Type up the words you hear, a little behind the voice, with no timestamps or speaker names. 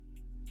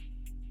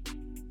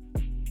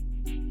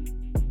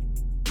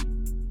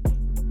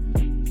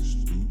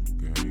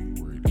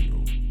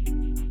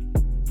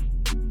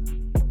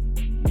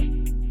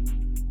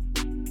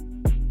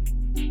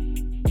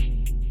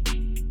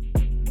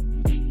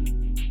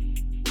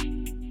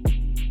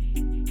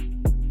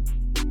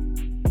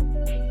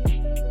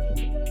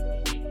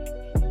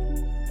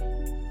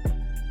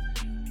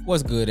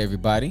What's good,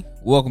 everybody?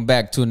 Welcome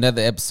back to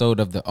another episode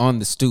of the On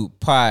the Stoop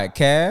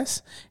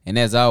podcast. And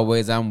as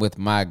always, I'm with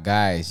my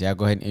guys. Y'all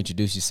go ahead and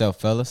introduce yourself,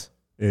 fellas.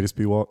 Hey, this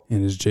P-Walk.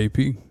 And it's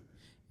JP.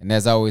 And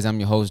as always, I'm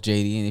your host,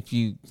 JD. And if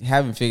you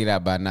haven't figured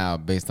out by now,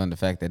 based on the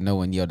fact that no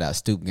one yelled out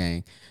Stoop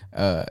Gang,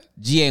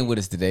 G ain't with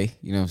us today.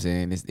 You know what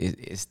I'm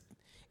saying?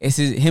 It's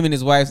him and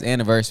his wife's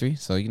anniversary.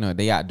 So, you know,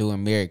 they out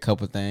doing married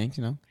couple things,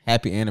 you know.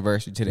 Happy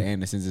anniversary to the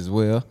Andersons as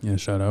well. Yeah,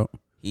 shout out.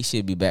 He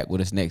should be back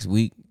with us next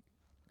week.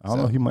 I don't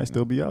know. He might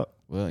still be out.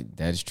 Well,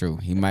 that is true.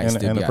 He might And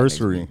still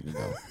anniversary. be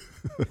out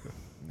next week,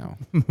 No.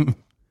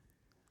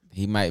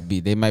 He might be.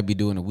 They might be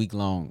doing a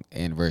week-long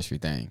anniversary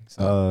thing.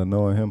 So,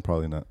 knowing him,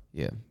 probably not.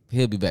 yeah.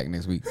 He'll be back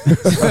next week. He'll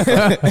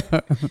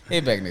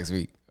be back next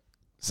week.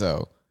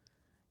 So,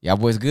 y'all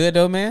boys good,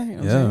 though, man? You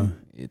know what I'm saying?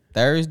 It's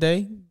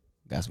Thursday.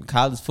 Got some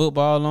college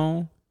football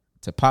on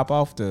to pop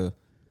off the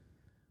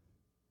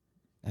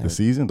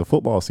season, the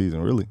football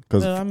season, really.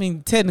 Because I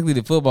mean, technically,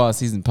 the football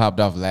season popped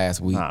off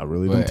last week. not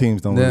really. but Them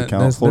teams don't really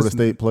count. Florida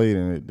State played,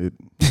 and it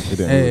didn't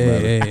really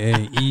matter.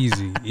 Hey,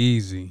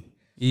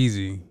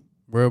 easy.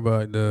 Where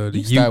about the You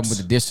Utes? starting with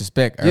the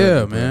disrespect. Yeah,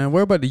 early, man.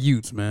 Where about the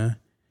Utes, man?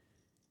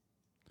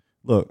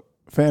 Look,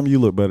 fam, you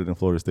look better than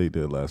Florida State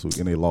did last week,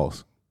 and they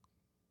lost.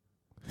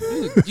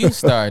 You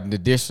starting the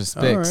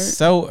disrespect All right.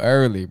 so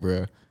early,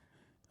 bro.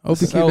 I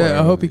hope you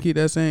So keep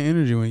that same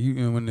energy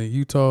when the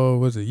Utah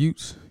was it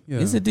Utes? Yeah,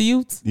 Is it the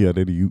Utes? Yeah,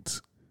 they're the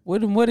Utes.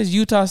 What is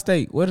Utah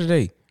State? What are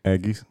they?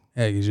 Aggies.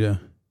 Aggies? Yeah,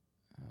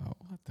 Oh,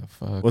 what the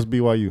fuck? What's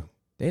BYU?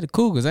 They the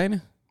Cougars, ain't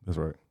it? That's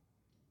right.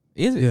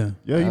 Is it? yeah.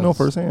 Yeah, you know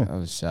firsthand. I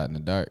was shot in the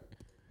dark.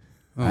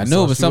 Oh, I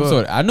knew it was some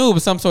sort. I knew it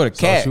was some sort of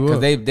cat you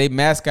because up. they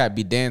mascot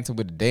be dancing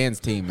with the dance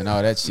team and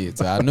all that shit.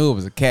 So I knew it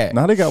was a cat.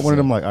 Now they got one of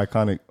them like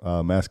iconic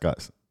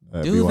mascots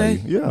at Do BYU. they?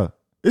 Yeah.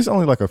 It's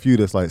only like a few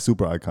that's like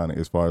super iconic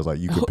as far as like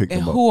you can pick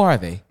And them up. who are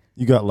they?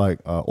 You got like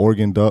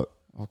Oregon Duck.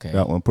 Okay.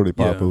 That one pretty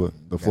Yeah. popular.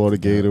 The Florida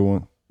Gator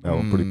one. That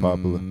one pretty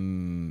popular.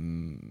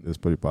 It's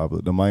pretty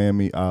popular. The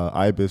Miami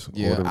Ibis. or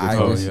Yeah, whatever they Ibis.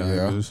 call Oh it. yeah.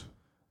 yeah. Ibis.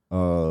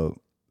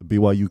 The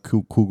BYU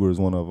Cougar is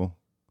one of them.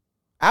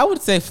 I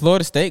would say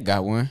Florida State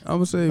got one. I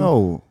would say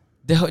No,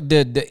 The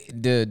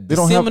don't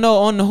have- Seminole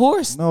on the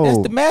horse. No. That's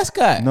the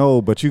mascot.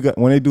 no, but you got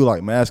when they do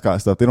like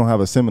mascot stuff, they don't have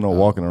a Seminole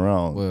walking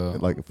around. well,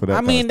 like for that.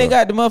 I mean, kind they of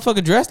stuff. got the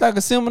motherfucker dressed like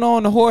a Seminole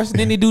on the horse, and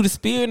then they do the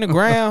spear in the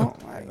ground.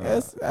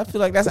 I feel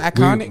like that's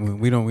iconic.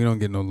 we don't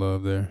get no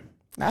love there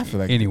I feel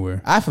like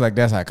anywhere. I feel like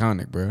that's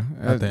iconic, bro.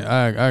 I think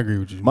I agree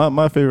with you.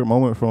 My favorite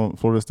moment from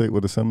Florida State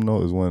with the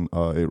Seminole is when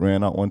it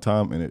ran out one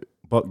time and it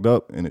bucked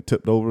up and it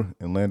tipped over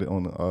and landed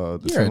on the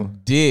You're a Seminole.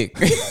 dick.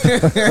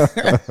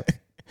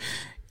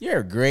 You're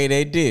a grade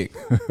A dick.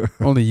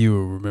 Only you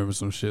will remember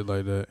some shit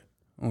like that.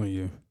 Only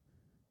you.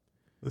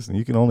 Listen,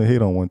 you can only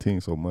hate on one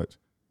team so much.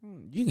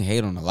 You can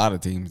hate on a lot of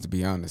teams, to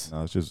be honest.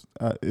 No, it's just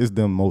it's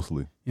them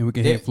mostly. And we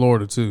can Yeah. hate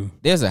Florida too.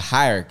 There's a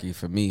hierarchy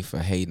for me for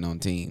hating on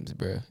teams,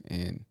 bro.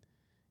 And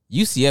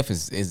UCF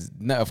is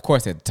of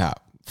course at the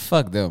top.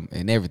 Fuck them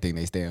and everything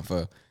they stand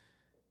for.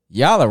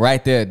 Y'all are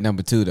right there at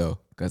number 2 though,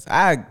 because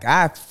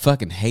I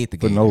fucking hate the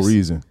For Gators. no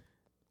reason.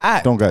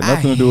 I Don't got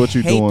nothing to do with what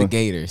you hate the doing.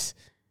 Gators.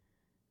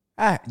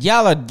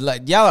 Y'all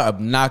are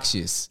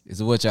obnoxious.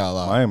 Is what y'all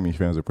are. Miami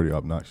fans are pretty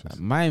obnoxious.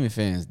 Miami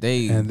fans,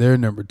 And they're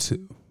number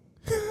 2.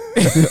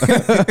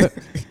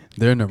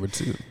 They're number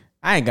 2.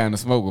 I ain't got no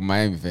smoke with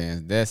Miami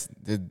fans.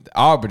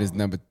 Auburn is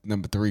number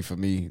 3 for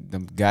me.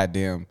 Them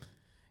goddamn.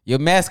 Your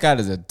mascot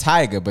is a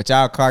tiger, but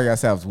y'all call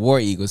yourselves War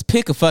Eagles.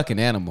 Pick a fucking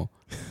animal.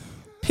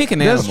 Pick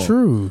an animal. That's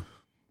true.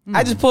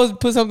 I just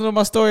put something on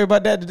my story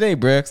about that today,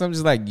 bro. Because I'm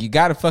just like, you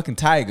got a fucking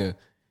tiger,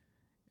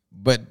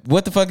 but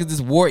what the fuck is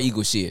this War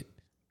Eagle shit?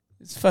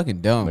 It's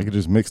fucking dumb. They could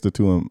just mix the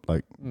two and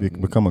like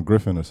become a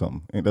griffin or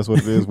something. Ain't that's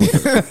what it is?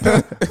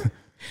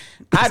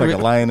 It's like a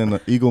lion and an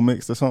eagle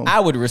mixed or something. I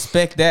would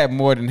respect that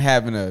more than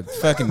having a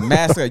fucking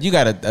mascot. You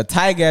got a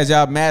tiger as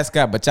y'all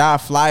mascot, but y'all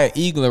fly an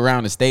eagle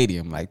around the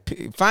stadium.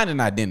 Like, find an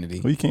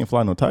identity. Well, you can't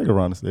fly no tiger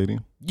around the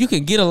stadium. You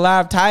can get a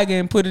live tiger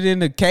and put it in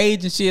the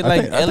cage and shit I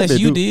like think they LSU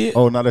do. did.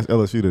 Oh, no, that's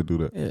LSU that do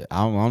that. Yeah,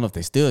 I don't know if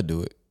they still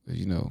do it.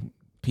 You know,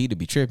 Peter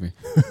be tripping.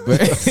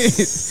 But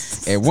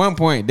at one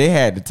point, they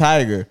had the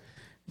tiger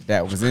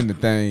that was in the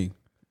thing,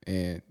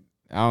 and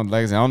I don't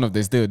know if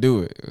they still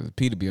do it.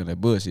 Peter be on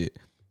that bullshit.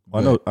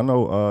 Well, I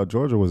know.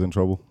 Georgia was in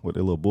trouble with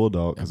their little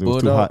bulldog because it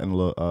was too bulldog?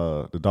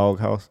 hot in the dog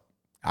house.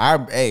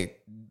 Hey,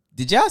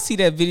 did y'all see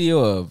that video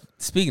of,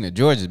 speaking of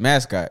Georgia's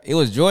mascot? It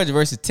was Georgia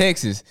versus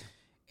Texas,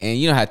 and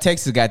you know how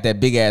Texas got that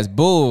big ass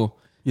bull.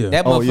 Yeah.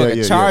 That Oh, motherfucker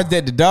yeah. charged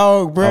at the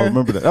dog, bro. I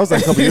remember that. That was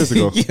like a couple years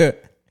ago. Yeah.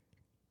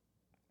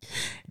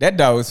 That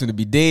dog was gonna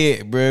be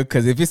dead, bro.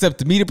 Because if it's up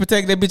to me to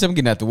protect that bitch, I'm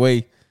getting out the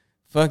way.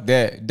 Fuck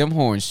that. Them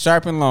horns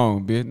sharp and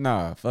long, bitch.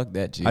 Nah, fuck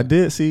that shit. I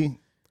did see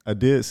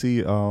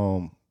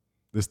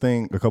this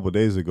thing a couple of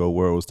days ago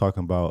where it was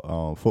talking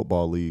about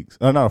football leagues.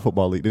 Not a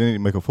football league. They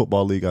didn't make a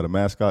football league out of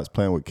mascots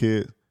playing with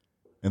kids.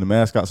 And the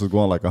mascots was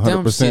going like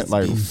 100%,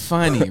 like be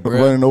funny, bro.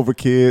 running over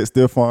kids,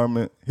 stiff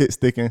arming, hit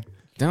sticking,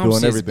 Them doing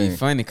shits everything. be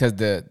funny because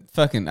the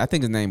fucking, I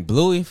think his name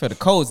Bluey for the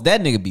Colts. That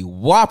nigga be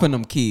whopping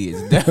them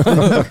kids.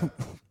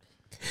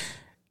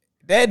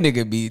 That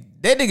nigga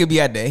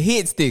be out there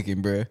hit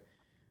sticking, bro.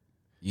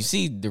 You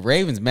see the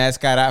Ravens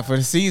mascot out for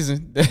the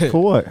season.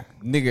 For what?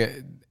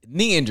 Nigga,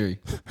 knee injury.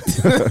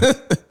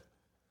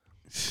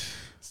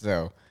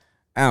 So,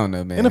 I don't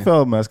know, man.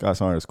 NFL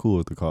mascots aren't as cool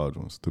as the college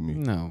ones to me.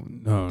 No,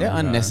 No, they're they're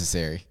not.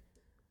 unnecessary.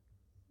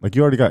 Like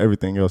you already got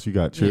everything else. You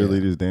got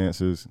cheerleaders,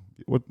 dancers.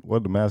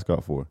 What the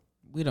mascot for?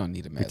 We don't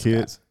need a The mascot.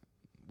 kids.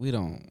 We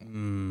don't.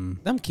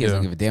 Mm, Them kids yeah.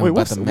 don't give a damn Wait,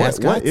 about the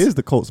mascots. what is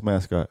the Colts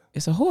mascot?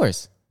 It's a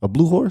horse. A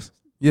blue horse?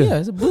 Yeah,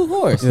 it's a blue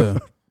horse. Yeah.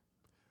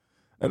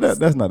 And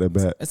that's not that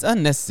bad. It's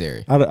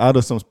unnecessary. Out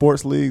of some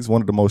sports leagues, one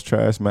of the most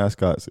trash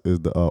mascots is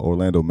the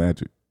Orlando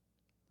Magic.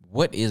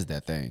 What is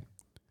that thing?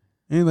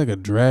 Ain't like a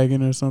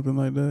dragon or something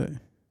like that.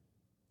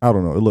 I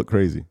don't know. It looked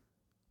crazy.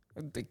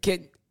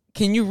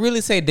 Can you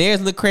really say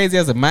theirs look crazy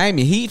as a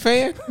Miami Heat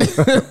fan?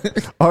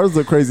 Ours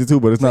look crazy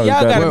too, but it's not Y'all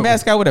as bad. got a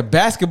mascot with a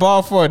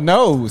basketball for a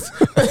nose.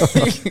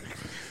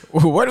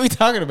 What are we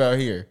talking about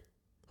here?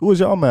 Who was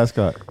y'all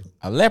mascot?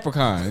 A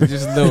leprechaun. It's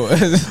just a little.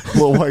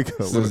 Little white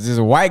guy. So it's just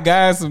a white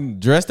guy some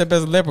dressed up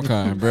as a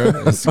leprechaun, bro.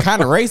 It's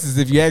kind of racist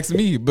if you ask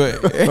me,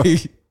 but hey,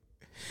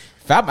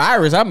 if I'm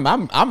Irish, I'm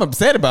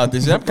upset about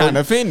this. I'm kind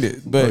of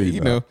offended, but No, you're you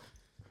not. know,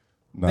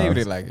 Nah, maybe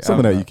they like it. some I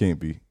of don't that know. you can't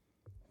be.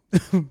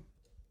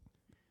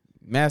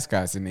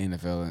 Mascots in the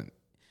NFL and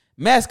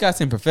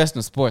mascots in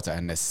professional sports are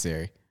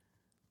unnecessary.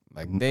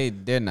 Like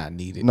they're not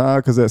needed. Nah,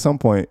 because at some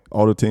point,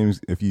 all the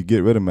teams, if you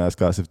get rid of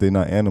mascots, if they're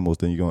not animals,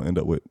 then you're gonna end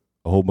up with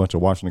a whole bunch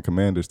of Washington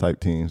Commanders type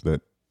teams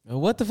that.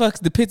 What the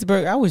fuck's the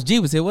Pittsburgh? I wish G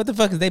was here. What the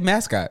fuck is their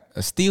mascot?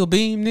 A steel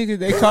beam, nigga?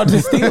 They called it the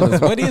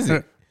Steelers. What is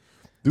it?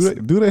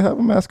 Do they have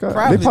a mascot?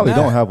 they probably not.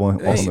 don't have one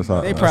They, on the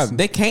side.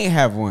 they can't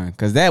have one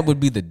because that would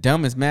be the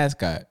dumbest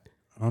mascot.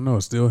 I don't know.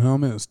 A steel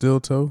helmet, a steel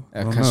toe. I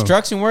A don't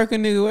construction worker,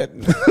 nigga. What?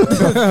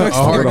 know. A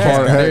hard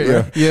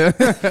hat,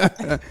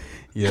 Yeah.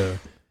 Yeah.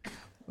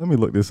 Let me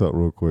look this up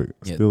real quick.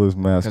 Yeah, Steelers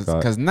mascot.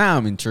 Because now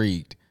I'm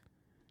intrigued.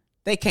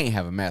 They can't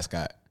have a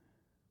mascot.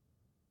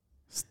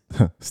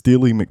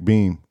 Steely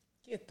McBeam.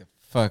 Get the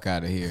fuck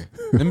out of here.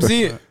 Let me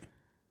see it.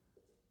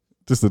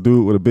 Just a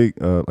dude with a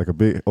big, like a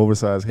big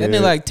oversized That head.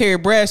 nigga like Terry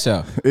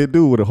Bradshaw. It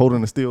dude with a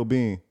holding a steel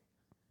beam.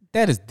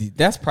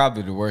 That's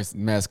probably the worst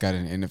mascot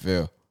in the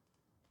NFL.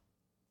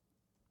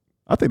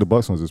 I think the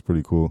Bucks ones is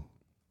pretty cool.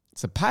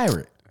 It's a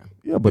pirate.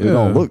 Yeah, but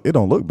Yeah. it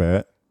don't look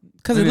bad.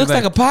 Because it Ain't it looks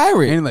like a like-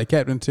 pirate. Ain't it like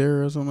Captain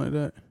Terror or something like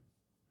that?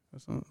 Or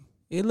something.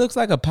 It looks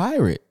like a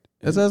pirate.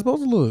 That's how it's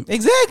supposed to look.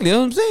 Exactly. That's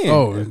what I'm saying.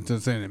 Oh, it's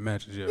just saying it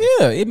matches. Yeah.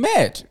 Yeah, it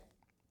match.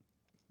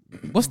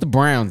 What's the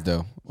Browns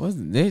though?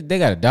 They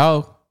got a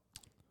dog?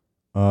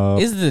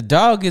 Is it the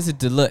dog? Is it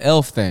the little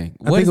elf thing?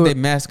 I What think is it their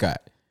was-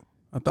 mascot?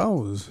 I thought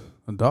it was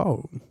a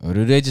dog. Or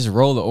do they just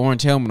roll the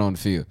orange helmet on the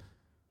field?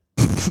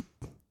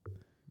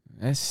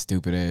 That's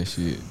stupid ass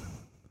shit.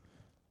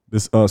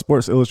 This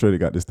Sports Illustrated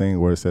got this thing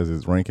where it says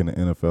it's ranking the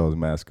NFL's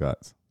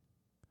mascots.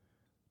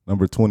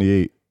 Number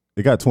 28.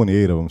 It got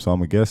 28 of them, so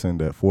I'm guessing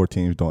that 4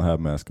 teams don't have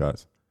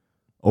mascots.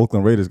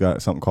 Oakland Raiders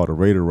got something called a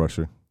Raider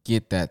Rusher.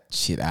 Get that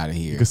shit out of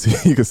here.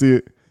 You can see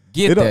it.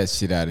 Get It don't- that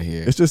shit out of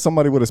here. It's just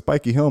somebody with a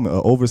spiky helmet,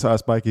 an oversized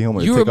spiky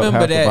helmet. You to take up remember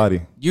half that? the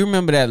body. You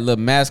remember that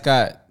little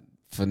mascot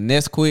for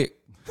Nesquik?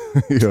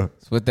 Yeah.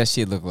 That's what that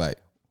shit look like.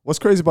 What's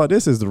crazy about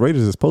this is the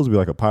Raiders is supposed to be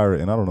like a pirate,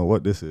 and I don't know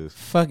what this is.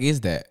 Fuck is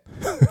that?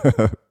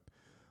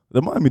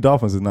 The Miami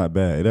Dolphins is not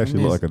bad. It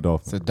actually looks like a It's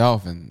dolphin. a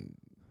dolphin.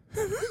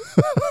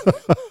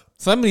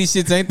 Some of these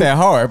shits ain't that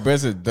hard, but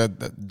it's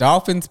the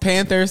Dolphins,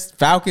 Panthers,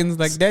 Falcons,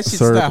 like that shit's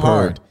Sir not Purr.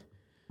 hard.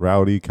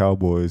 Rowdy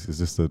Cowboys is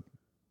just a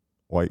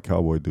white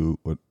cowboy dude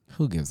with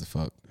Who gives a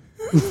fuck?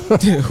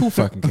 Who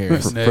fucking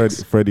cares?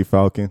 Next. Freddie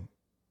Falcon.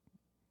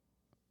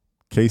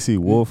 Casey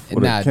Wolf.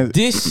 What a- Now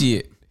this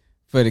shit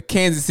for the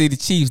Kansas City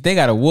Chiefs, they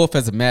got a wolf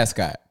as a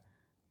mascot.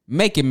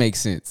 Make it make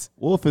sense.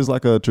 Wolf is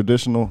like a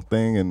traditional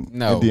thing in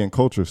No. Indian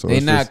culture. So They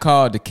it's not just,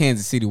 called the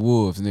Kansas City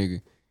Wolves,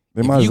 nigga.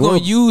 they If might you as well.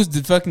 gonna use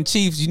the fucking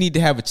Chiefs, you need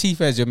to have a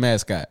chief as your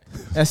mascot.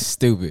 That's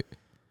stupid.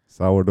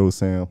 Sourdough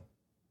Sam,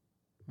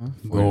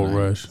 Gold 49.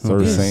 Rush. Sir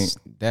Okay. Saint,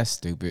 That's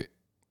stupid.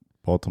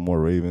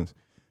 Baltimore Ravens.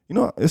 You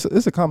know, it's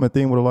a common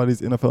thing with a lot of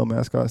these NFL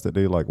mascots that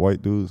they like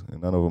white dudes,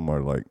 and none of them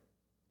are like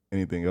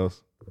anything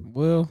else.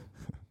 Well,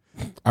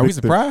 are we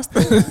surprised?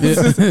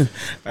 Yeah.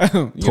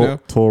 You know.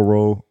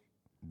 Toro,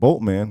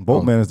 Boltman.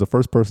 Boltman is the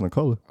first person of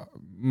color.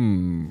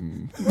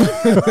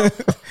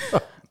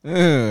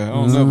 I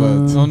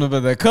don't know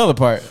about that color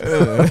part.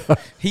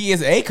 He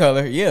is a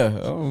color, yeah.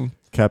 Oh.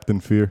 Captain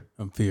Fear,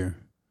 I'm Fear.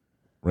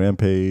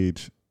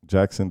 Rampage,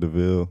 Jackson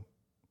DeVille.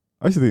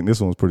 I actually think this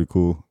one was pretty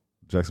cool.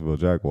 Jacksonville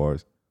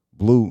Jaguars.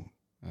 Blue,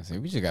 I say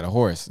we just got a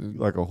horse.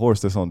 like a horse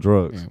that's on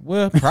drugs. Yeah,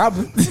 well,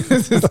 probably.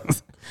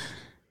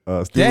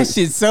 that Steely-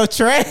 shit's so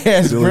trash,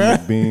 Steely bro.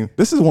 McBeam.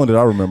 This is one that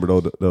I remember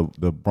though.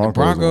 The Broncos.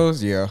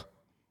 Broncos, yeah.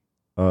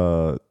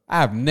 one.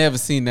 I've never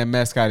seen that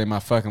mascot in my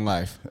fucking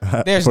life.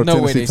 There's For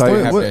no way Tennessee they still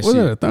Titans. have What, that was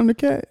shit. that a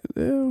Thundercat?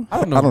 Yeah. I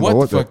don't know, I don't know what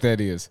what the fuck that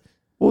is.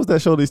 What was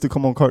that show that used to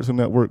come on Cartoon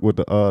Network with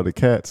the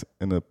cats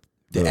and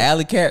The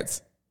Alley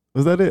Cats.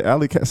 was that it?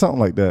 Alley Cat, something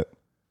like that.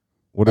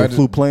 Where they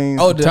flew planes.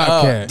 Oh, the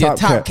Top Cat. Yeah,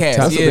 Top Cats.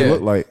 That's what they Yeah,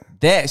 look like.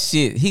 that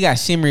shit. He got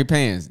shimmery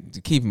pants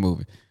to keep him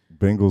moving.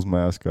 Bengals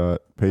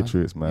mascot,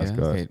 Patriots Yeah, mascot,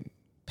 okay.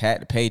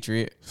 Pat the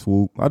Patriot.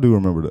 Swoop. I do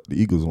remember the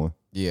Eagles one.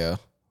 Yeah,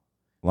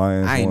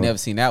 Lions. I ain't one. never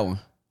seen that one.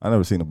 I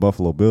never seen the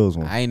Buffalo Bills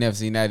one. I ain't never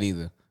seen that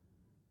either.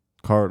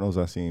 Cardinals.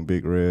 I seen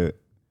Big Red.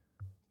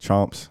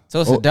 Chomps.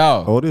 So it's a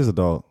dog. Oh, it is a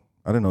dog.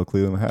 I didn't know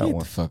Cleveland had Get one.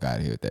 the fuck out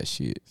of here with that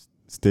shit.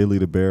 Staley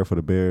the Bear for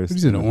the Bears. What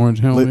is it, an orange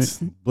helmet?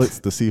 Blitz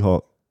the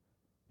Seahawk.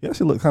 He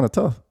actually looked kind of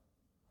tough.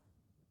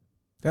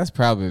 That's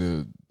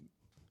probably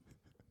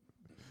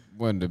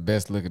one of the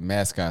best looking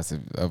mascots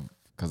of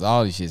because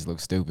all these shits look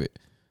stupid.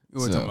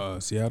 You were talking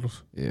about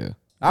Seattle's? Yeah,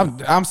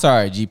 I'm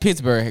sorry, G.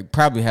 Pittsburgh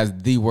probably has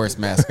the worst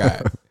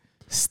mascot.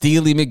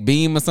 Steely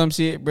McBeam or some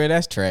shit, bro.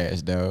 That's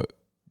trash, dog.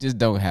 Just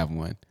don't have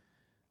one.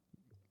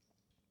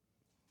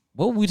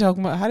 What were we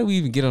talking about? How did we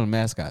even get on the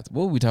mascots?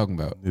 What were we talking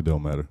about? It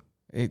don't matter.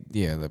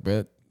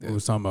 Bro. We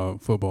was talking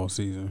about football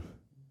season.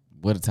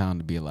 What a time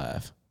to be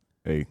alive.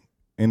 Hey,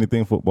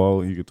 anything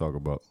football you could talk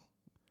about.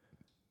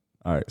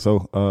 All right,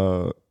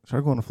 so should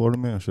I go on the Florida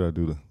man or should I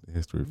do the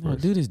history first? No,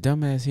 do this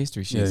dumbass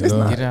history shit. Yeah,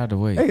 so go get it out of the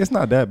way. Hey, it's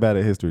not that bad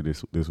at history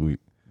this week.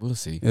 We'll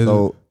see. Is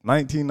So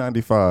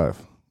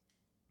 1995,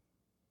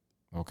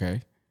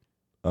 Okay.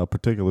 a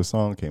particular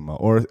song came out,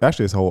 or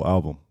actually it's a whole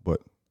album,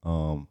 but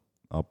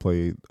I'll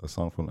play a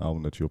song from the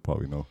album that you'll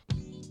probably know.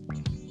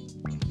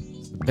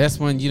 Best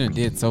one you done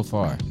did so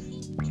far.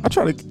 I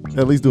try to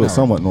at least do it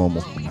somewhat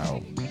normal.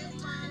 No.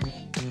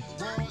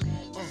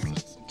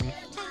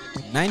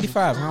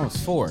 95, I was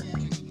 4. So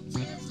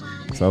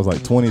that was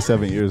like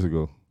 27 years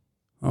ago.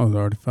 I was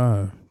already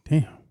 5.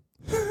 Damn.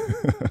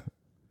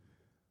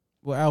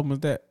 What album was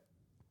that?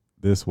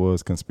 This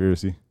was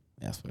Conspiracy.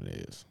 That's what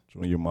it is.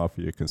 Junior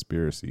Mafia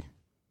Conspiracy.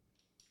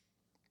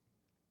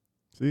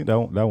 See, that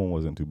one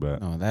wasn't too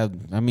bad.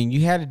 No,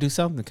 you had to do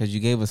something because you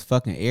gave us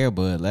fucking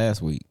Airbud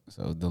last week.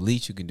 So the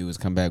least you can do is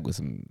come back with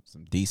some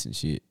decent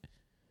shit.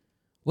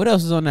 What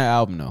else is on that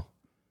album though?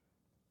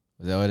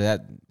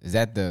 Is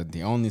that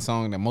the only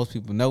song that most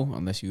people know,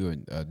 unless you're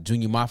a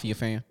Junior Mafia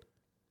fan?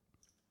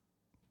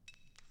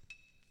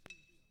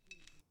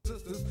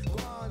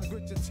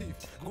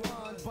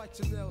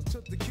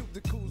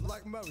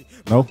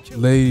 No,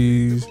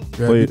 Ladies,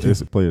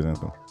 it's a Players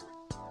Anthem.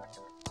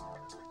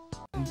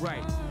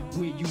 Right,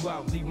 where you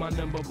out, leave my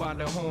number by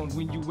the horn.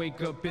 When you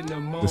wake up in the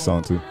morning, This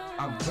song too.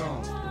 I'm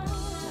gone.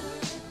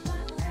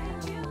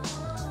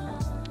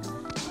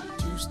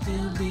 You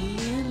still be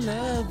in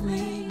love with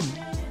me.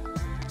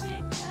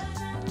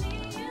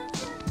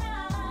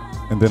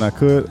 And then I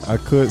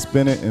could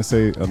spin it and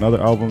say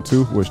another album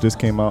too, which this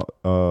came out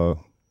a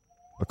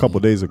couple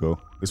days ago.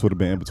 This would have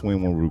been in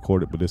between when we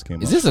recorded, but this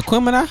came Is out. this a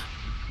Quimini?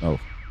 No.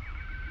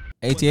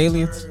 AT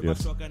Aliens?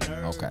 Yes.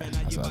 Okay.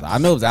 I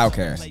know it's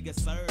Outkast.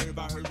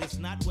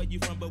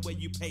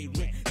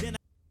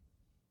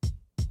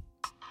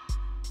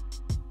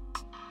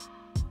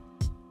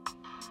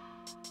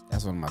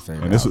 That's one of my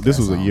favorite. And this Outkast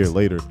was a year songs.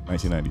 later,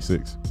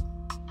 1996.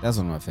 That's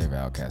one of my favorite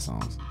Outkast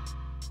songs.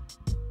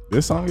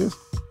 This song is?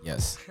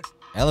 Yes.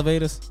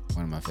 Elevators,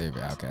 one of my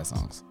favorite Outkast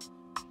songs.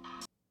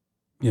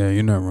 Yeah,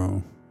 you're not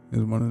wrong.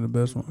 It's one of the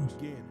best ones.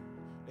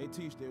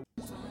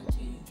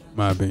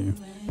 My opinion.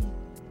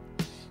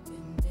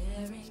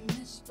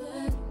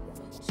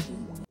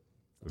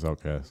 It's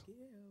Outkast.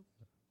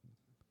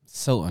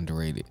 So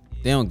underrated.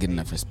 They don't get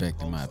enough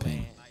respect, in my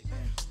opinion.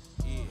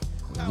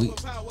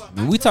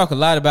 We talk a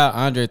lot about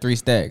Andre 3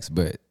 Stacks,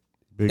 but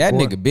Big that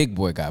Boy. nigga Big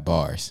Boy got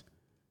bars.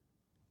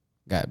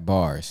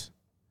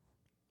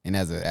 And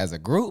as a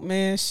group,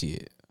 man,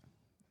 shit.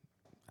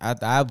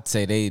 I would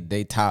say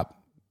they top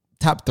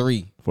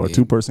 3 For a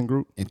 2-person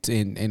group?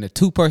 in a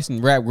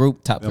 2-person rap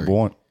group. Top 3. Number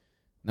 1.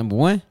 Number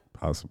 1.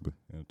 Possibly.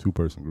 In a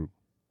 2-person group.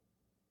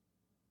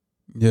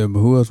 Yeah, but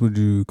who else would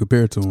you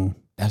compare to him?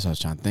 That's what I was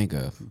trying to think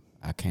of.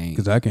 I can't.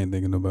 Because I can't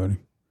think of nobody.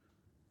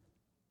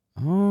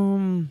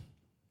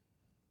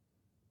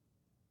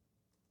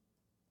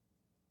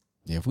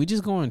 Yeah, if we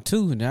just going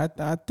 2, then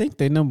I think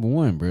they number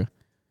 1, bro.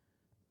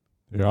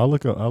 Yeah, I'll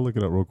look it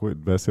up real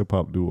quick. Best hip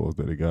hop duos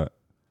that they got.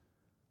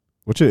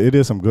 Which it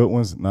is some good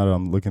ones. Now that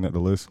I'm looking at the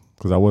list,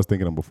 because I was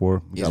thinking them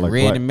before. You Is got like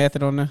Red Black, and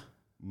Method on there?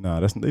 Nah,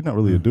 they're not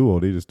really a duo.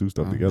 They just do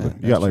stuff Oh, together. that-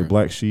 You got that's like true.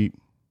 Black Sheep.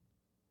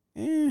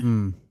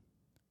 Mm.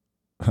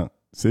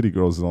 City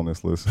Girls is on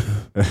this list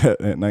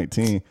at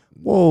 19.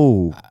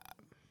 Whoa.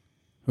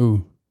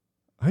 Who?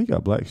 How you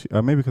got Black Sheep?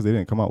 Maybe because they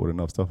didn't come out with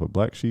enough stuff. But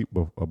Black Sheep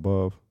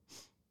above.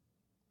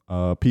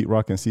 Pete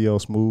Rock and CL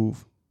Smooth.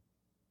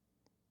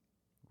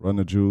 Run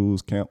the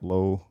Jewels, Camp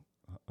Low,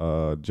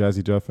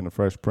 Jazzy Jeff and the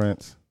Fresh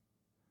Prince,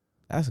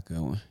 That's a good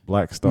one.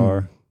 Black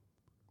Star,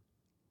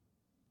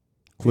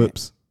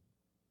 Clips,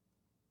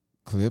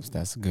 Clips,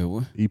 that's a good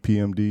one.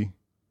 EPMD,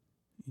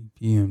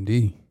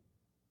 PMD.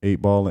 8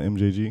 Ball and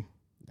MJG,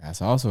 That's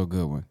also a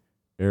good one.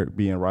 Eric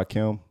B and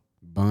Rakim,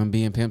 Bun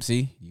B and Pimp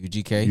C,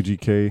 UGK.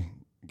 UGK,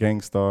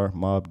 Gangstar,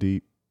 Mobb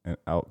Deep, and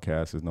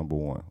Outkast is number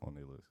 1 on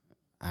their list.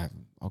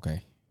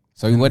 Okay.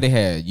 So what they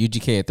had?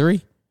 UGK at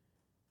 3?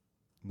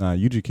 Nah,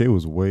 UGK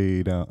was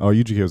way down. Oh,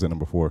 UGK was at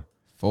number 4.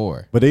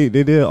 4. But they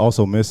did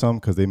also miss some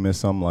because they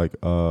missed some like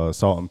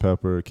Salt and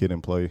Pepper, Kid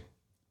and Play,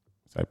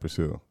 Cypress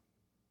Hill.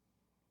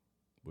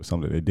 Was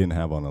something they didn't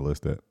have on the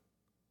list that.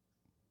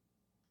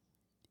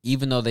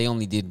 Even though they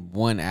only did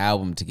one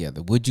album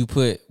together, would you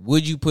put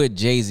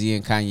Jay-Z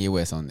and Kanye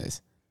West on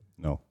this?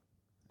 No.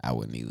 I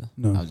wouldn't either.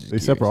 No. I was just They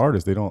curious. separate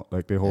artists. They don't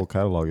like their whole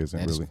catalog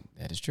isn't really.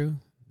 That is true.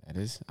 That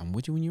is. I'm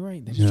with you when you're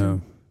right. That's Yeah.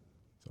 true.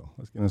 So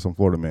let's get in some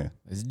Florida man.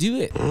 Let's do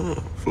it.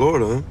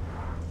 Florida, huh?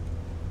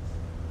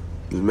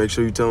 Just make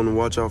sure you tell them to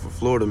watch out for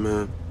Florida,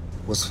 man.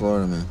 What's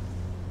Florida, man?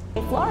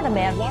 Florida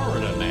man.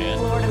 Florida man.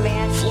 Florida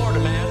man. Florida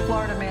man.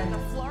 Florida man. The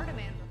Florida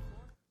man.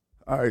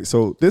 All right,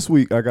 so this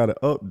week I got an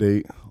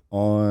update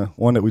on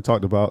one that we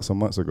talked about some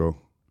months ago.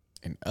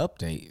 An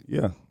update.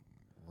 Yeah.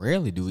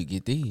 Rarely do we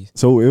get these.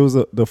 So it was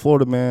the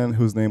Florida man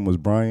whose name was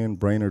Brian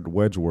Brainerd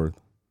Wedgeworth,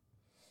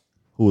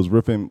 who was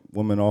ripping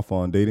women off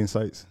on dating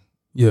sites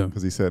Yeah.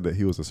 because he said that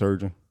he was a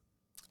surgeon.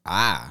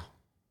 Ah.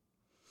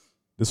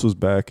 This was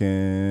back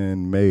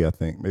in May, I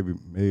think. Maybe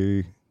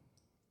May,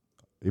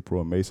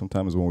 April or May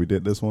sometime is when we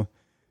did this one.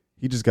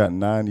 He just got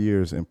 9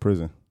 years in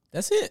prison.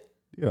 That's it.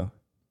 Yeah.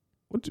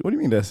 What do you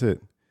mean that's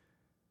it?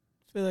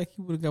 I feel like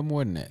he would have got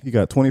more than that. He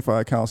got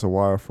 25 counts of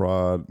wire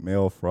fraud,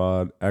 mail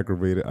fraud,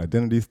 aggravated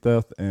identity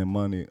theft, and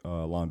money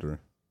laundering.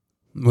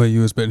 Well,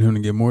 you expecting him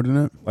to get more than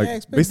that? Like I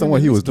expect based on him what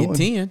to he at was least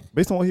doing, get 10.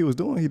 based on what he was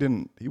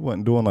doing, he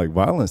wasn't doing like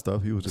violent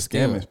stuff. He was just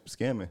Still.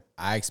 scamming.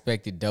 I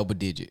expected double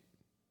digit.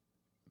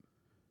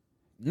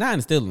 9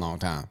 is still a long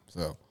time,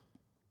 so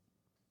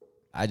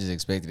I just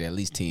expected at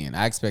least 10.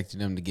 I expected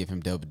them to give him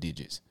double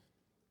digits.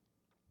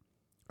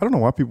 I don't know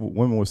why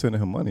women were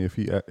sending him money if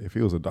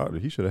he was a doctor.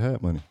 He should have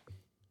had money.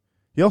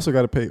 He also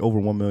got to pay over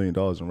 $1 million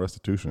in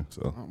restitution.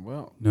 So Oh,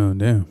 well, No,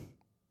 damn.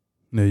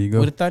 There you go.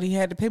 would have thought he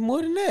had to pay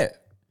more than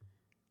that.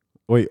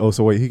 wait,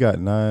 he got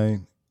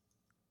 9.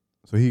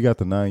 So he got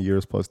the 9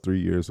 years plus 3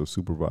 years of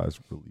supervised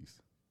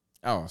release.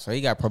 Oh, so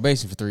he got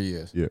probation for 3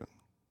 years. Yeah.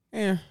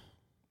 Yeah,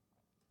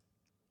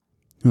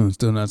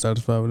 Still not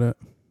satisfied with that?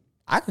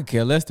 I could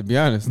care less, to be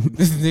honest.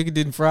 This nigga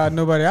didn't fraud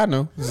nobody I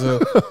know. So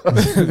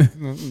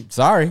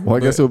sorry. Well, I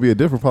guess it would be a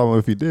different problem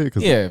if he did.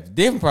 Cause yeah,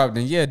 different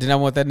problem. Then I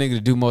want that nigga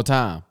to do more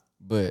time.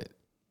 But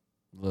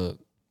look,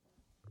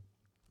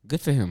 good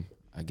for him,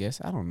 I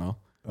guess. I don't know.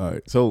 All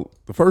right. So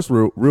the first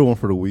real one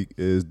for the week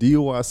is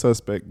DUI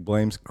suspect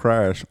blames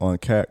crash on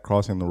cat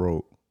crossing the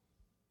road.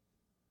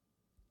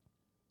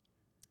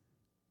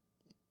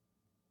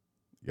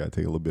 You gotta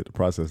take a little bit to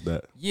process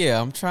that. Yeah,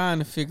 I'm trying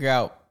to figure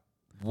out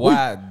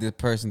why the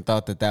person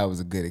thought that was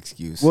a good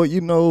excuse. Well,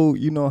 you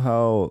know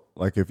how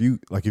like if you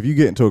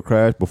get into a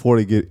crash before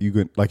they get you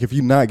get like if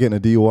you're not getting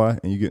a DUI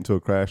and you get into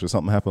a crash or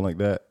something happened like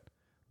that,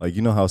 like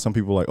you know how some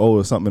people are like, oh,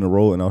 there's something in the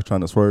road and I was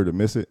trying to swerve to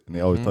miss it, and they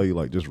always tell you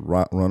like just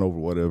run over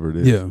whatever it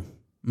is. Yeah.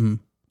 Mm-hmm.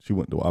 She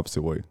went the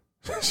opposite way.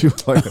 She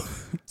was like,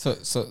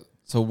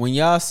 So when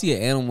y'all see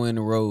an animal in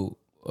the road,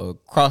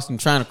 trying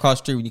to cross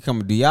the street when you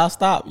come, do y'all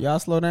stop? Y'all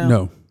slow down?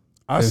 No.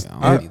 I don't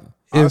either.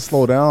 I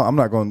slow down. I'm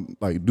not gonna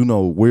like do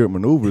no weird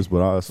maneuvers,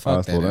 but I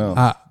slow that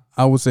down.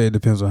 I would say it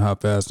depends on how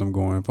fast I'm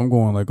going. If I'm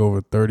going like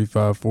over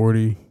 35,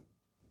 40,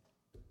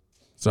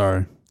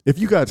 sorry. If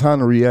you got time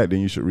to react, then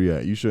you should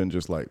react. You shouldn't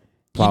just like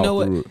plow You know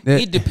what? through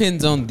it. It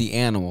depends on the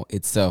animal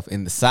itself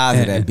and the size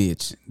of that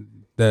bitch.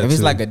 That If it's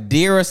too. like a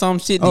deer or some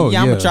shit, then Oh, I'm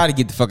yeah. gonna try to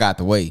get the fuck out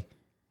the way.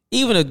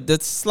 Even the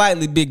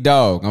slightly big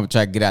dog, I'm gonna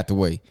try to get out the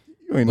way.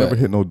 You ain't never but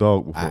hit no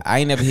dog before. I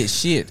ain't never hit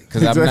shit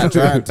because I'm not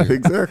trying to.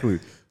 Exactly.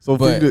 So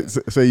But- if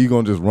you say you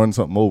gonna just run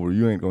something over,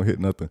 you ain't gonna hit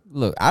nothing.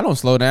 Look, I don't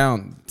slow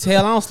down. I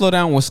don't slow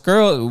down when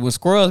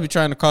squirrels be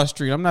trying to cross the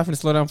street. I'm not gonna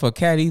slow down for a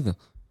cat either.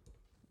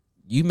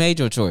 You made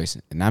your choice,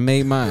 and I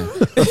made mine.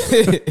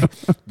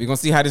 We gonna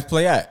see how this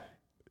play out.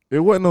 It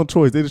wasn't no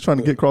choice. They just trying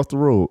to get across the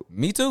road.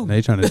 Me too.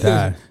 they trying to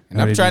die. And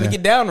I'm trying to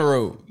get down the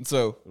road.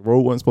 So The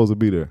road wasn't supposed to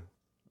be there.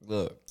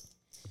 look,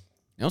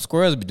 them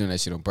squirrels be doing that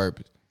shit on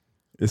purpose.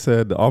 It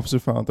said the officer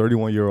found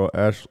 31-year-old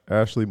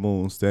Ashley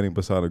Moon standing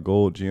beside a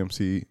gold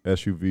GMC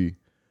SUV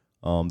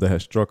that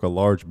had struck a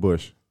large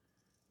bush.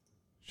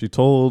 She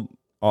told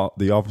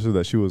the officer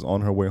that she was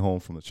on her way home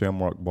from the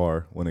Shamrock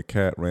Bar when a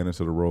cat ran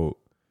into the road.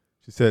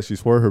 She said she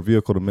swerved her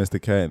vehicle to miss the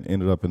cat and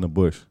ended up in the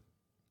bush.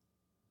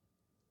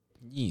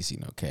 You ain't see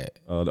no cat.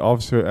 The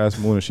officer asked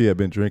Moon if she had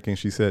been drinking.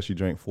 She said she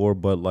drank 4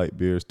 Bud Light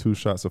beers, 2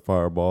 shots of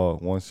Fireball,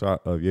 1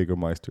 shot of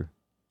Jägermeister.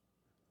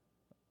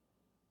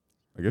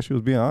 I guess she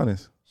was being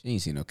honest. She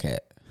ain't see no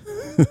cat.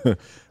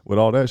 With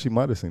all that, she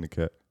might have seen the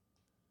cat.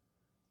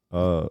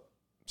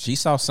 She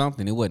saw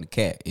something. It wasn't a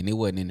cat, and it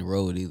wasn't in the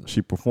road either.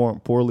 She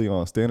performed poorly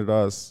on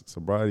standardized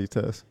sobriety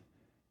tests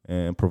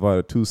and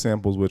provided 2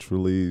 samples which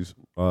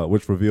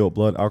revealed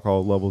blood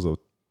alcohol levels of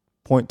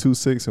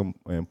 0.26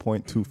 and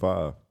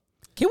 0.25.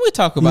 Can we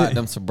talk about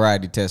them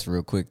sobriety tests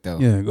real quick though?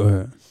 Yeah, go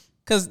ahead.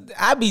 Cause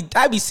I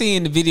be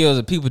seeing the videos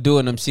of people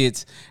doing them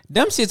shits.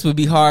 Them shits would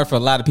be hard for a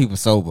lot of people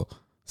sober.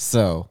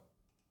 So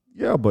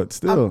Yeah, but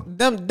still.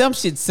 them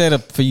shits set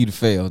up for you to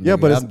fail. Yeah,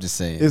 nigga. but I'm just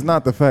saying. It's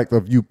not the fact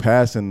of you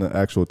passing the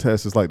actual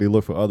test. It's like they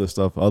look for other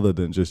stuff other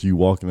than just you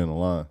walking in the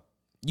line.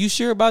 You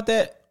sure about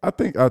that? I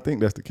think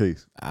that's the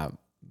case.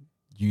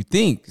 You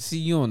think? See,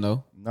 you don't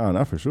know. No,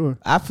 not for sure.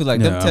 I feel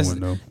like Yeah, I wouldn't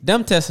know.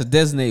 them tests are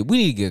designated. We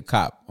need to get a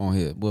cop on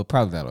here. Well,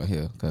 probably not on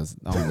here because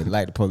I don't really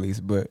like the police,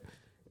 but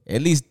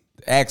at least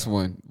ask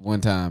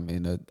one time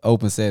in an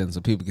open setting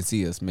so people can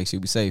see us, make sure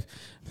we safe.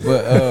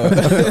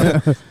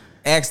 But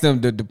ask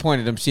them the point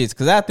of them shits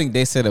because I think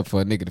they set up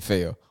for a nigga to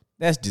fail.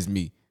 That's just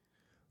me.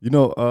 You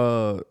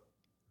know,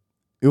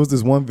 it was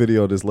this one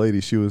video. This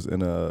lady, she was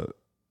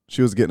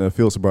getting a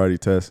field sobriety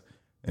test,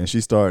 and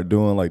she started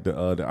doing like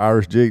the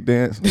Irish jig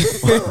dance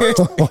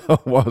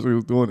while she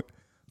was doing it.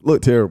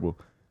 Looked terrible.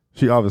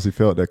 She obviously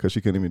felt that because she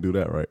couldn't even do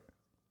that right.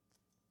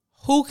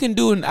 Who can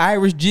do an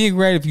Irish jig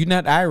right if you're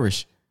not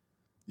Irish?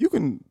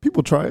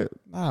 People try it.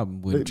 I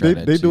wouldn't try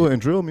that They do shit. it in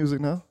drill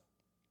music now.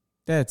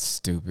 That's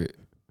stupid.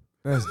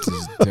 That's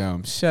just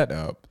dumb. Shut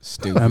up,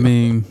 stupid. I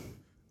mean,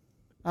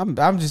 I'm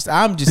just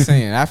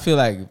saying. I feel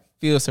like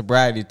field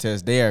sobriety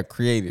tests, they are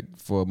created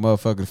for a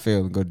motherfucker to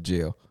fail and go to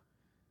jail.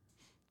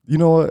 You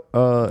know what?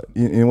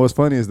 And what's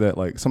funny is that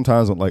like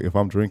sometimes like if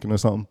I'm drinking or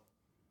something,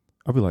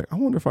 I'll be like, I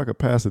wonder if I could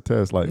pass the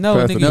test. Like, No,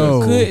 pass nigga, the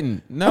test. you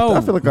couldn't. No.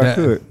 I feel like I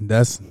could.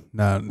 That's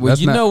not. Well,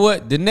 that's you not, know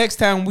what? The next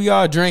time we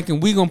all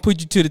drinking, we gonna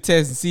put you to the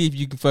test and see if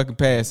you can fucking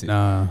pass it.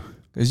 Nah,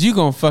 Cause you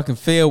gonna fucking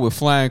fail with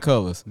flying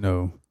colors.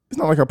 no. It's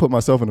not like I put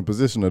myself in a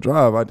position to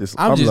drive.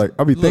 I'll be look.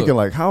 thinking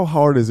like, how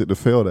hard is it to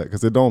fail that?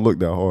 Because it don't look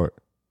that hard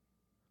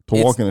to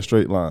walk in a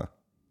straight line.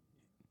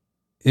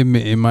 It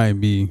might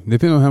be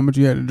depending on how much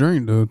you had to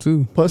drink though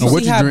too. Plus, and See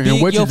what you how drink big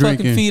and what your you fucking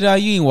drinking. feet are.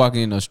 You ain't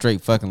walking in no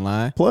straight fucking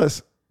line.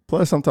 Plus,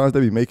 sometimes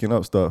they be making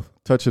up stuff.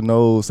 Touch your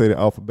nose, say the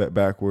alphabet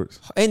backwards.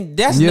 And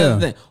that's Yeah.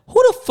 another thing.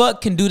 Who the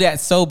fuck can do that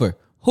sober?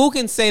 Who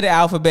can say the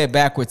alphabet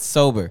backwards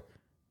sober?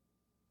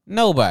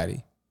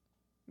 Nobody.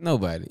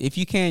 If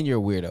you can, you're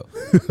a weirdo.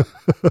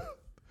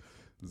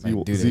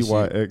 Might do that shit.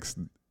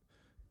 ZYX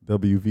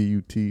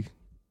WVUT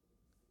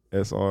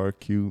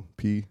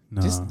SRQP.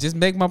 Nah. Just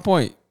make my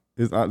point.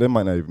 That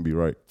might not even be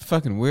right.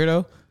 Fucking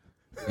weirdo.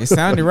 It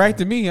sounded right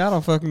to me. I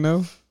don't fucking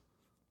know.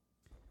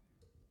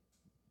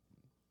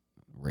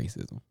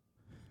 Racism.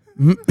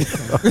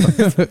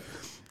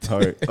 All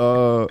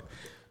right.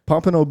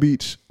 Pompano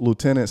Beach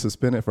lieutenant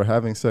suspended for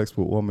having sex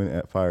with woman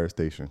at fire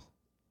station.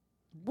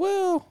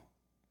 Well,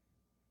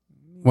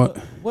 What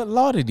what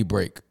law did he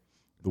break?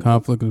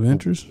 conflict of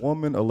interest?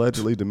 Woman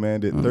allegedly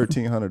demanded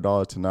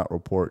 $1,300 to not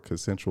report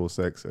consensual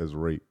sex as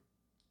rape.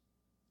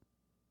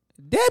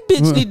 That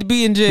bitch need to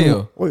be in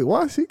jail. Wait,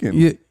 why is he getting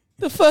Yeah,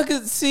 The fuck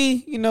is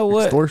see? You know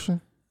what?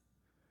 extortion?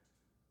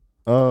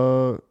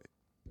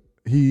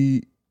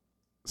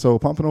 So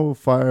Pompano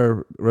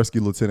Fire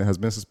Rescue Lieutenant has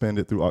been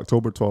suspended through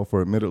October 12th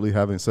for admittedly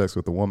having sex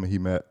with a woman he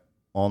met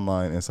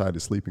online inside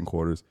his sleeping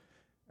quarters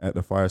at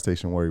the fire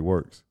station where he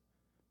works.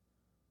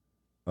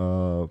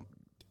 No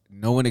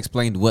one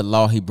explained what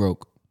law he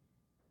broke.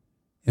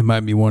 it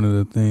might be one of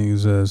the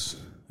things that's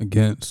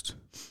against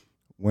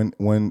When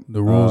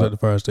the rules at the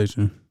fire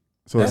station.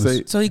 so it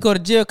say So he go to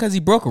jail because he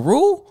broke a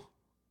rule?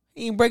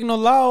 He ain't breaking no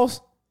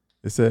laws.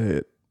 it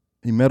said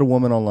he met a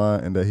woman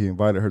online and that he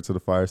invited her to the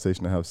fire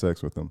station to have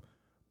sex with him.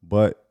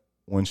 But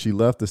when she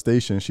left the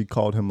station, she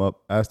called him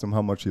up, asked him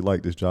how much he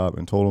liked his job,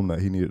 and told him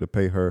that he needed to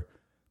pay her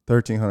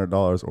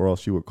 $1,300 or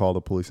else she would call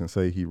the police and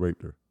say he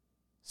raped her.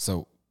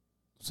 So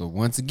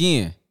once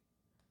again,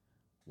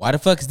 why the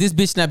fuck is this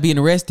bitch not being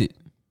arrested?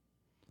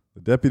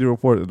 The deputy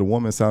reported that the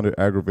woman sounded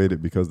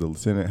aggravated because the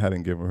lieutenant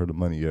hadn't given her the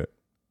money yet.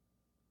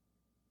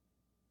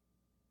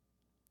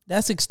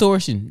 That's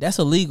extortion. That's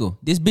illegal.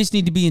 This bitch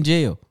need to be in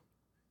jail.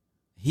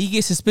 He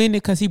gets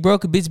suspended because he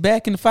broke a bitch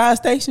back in the fire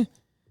station.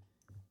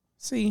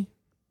 See,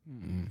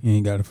 You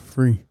ain't got it for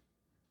free.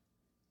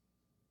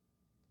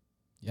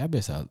 y'all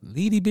better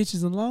leave these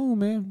bitches alone,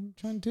 man. I'm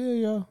trying to tell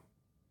y'all.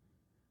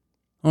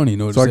 I don't even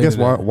know what So to I say guess to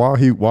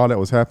that. while that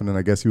was happening,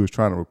 I guess he was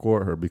trying to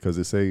record her because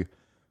it say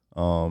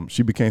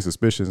she became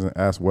suspicious and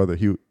asked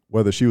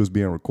whether she was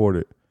being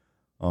recorded.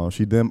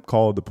 She then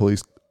called the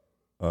police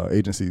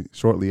agency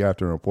shortly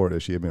after and reported that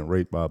she had been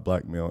raped by a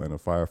black male in a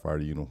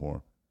firefighter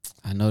uniform.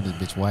 I know this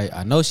bitch white.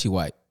 I know she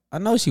white.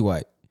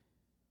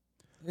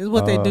 This is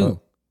what they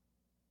do.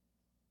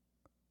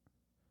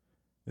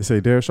 They say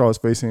Derek Shaw is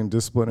facing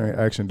disciplinary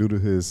action due to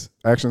his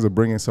actions of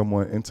bringing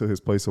someone into his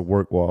place of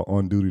work while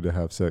on duty to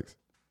have sex.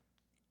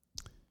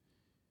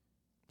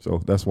 So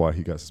that's why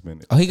he got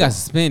suspended. Oh, he got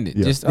suspended.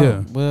 Yeah.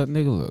 Yeah. Well,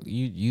 nigga, look,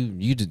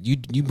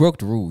 you broke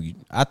the rule.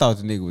 I thought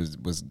the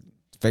nigga was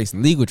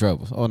facing legal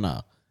troubles. Oh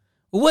no.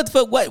 Well, what the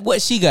fuck?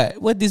 What she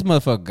got? What this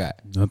motherfucker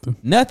got?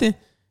 Nothing.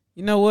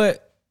 You know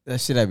what? That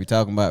shit I be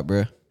talking about,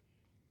 bruh.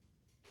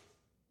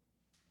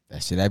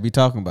 That shit I be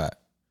talking about.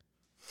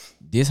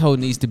 This hoe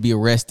needs to be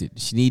arrested.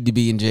 She need to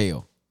be in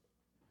jail.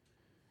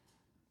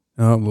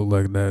 It don't look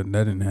like that.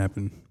 That didn't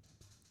happen.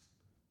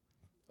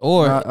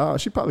 Or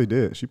She probably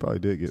did. She probably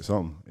did get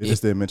something. It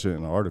just didn't mention it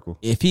in the article.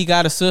 if he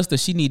got a sister,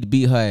 she need to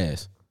beat her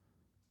ass.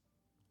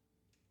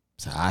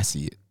 So I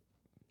see it.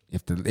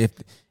 If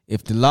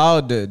the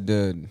law,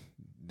 the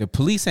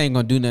police ain't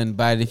gonna do nothing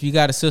about it. If you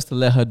got a sister,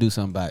 let her do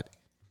something about it.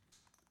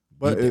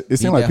 But Beat it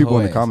seemed that like people hoe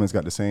in the ass. comments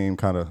got the same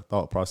kind of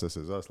thought process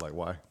as us. Like,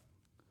 why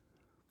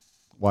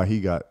why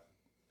he got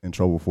in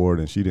trouble for it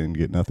and she didn't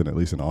get nothing, at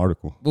least in the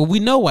article. Well, we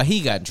know why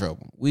he got in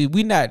trouble.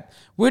 We're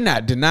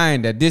not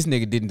denying that this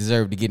nigga didn't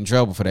deserve to get in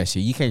trouble for that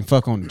shit. You can't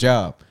fuck on the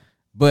job,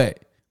 but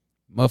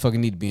motherfucker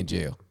need to be in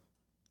jail.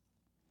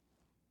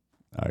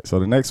 All right, so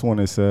the next one,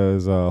 it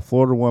says,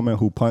 Florida woman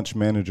who punched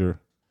manager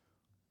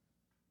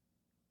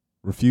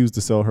refused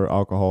to sell her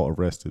alcohol,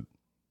 arrested.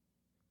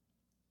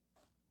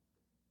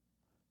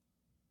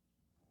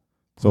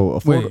 So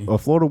a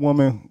Florida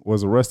woman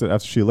was arrested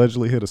after she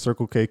allegedly hit a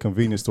Circle K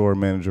convenience store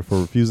manager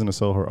for refusing to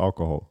sell her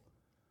alcohol.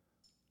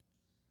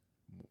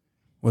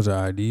 Was her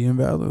ID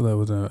invalid? Like,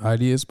 was her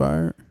ID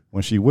expired?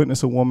 When she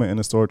witnessed a woman in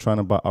the store trying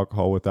to buy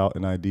alcohol without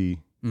an ID.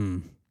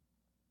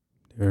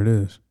 There it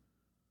is.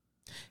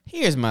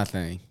 Here's my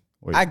thing.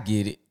 Wait. I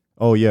get it.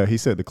 Oh, yeah. He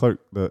said I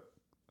don't know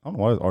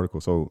why this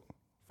article so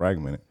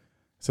fragmented.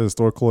 It says the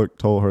store clerk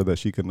told her that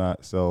she could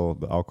not sell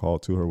the alcohol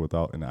to her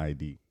without an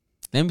ID.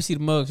 Let me see the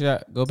mug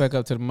shot. Go back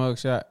up to the mug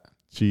shot.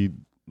 She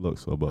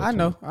looks above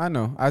 20. I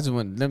know. I just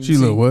want let me She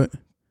see. look what?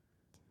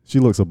 She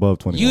looks above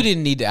 21. You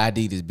didn't need to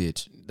ID this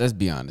bitch. Let's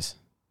be honest.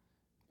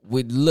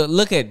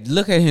 Look at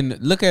him.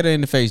 Look at her in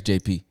the face,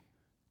 JP.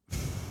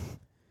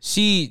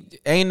 She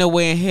ain't no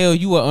way in hell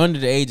you are under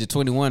the age of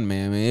 21,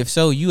 man. If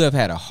so, you have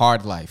had a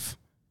hard life.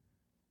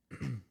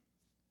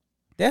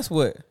 That's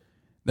what.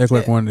 That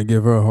clerk wanted to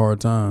give her a hard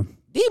time.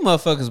 These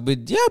motherfuckers,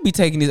 but y'all be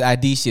taking this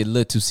ID shit a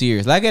little too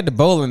serious. Like at the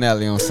bowling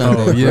alley on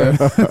Sunday. Oh,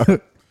 yeah.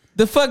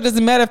 The fuck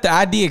doesn't matter if the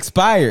ID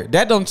expired.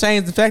 That don't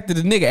change the fact that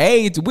the nigga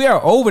age. We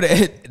are over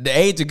the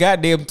age of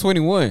goddamn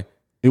 21.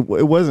 It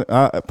wasn't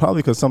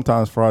probably because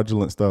sometimes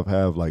fraudulent stuff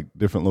have like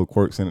different little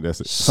quirks in it.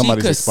 That's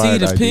somebody's she could see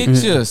expired the ID.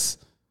 pictures.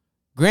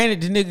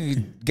 Granted, the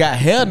nigga got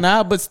hell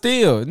now, but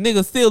still,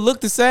 nigga still look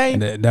the same.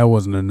 That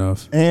wasn't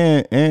enough.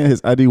 And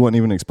his ID wasn't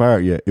even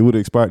expired yet. It would have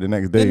expired the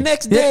next day. The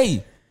next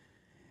day.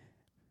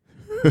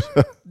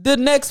 The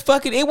next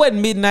fucking, it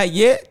wasn't midnight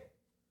yet.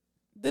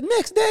 The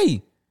next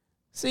day.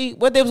 See,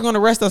 what they was gonna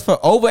arrest us for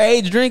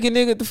overage drinking,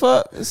 nigga, the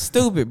fuck? It's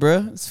stupid,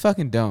 bro. It's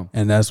fucking dumb.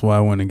 And that's why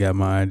I went and got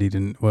my ID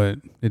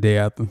the day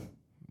after.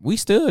 We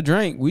still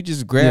drank. We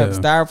just grabbed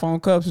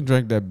styrofoam cups and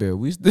drank that bill.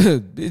 We still,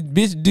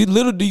 bitch,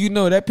 little do you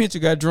know, that picture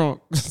got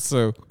drunk.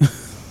 So,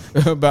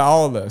 by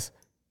all of us.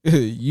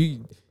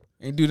 You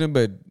ain't do nothing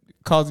but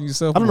causing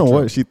yourself. I don't know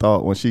what she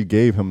thought when she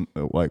gave him,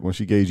 like when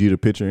she gave you the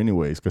picture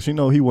anyways, because she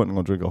know he wasn't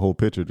going to drink a whole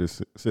pitcher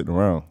just sitting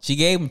around. She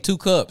gave him 2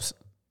 cups.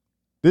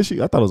 Did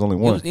she? I thought it was only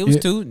one. It was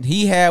 2.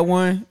 He had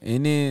one,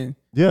 and then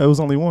yeah, it was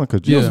only one.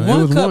 Cause it was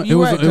one cup.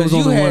 You right, because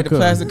you had the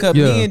plastic cup.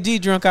 Yeah. Me and G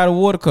drunk out of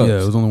water cups.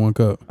 Yeah, it was only 1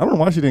 cup. I don't know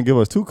why she didn't give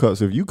us 2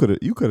 cups. If you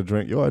could have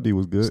drank, your ID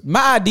was good.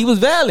 My ID was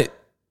valid.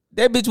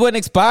 That bitch wasn't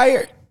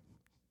expired.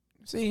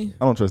 See,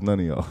 I don't trust none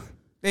of y'all.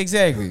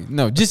 Exactly.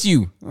 No, just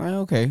you. Like,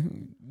 okay,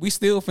 we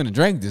still finna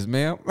drink this,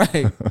 man.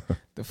 Like,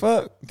 the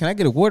fuck? Can I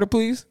get a water,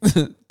 please?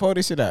 Pour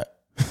this shit out.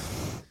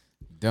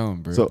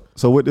 Dumb, bro.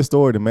 So with this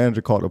story, the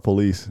manager called the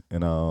police,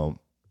 and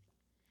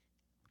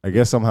I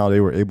guess somehow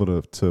they were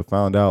able to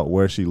find out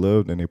where she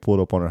lived, and they pulled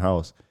up on her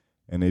house,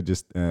 and they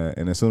just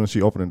and as soon as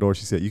she opened the door,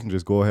 she said, "You can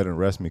just go ahead and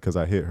arrest me because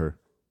I hit her."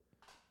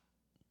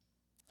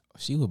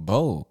 She was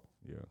bold.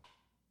 Yeah.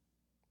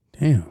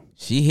 Damn.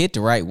 She hit the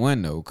right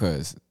one though,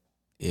 cause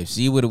if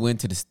she would have went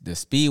to the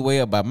speedway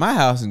up by my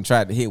house and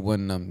tried to hit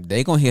one of them,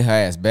 they gonna hit her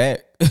ass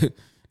back.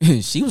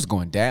 She was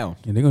going down.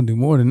 Yeah, they're gonna do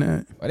more than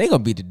that. Well, they gonna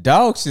beat the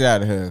dog shit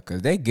out of her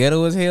because they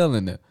ghetto as hell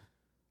in there.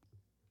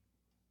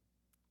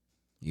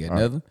 You got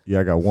another? Yeah,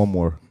 I got one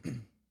more.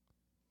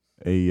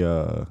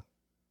 A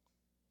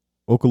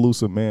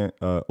Okaloosa man,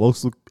 can't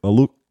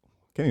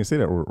even say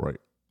that word right.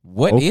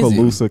 What is it?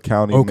 Okaloosa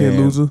County Okay,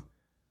 man loser.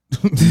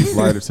 used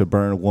lighter to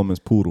burn a woman's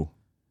poodle.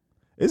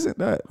 Isn't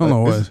that? Hold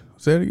on, what?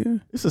 Say it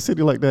again. It's a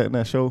city like that in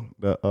that show,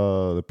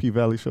 the P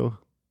Valley show.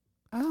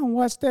 I don't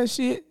watch that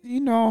shit. You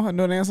know, I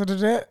know the answer to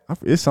that.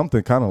 It's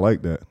something kind of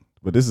like that,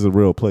 but this is a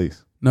real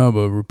place. No,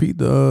 but repeat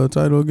the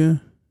title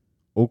again.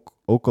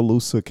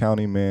 Okaloosa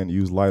County man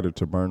used lighter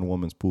to burn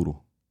woman's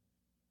poodle.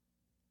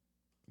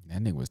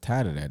 That nigga was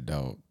tired of that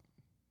dog.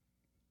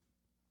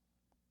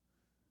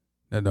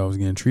 That dog was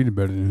getting treated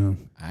better than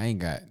him. I ain't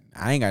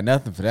got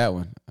nothing for that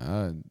one.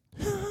 I'm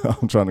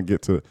trying to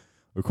get to.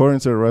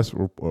 According to the arrest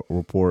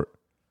report,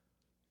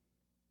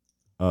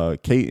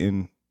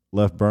 Caton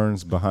left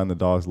burns behind the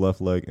dog's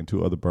left leg and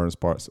 2 other burn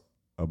spots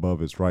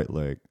above its right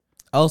leg.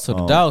 Oh, so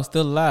the dog's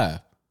still alive.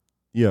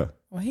 Yeah.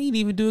 Well, he didn't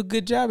even do a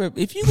good job.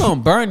 If you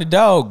gonna burn the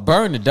dog,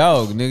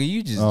 nigga.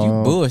 You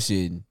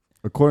bullshitting.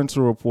 According to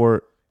the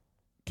report,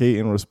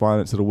 Caton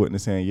responded to the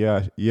witness saying,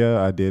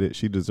 yeah, I did it.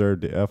 She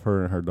deserved to F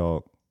her and her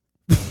dog.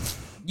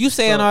 You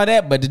saying all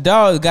that, but the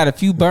dog got a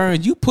few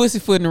burns. You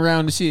pussyfooting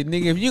around the shit,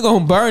 nigga. If you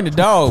gonna burn the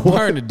dog,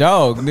 burn the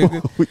dog,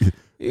 nigga.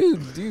 you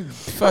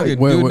fucking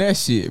doing that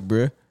shit,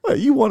 bro. What,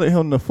 you wanted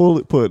him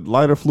to put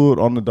lighter fluid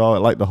on the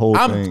dog, like the whole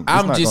thing.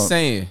 I'm just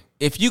saying,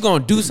 if you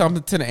gonna do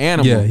something to the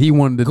animal, Yeah, he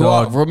wanted the go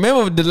dog. off.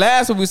 Remember the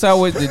last one we saw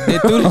was they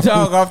threw the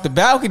dog off the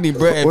balcony,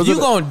 bro. If you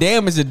gonna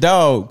damage the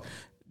dog,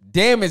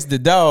 damage the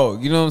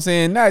dog. You know what I'm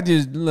saying? Not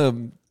just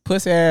little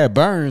pussy ass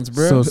Burns,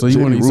 bro. So you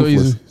Jimmy wanted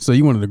Ruthless. so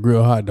you wanted a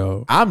grilled hot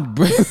dog. I'm.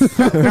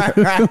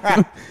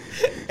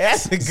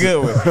 That's a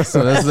good one.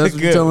 So that's a what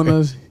you're good telling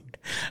one. us.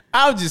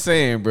 I'm just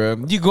saying,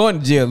 bro. You going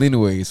to jail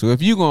anyway. So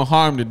if you gonna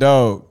harm the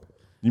dog,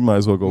 You might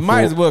as well go.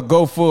 might as full, well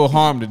go full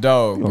harm the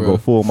dog, gonna bro. go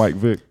full Mike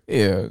Vick.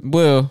 Yeah.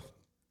 Well,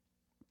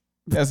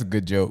 that's a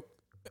good joke.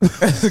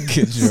 That's a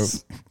good joke.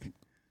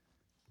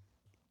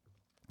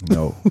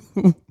 No,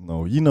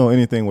 no. You know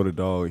anything with a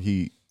dog,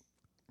 he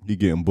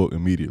getting booked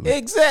immediately.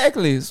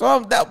 Exactly.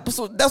 So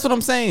so that's what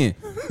I'm saying.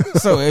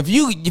 So if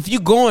you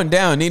going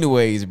down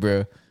anyways,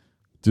 bro,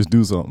 Just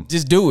do something.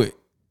 just do it.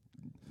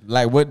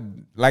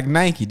 Like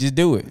Nike, just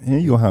do it.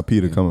 And you gonna have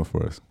Peter coming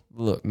for us.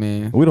 Look,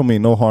 man. We don't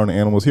mean no harm to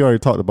animals. He already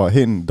talked about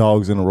hitting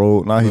dogs in the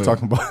road. Now he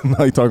talking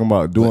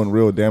about doing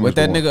real damage. What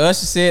that to one. nigga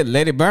Usher said,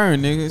 let it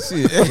burn, nigga.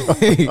 Shit.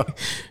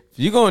 If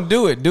you gonna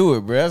do it,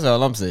 bro. That's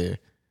all I'm saying.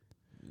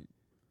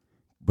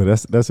 But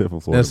that's it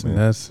for Florida, man.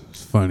 That's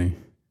funny.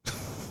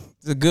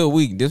 It's a good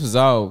week. This was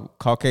all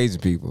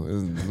Caucasian people.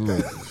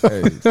 Look,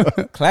 hey,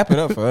 clap it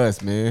up for us,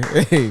 man.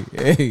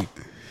 Hey.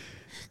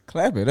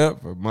 Clap it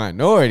up for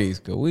minorities,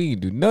 because we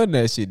ain't do none of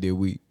that shit this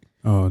week.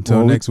 Oh, until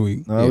Well, next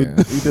week. No, Yeah.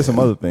 we did some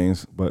other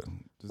things, but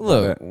just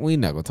Look, not we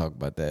not gonna talk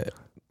about that.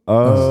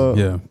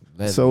 that.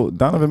 Yeah. So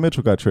Donovan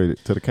Mitchell got traded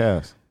to the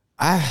Cavs.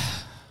 I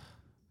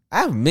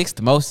have mixed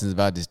emotions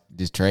about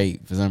this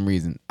trade for some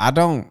reason. I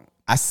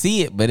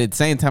see it, but at the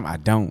same time, I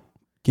don't.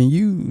 Can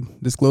you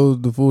disclose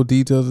the full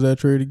details of that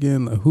trade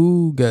again? Like,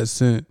 who got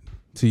sent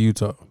to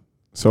Utah?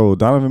 So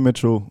Donovan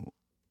Mitchell,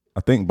 I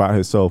think by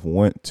himself,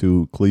 went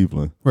to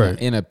Cleveland. Right.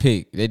 In a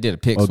pick, they did a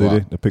pick Oh, swap.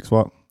 did they? The pick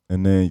swap,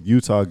 and then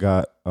Utah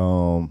got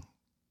Lauri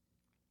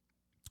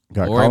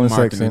Colin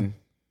Sexton, Markkanen.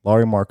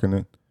 Laurie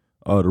Markkinen,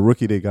 the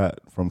rookie they got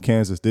from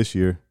Kansas this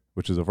year,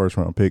 which is a first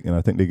round pick, and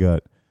I think they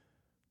got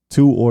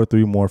 2 or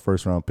 3 more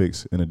first round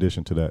picks in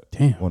addition to that.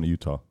 Damn. One to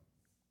Utah.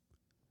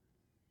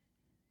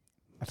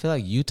 I feel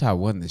like Utah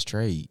won this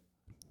trade.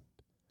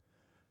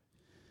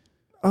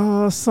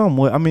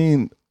 Somewhat. I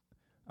mean,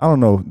 I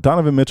don't know.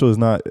 Donovan Mitchell is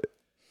not.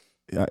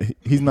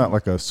 He's not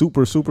like a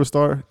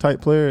superstar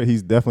type player.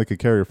 He's definitely could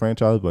carry a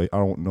franchise, but I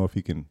don't know if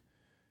he can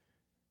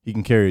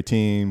carry a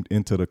team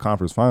into the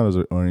conference finals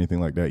or anything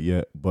like that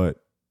yet.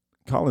 But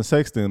Colin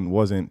Sexton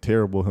wasn't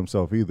terrible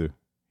himself either.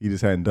 He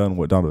just hadn't done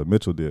what Donovan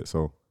Mitchell did.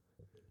 So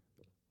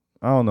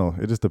I don't know.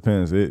 It just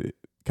depends.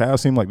 Cavs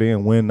seem like they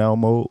in win now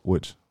mode,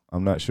 which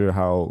I'm not sure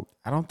how.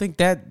 I don't think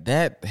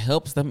that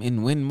helps them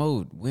in win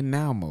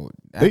now mode.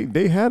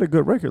 They had a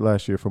good record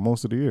last year for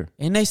most of the year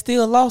And they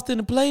still lost in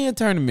the play-in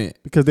tournament.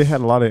 because they had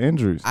a lot of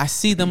injuries. I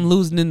see them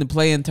losing in the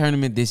play-in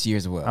tournament this year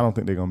as well. I don't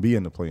think they're gonna be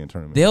in the play-in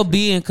tournament. They'll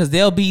be in because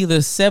they'll be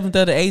the 7th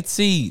or the 8th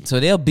seed. So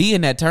they'll be in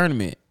that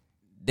tournament.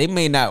 They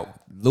may not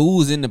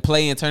lose in the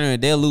play-in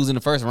tournament. They'll lose in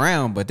the first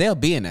round, but they'll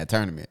be in that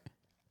tournament.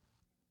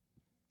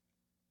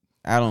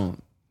 I don't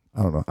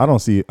know. I don't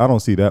see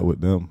that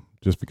with them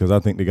just because I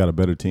think they got a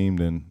better team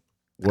than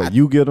what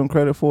you give them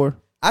credit for.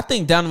 I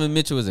think Donovan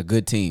Mitchell is a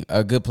good team,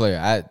 a good player.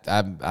 I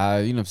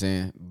you know what I'm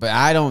saying? But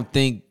I don't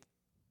think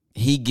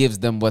he gives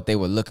them what they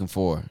were looking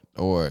for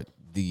or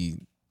I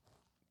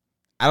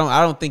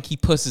don't think he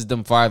pushes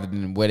them farther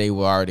than where they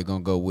were already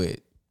going to go with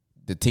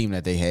the team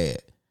that they had.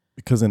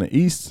 Because in the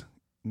East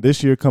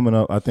this year coming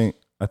up, I think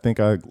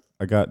I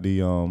got the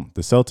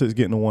Celtics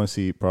getting the 1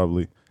 seed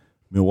probably,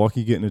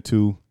 Milwaukee getting the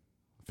 2,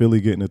 Philly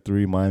getting the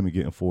 3, Miami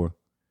getting 4.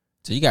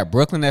 So you got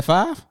Brooklyn at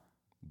 5?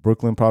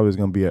 Brooklyn probably is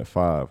going to be at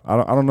 5. I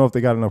don't know if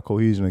they got enough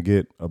cohesion to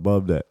get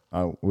above that.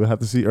 We'll have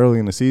to see early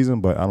in the season,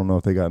 but I don't know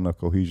if they got enough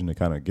cohesion to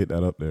kind of get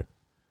that up there.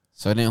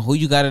 So then who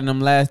you got in them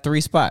last 3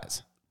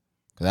 spots?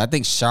 Because I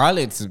think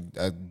Charlotte's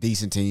a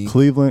decent team.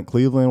 Cleveland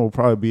will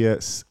probably be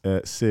at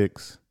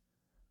 6.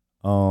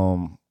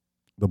 The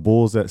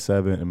Bulls at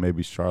 7 and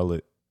maybe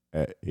Charlotte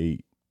at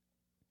 8.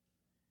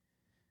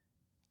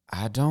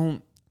 I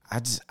don't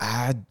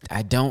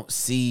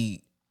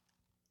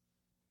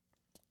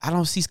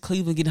see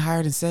Cleveland getting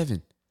higher than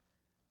 7.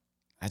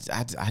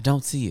 I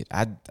don't see it.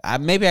 I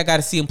maybe I got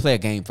to see them play a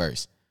game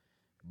first.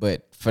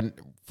 But for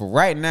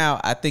right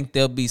now, I think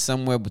they'll be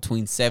somewhere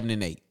between 7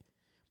 and 8.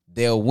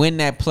 They'll win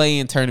that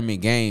play-in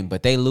tournament game,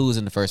 but they lose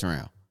in the first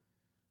round.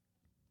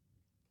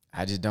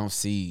 I just don't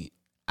see.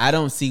 I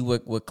don't see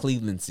what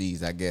Cleveland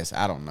sees. I guess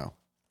I don't know.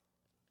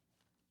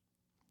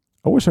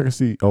 I wish I could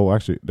see. Oh,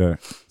 actually, that.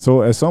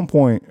 So at some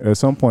point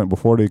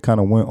before they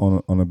kind of went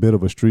on a bit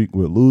of a streak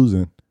with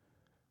losing,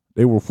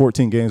 they were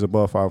 14 games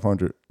above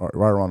 500 right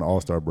around the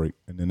All-Star break,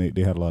 and then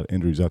they had a lot of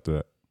injuries after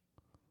that.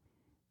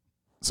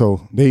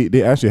 So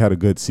they actually had a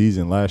good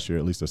season last year,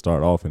 at least to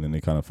start off, and then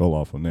they kind of fell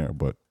off from there.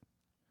 But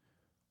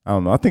I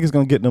don't know. I think it's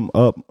going to get them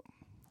up.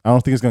 I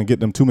don't think it's going to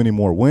get them too many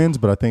more wins,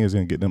 but I think it's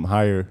going to get them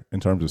higher in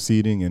terms of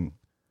seeding and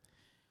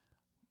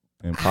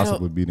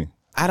possibly beating.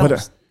 I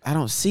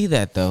don't see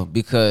that though,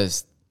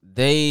 because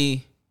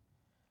Colin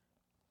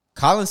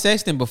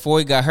Sexton before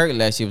he got hurt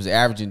last year was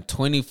averaging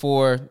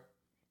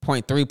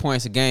 24.3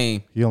 points a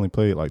game. He only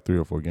played like 3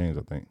 or 4 games,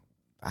 I think.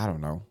 I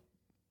don't know.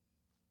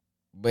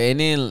 But and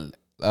then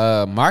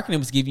Marketing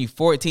was giving you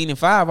 14 and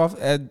 5 off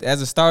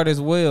as a starter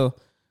as well.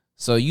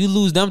 So you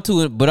lose them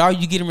to it, but all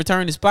you get in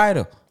return is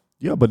Spider.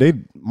 Yeah, but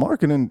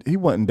marketing, he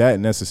wasn't that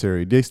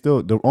necessary.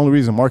 The only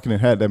reason marketing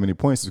had that many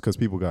points is because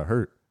people got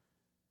hurt.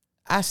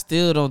 I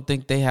still don't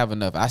think they have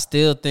enough. I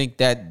still think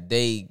that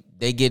they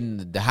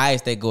getting the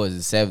highest they go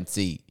is the 7th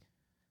seed.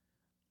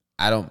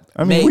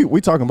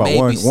 We talking about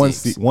maybe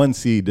one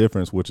seed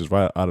difference, which is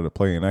right out of the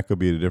play, and that could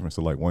be the difference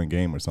of like one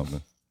game or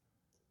something.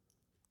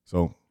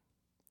 So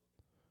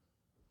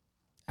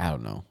I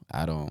don't know.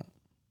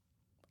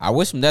 I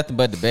wish him nothing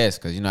but the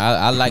best because,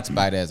 I like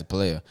Spider as a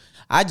player.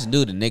 I just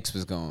knew the Knicks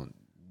was going to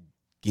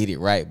get it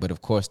right, but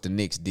of course the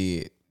Knicks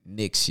did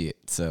Knicks shit,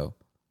 so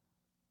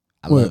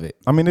I love it.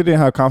 I mean, they didn't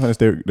have confidence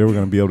they were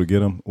going to be able to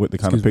get him with the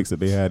kind of picks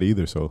that they had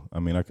either, so, I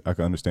mean, I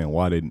can understand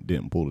why they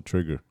didn't pull the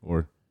trigger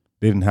or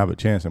they didn't have a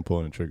chance in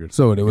pulling the trigger.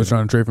 So they were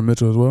trying to trade for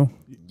Mitchell as well?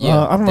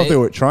 Yeah, I don't know if they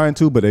were trying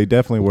to, but they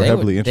definitely were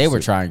heavily interested. They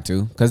were trying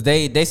to because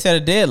they set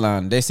a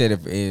deadline. They said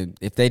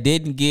if they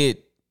didn't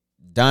get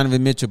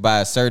Donovan Mitchell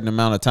by a certain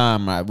amount of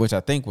time, which I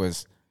think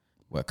was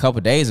a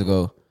couple days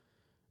ago,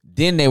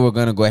 then they were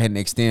going to go ahead and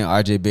extend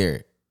RJ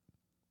Barrett.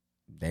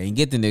 They didn't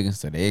get the nigga,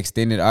 so they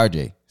extended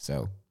RJ.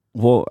 So,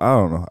 well, I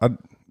don't know.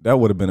 That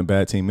would have been a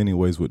bad team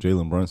anyways with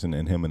Jalen Brunson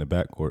and him in the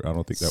backcourt. I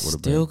don't think that would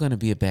have been. Still going to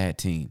be a bad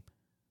team.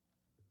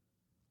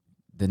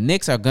 The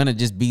Knicks are going to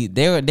just be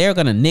they're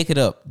going to nick it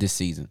up this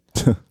season.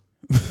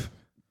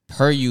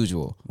 Per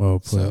usual. Well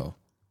played. So,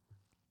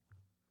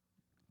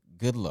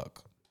 good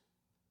luck.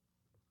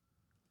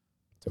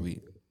 So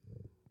we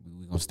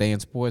gonna stay in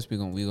sports. We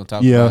gonna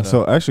talk. Yeah. about,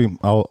 So actually,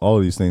 all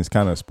of these things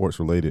kind of sports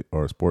related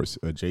or sports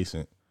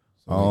adjacent.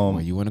 So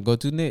where you want to go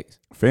to next?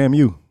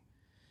 FAMU.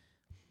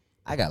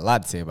 I got a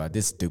lot to say about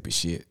this stupid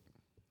shit,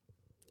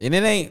 and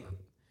it ain't.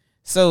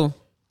 So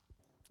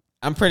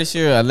I'm pretty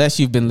sure, unless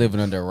you've been living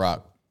under a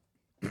rock,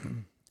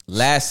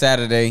 last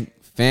Saturday,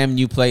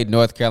 FAMU played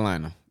North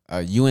Carolina.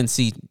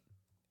 UNC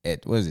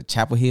at what is it?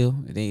 Chapel Hill.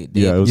 It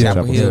was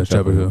Chapel Hill.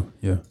 Chapel Hill.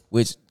 Yeah.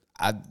 Which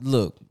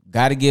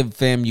got to give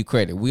FAMU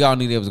credit. We all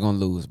knew they was gonna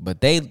lose, but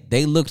they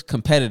looked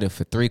competitive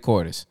for 3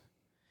 quarters.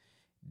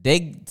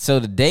 So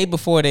the day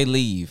before they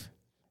leave,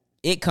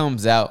 it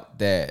comes out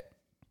that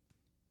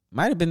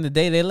might have been the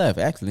day they left.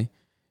 Actually,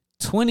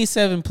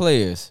 27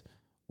 players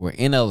were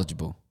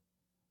ineligible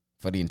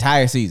for the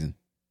entire season.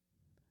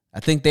 I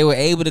think they were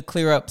able to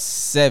clear up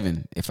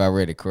 7, if I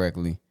read it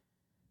correctly.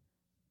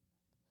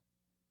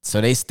 So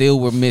they still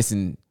were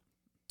missing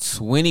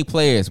 20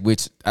 players,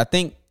 which I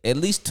think at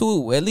least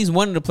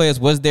one of the players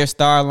was their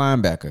star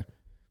linebacker.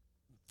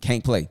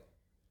 Can't play.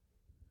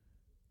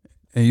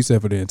 And you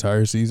said for the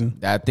entire season?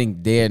 I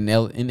think they're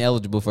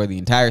ineligible for the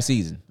entire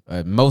season.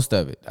 Most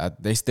of it.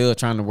 They still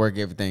trying to work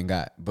everything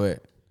out.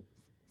 But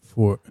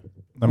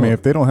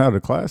if they don't have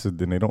the classes,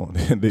 then they don't.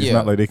 It's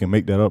not like they can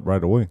make that up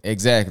right away.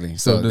 Exactly.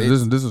 So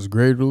this is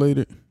grade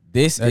related?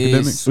 This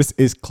academics?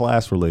 It's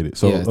class related.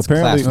 So yeah,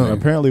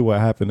 apparently what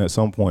happened at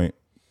some point,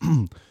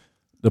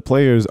 the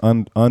players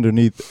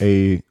underneath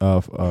an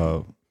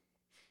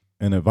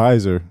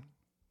advisor,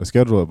 a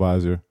schedule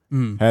advisor,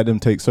 had them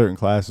take certain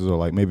classes, or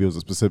like maybe it was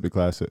a specific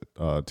class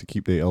to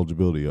keep their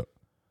eligibility up.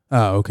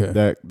 Ah,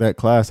 okay. That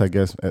class, I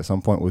guess, at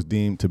some point was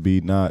deemed to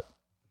be not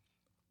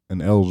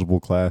an eligible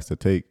class to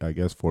take, I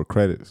guess, for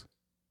credits.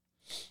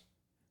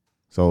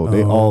 So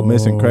they all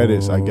missing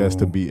credits, I guess,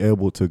 to be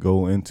able to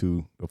go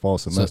into the fall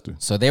semester.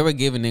 So they were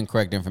given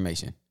incorrect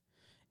information.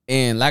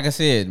 And like I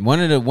said, one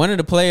of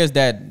the players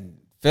that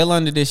fell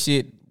under this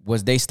shit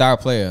was their star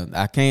player.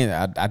 I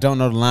don't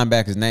know the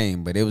linebacker's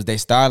name, but it was their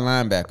star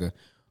linebacker.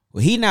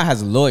 Well, he now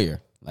has a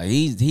lawyer. Like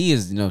he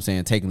is,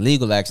 taking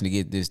legal action to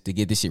get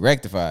this shit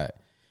rectified.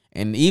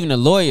 And even the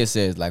lawyer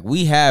says, like,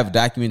 we have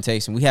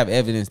documentation, we have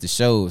evidence that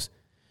shows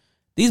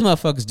these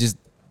motherfuckers just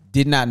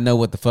did not know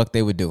what the fuck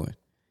they were doing.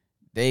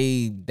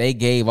 They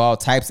gave all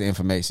types of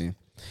information.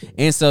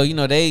 And so,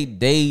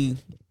 the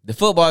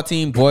football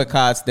team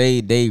boycotts,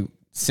 they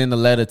send a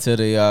letter to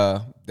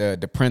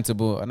the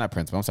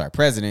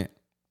president.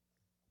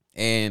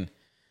 And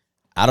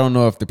I don't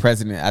know if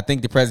I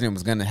think the president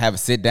was going to have a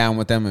sit down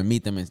with them and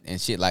meet them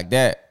and shit like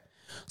that.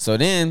 So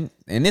then,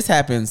 and this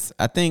happens,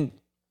 I think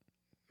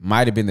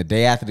might have been the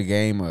day after the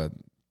game or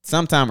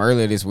sometime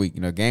earlier this week.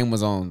 Game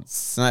was on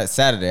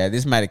Saturday.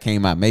 This might have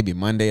came out maybe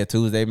Monday or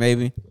Tuesday,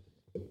 maybe.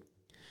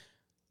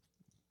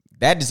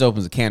 That just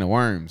opens a can of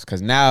worms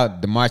because now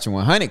the Marching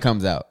 100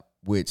 comes out,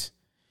 which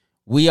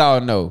we all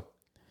know.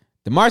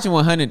 The Marching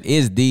 100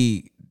 is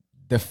the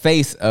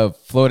face of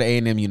Florida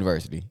A&M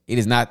University. It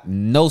is not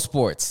no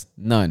sports,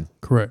 none.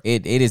 Correct.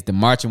 It is the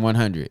Marching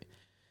 100.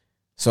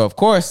 So, of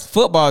course,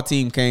 football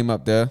team came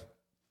up there.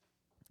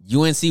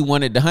 UNC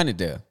wanted the 100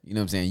 there. You know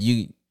what I'm saying?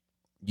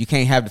 You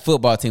can't have the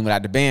football team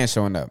without the band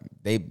showing up.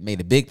 They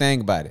made a big thing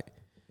about it.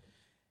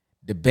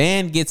 The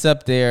band gets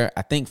up there,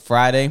 I think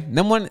Friday.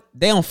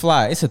 They don't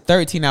fly. It's a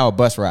 13-hour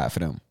bus ride for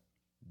them.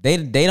 They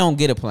don't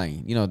get a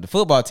plane. The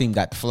football team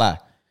got to fly.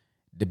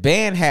 The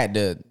band had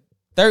the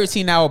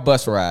 13-hour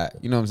bus ride.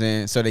 You know what I'm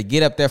saying? So they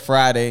get up there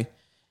Friday.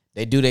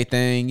 They do their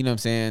thing. You know what I'm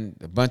saying?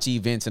 A bunch of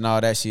events and all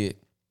that shit.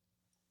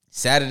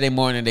 Saturday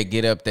morning they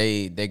get up,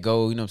 they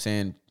go, you know what I'm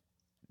saying?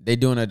 They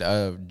doing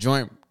a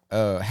joint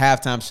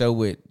halftime show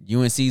with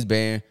UNC's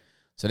band.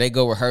 So they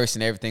go rehearse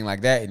and everything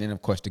like that. And then,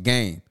 of course, the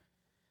game.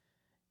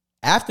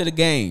 After the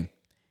game,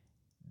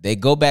 they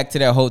go back to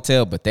their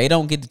hotel, but they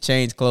don't get to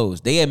change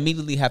clothes. They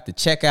immediately have to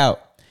check out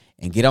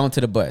and get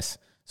onto the bus.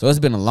 So it's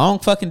been a long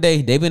fucking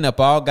day. They've been up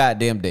all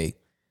goddamn day.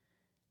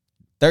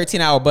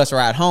 13-hour bus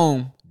ride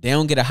home. They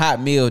don't get a hot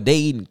meal. They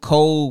eating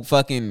cold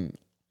fucking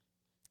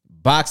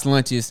box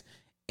lunches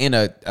in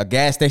a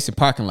gas station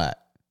parking lot.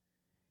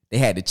 They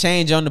had to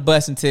change on the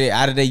bus until they're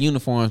out of their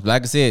uniforms. But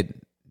like I said,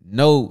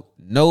 no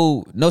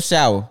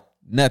shower,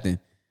 nothing.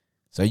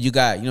 So you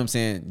got, you know what I'm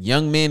saying,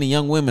 young men and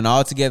young women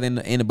all together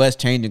in the bus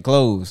changing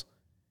clothes.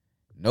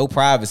 No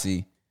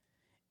privacy.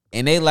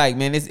 And they like,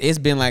 man, it's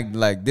been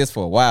like this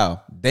for a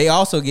while. They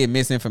also get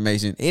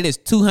misinformation. It is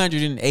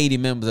 280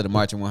 members of the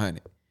Marching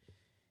 100.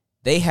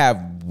 They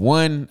have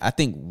one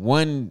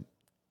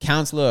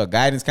counselor, a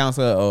guidance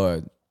counselor,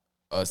 or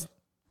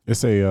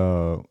it's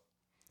a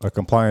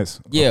compliance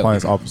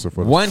officer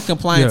for one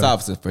compliance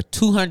officer for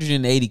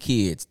 280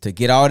 kids to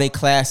get all their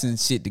class and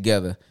shit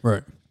together.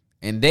 Right.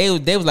 And they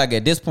was like,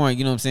 at this point,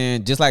 you know what I'm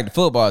saying, just like the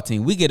football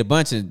team, we get a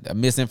bunch of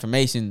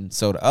misinformation.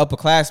 So the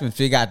upperclassmen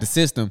figure out the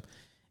system,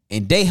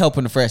 and they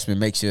helping the freshmen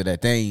make sure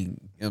that they ain't, you know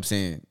what I'm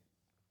saying,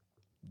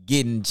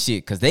 getting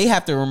shit, because they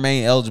have to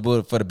remain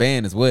eligible for the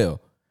band as well.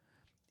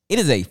 It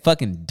is a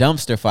fucking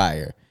dumpster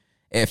fire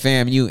at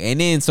FAMU. And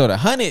then so the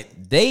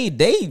 100, they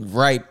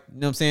write, you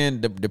know what I'm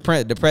saying,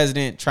 the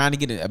president trying to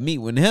get a meet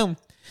with him,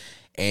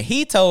 and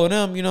he told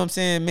them, you know what I'm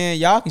saying, man,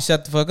 y'all can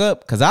shut the fuck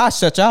up because I'll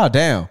shut y'all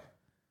down.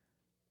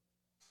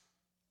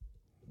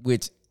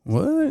 Which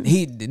what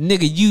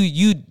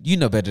nigga, you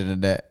know better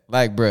than that.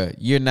 Like, bruh,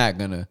 you're not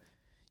gonna.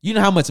 You know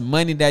how much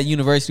money that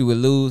university would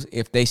lose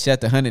if they shut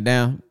the 100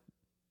 down.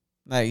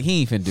 Like,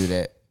 he ain't finna do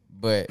that.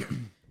 But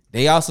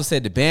they also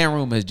said the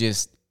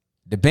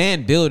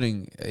band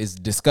building is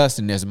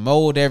disgusting. There's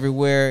mold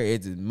everywhere.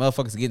 It's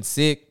motherfuckers getting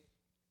sick.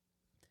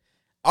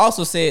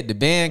 Also said the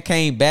band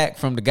came back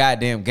from the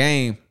goddamn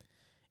game,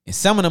 and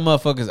some of the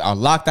motherfuckers are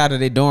locked out of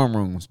their dorm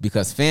rooms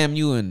because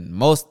FAMU and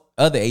most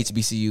other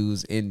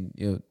HBCUs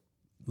in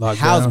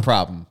housing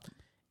problem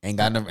ain't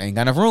got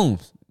enough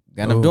rooms,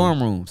 enough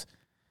dorm rooms.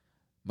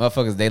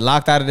 Motherfuckers, they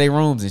locked out of their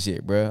rooms and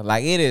shit, bro.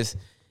 Like, it's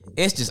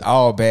just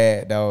all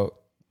bad, dog.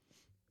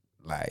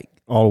 Like,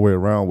 all the way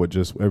around with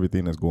just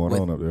everything that's going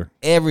on up there.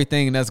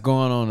 Everything that's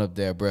going on up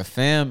there, bro.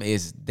 Fam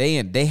is they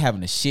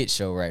having a shit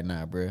show right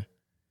now, bro.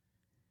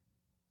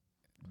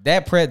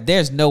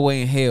 There's no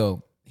way in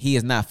hell he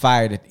is not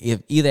fired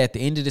if either at the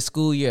end of the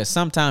school year or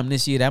sometime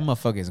this year that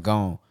motherfucker is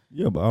gone.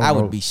 Yeah, but I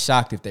would be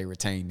shocked if they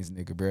retain this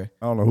nigga, bro.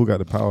 I don't know who got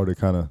the power to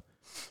kind of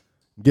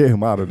get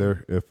him out of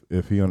there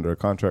if he under a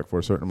contract for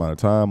a certain amount of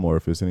time, or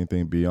if it's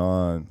anything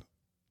beyond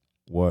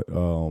what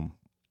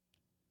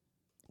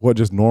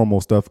just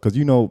normal stuff. Because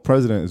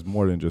president is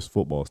more than just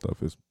football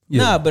stuff. It's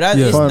but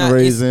it's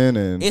fundraising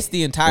and it's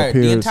the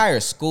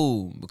entire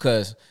school.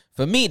 Because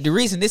for me, the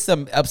reason this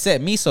upset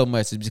me so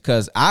much is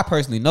because I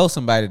personally know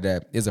somebody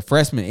that is a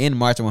freshman in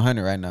Marching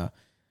 100 right now.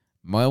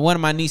 One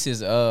of my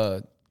nieces,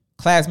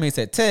 classmates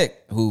at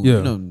Tech,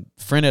 who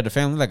friend of the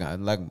family,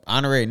 like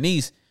honorary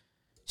niece,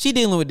 she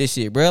dealing with this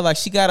shit, bro. Like,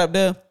 she got up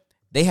there,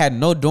 they had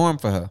no dorm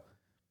for her.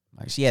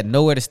 Like, she had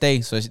nowhere to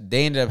stay, so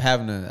they ended up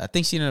having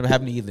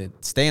to either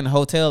stay in a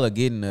hotel or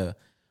get in a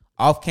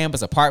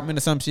off-campus apartment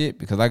or some shit,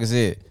 because like I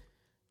said,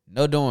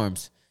 no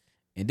dorms.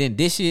 And then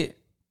this shit,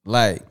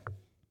 like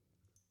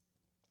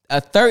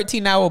a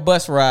 13-hour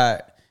bus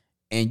ride,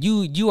 and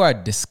you are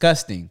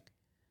disgusting,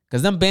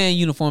 because them band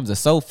uniforms are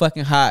so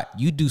fucking hot.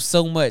 You do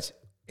so much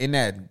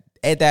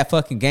at that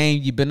fucking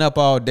game. You've been up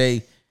all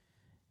day.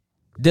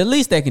 The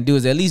least they can do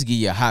is at least give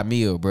you a hot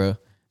meal, bro.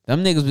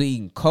 Them niggas be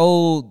eating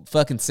cold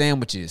fucking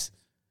sandwiches.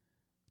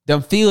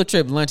 Them field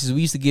trip lunches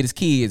we used to get as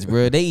kids,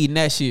 bro. They eating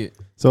that shit.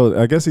 So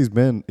I guess he's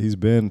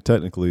been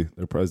technically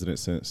their president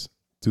since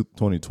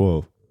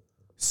 2012.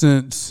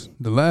 Since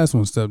the last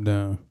one stepped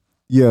down.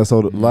 Yeah,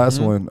 so the last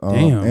one,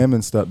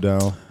 Ammons stepped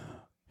down.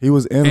 He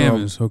was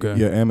interim. Ammons, okay.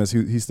 Yeah, Ammons,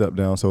 he stepped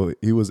down. So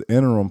he was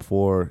interim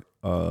for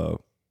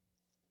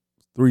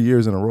 3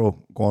 years in a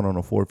row, going on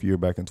a fourth year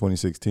back in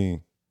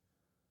 2016.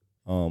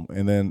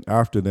 And then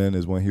after then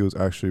is when he was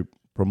actually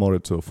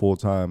promoted to full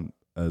time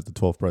as the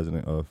 12th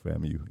president of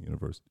FAMU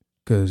University.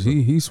 Cause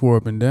he swore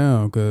up and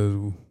down,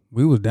 cause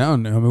we was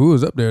down there. I mean, we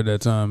was up there at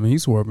that time, and he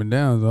swore up and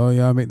down. Oh,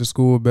 y'all make the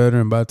school better,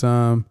 and by the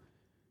time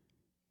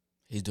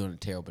he's doing a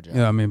terrible job.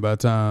 Yeah, I mean, by the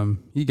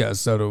time he got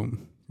settled,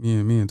 me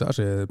and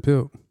Tasha had a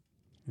pill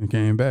and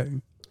came back.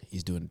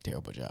 He's doing a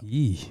terrible job.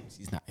 Yeah.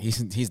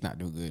 He's not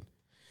doing good.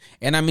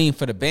 And I mean,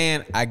 for the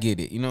band, I get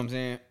it. You know what I'm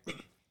saying?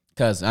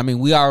 Because, I mean,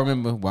 we all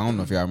remember, well, I don't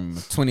know if y'all remember,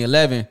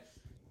 2011,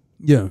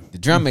 yeah, the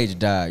drum major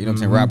died. You know what I'm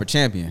saying? Robert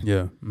Champion.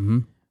 Yeah. Mm-hmm.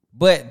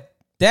 But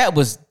that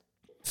was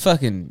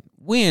fucking,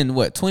 when,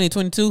 what,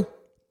 2022?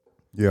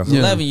 Yeah.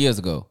 11 years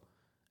ago.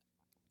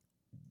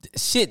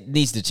 Shit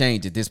needs to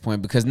change at this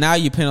point, because now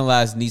you're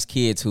penalizing these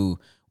kids who,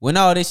 when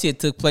all this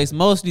shit took place,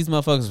 most of these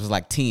motherfuckers was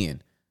like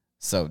 10.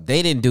 So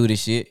they didn't do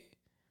this shit.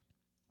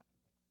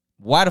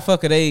 Why the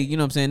fuck are they, you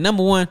know what I'm saying?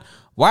 Number one,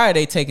 why are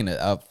they taking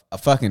a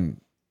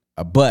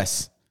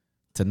bus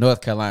to North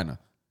Carolina?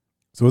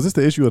 So is this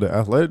the issue of the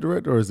athletic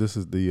director, or is this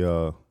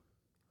the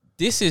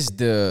This is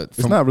the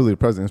it's not really the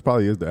president. It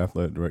probably is the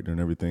athletic director and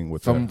everything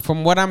with that.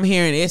 from what I'm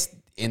hearing, it's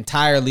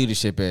entire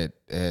leadership at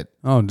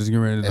Oh, just get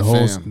ready to at the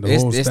whole FAM. the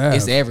whole staff.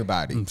 It's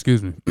everybody.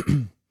 Excuse me.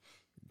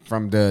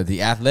 From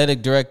the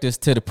athletic directors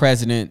to the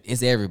president,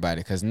 it's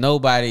everybody, because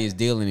nobody's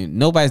dealing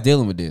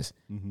with this.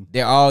 Mm-hmm.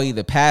 They're all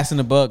either passing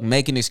the buck,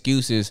 making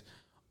excuses,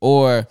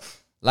 or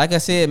like I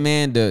said,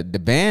 man, the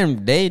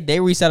band they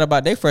reached out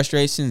about their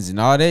frustrations and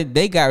all that.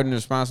 They got in the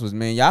response was,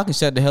 man, y'all can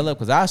shut the hell up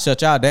because I'll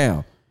shut y'all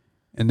down.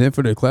 And then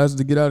for their classes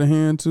to get out of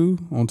hand too.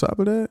 On top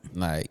of that,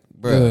 Like,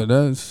 bro,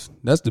 that's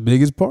the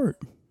biggest part.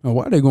 Now,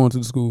 why they going to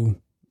the school?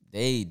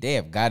 they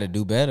have got to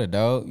do better,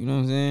 dog. You know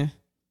what I'm saying?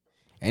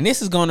 And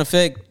this is going to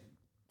affect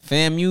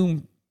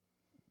FAMU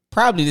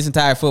probably this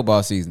entire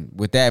football season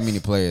with that many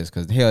players,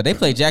 because hell, they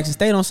play Jackson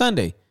State on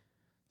Sunday.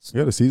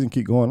 Yeah, the season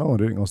keep going on.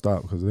 They ain't gonna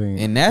stop because they ain't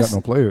And got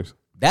no players.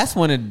 That's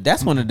one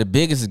of the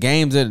biggest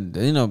games that,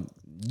 you know,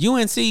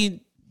 UNC,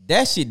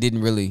 that shit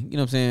didn't really, you know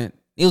what I'm saying?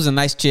 It was a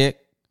nice check.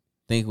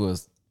 I think it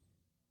was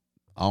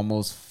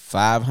almost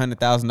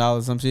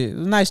 $500,000 some shit. It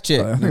was a nice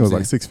check. I think it was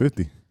like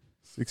 $650.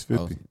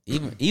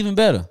 $650. Even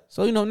better.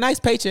 So, you know, nice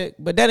paycheck,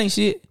 but that ain't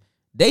shit.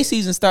 They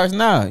season starts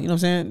now. You know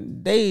what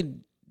I'm saying?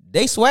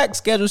 They swag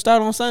schedule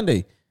start on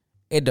Sunday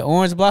at the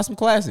Orange Blossom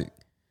Classic.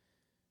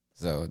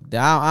 So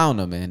I don't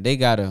know, man.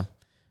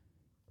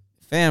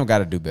 FAM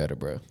gotta do better,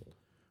 bro.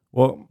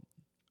 Well,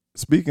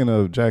 speaking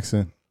of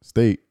Jackson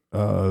State,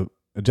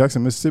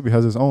 Jackson, Mississippi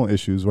has its own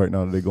issues right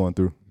now that they're going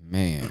through.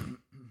 Man.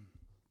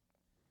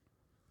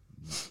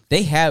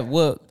 They have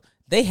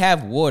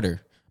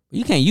water.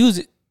 You can't use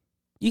it.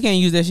 You can't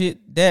use that shit.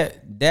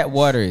 That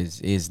water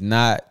is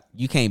not,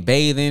 you can't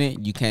bathe in it.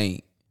 You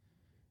can't.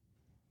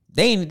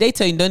 They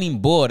tell you don't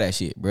even boil that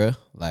shit, bro.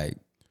 Like,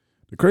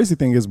 the crazy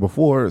thing is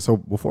before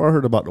I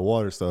heard about the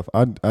water stuff,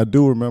 I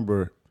do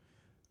remember,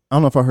 I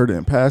don't know if I heard it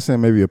in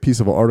passing, maybe a piece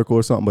of an article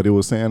or something, but it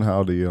was saying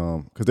how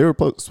the because they were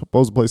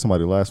supposed to play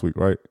somebody last week,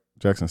 right?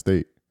 Jackson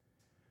State.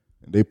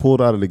 They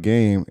pulled out of the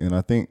game, and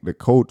I think the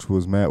coach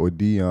was mad with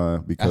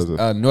Dion because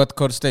of North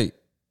Dakota State.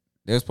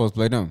 They were supposed to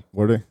play them.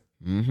 Were they?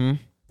 Mm-hmm.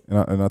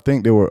 And I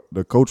think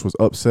the coach was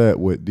upset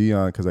with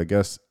Dion because I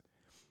guess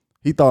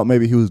he thought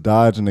maybe he was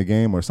dodging the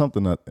game or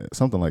something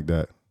like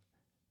that.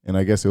 And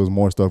I guess there was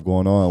more stuff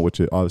going on,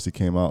 which it obviously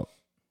came out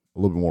a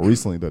little bit more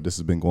recently that this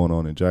has been going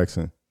on in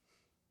Jackson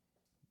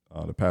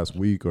the past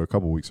week or a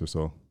couple weeks or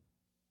so.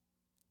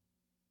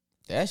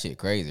 That shit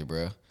crazy,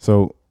 bro.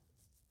 So,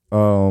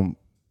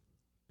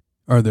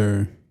 Are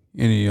there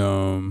any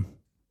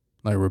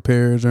like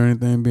repairs or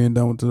anything being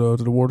done to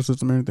the water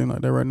system or anything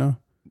like that right now?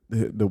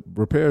 the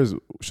repairs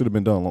should have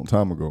been done a long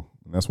time ago.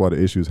 And that's why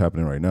the issue is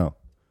happening right now.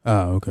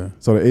 Oh, okay.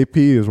 So the AP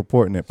is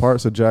reporting that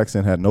parts of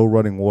Jackson had no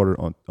running water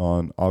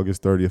on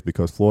August 30th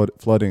because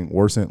flooding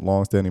worsened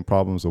longstanding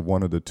problems of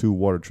one of the two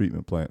water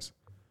treatment plants.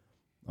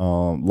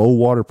 Low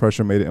water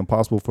pressure made it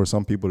impossible for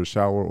some people to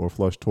shower or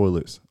flush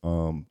toilets.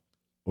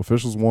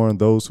 Officials warned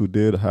those who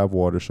did have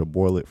water should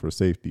boil it for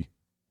safety.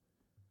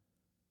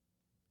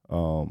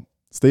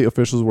 State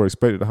officials were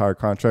expected to hire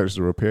contractors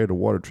to repair the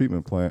water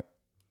treatment plant,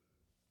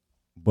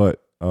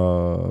 but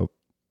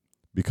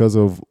because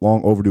of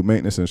long overdue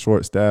maintenance and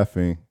short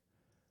staffing,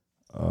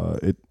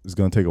 it is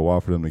going to take a while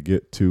for them to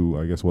get to,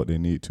 I guess, what they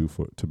need to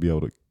be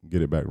able to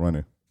get it back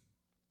running.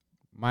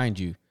 Mind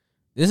you,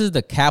 this is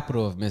the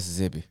capital of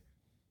Mississippi.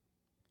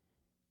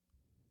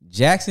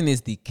 Jackson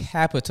is the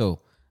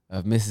capital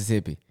of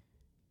Mississippi.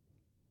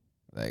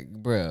 Like,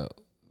 bro,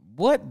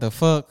 what the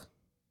fuck?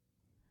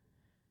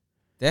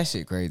 That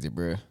shit crazy,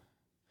 bro.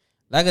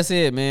 Like I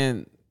said,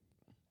 man,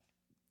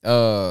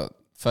 I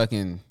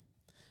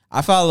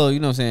follow, you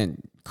know what I'm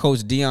saying,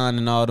 Coach Dion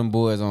and all them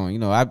boys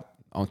on,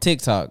 on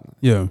TikTok.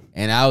 Yeah.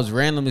 And I was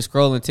randomly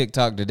scrolling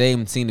TikTok today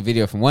and seen the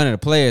video from one of the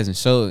players and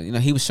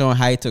he was showing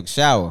how he took a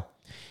shower.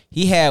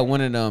 He had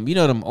one of them,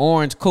 them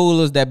orange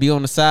coolers that be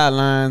on the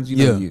sidelines.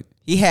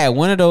 He had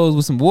one of those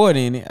with some water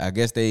in it. I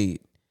guess they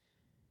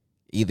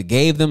either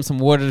gave them some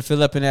water to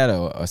fill up in that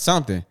or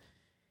something.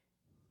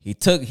 He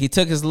took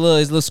his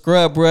little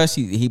scrub brush.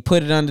 He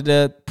put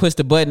it pushed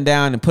the button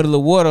down and put a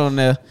little water on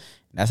there.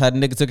 That's how the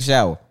nigga took a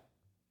shower.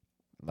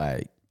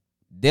 Like,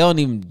 they don't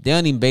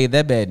even bathe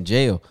that bad in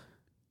jail.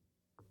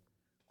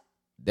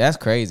 That's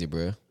crazy,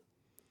 bro.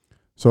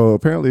 So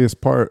apparently it's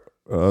part.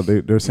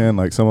 They're saying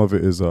like some of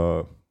it is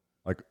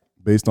like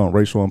based on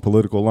racial and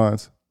political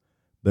lines.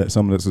 That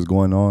some of this is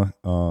going on.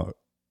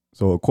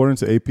 So according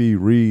to AP,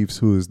 Reeves,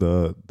 who is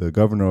the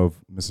governor of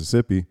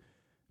Mississippi,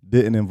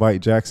 didn't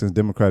invite Jackson's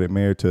Democratic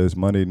mayor to his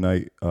Monday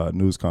night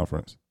news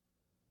conference.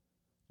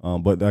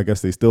 But I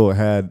guess they still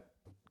had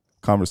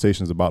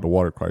conversations about the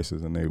water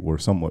crisis, and they were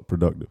somewhat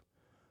productive.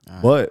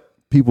 Right. But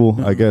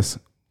people, I guess,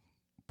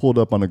 pulled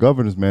up on the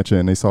governor's mansion,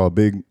 and they saw a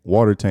big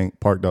water tank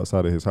parked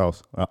outside of his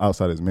house,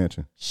 outside his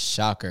mansion.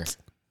 Shocker.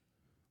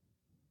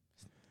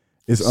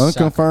 It's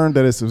unconfirmed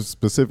that it's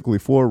specifically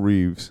for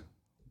Reeves,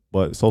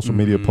 but social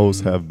media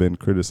posts have been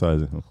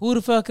criticizing him. Who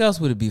the fuck else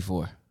would it be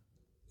for?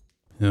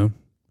 Him,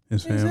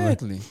 his family.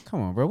 Exactly.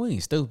 Come on, bro. We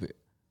ain't stupid.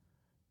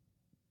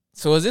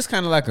 So is this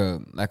kind of like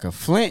a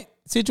Flint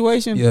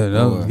situation? Yeah,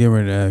 I was getting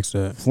ready to ask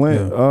that.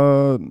 Flint,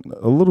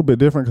 a little bit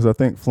different because I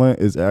think Flint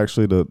is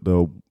actually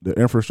the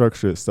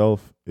infrastructure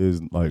itself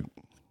is like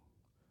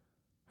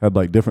had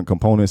like different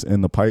components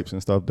in the pipes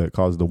and stuff that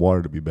cause the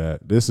water to be bad.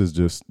 This is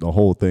just the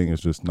whole thing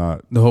is just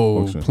not The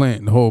whole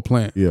functioning.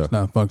 plant. Yeah. It's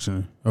not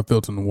functioning or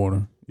filtering the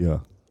water. Yeah.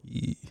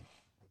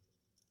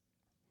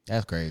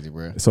 That's crazy,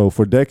 bro. So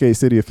for decades,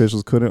 city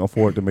officials couldn't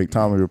afford to make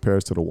timely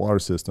repairs to the water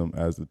system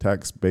as the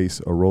tax base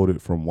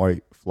eroded from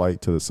white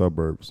flight to the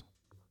suburbs.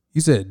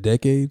 You said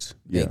decades?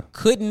 They Yeah.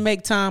 couldn't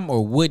make time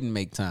or wouldn't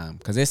make time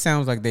because it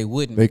sounds like they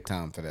wouldn't make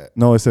time for that.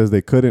 No, it says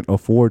they couldn't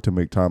afford to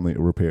make timely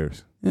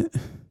repairs.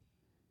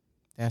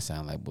 That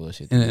sounds like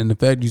bullshit. And the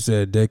fact you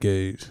said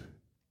decades.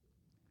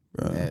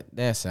 Bro.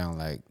 That sounds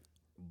like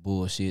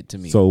bullshit to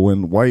me. So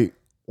when white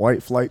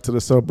flight to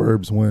the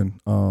suburbs, when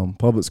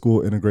public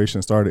school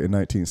integration started in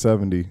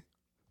 1970,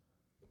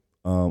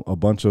 a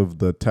bunch of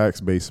the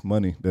tax-based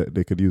money that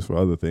they could use for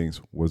other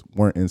things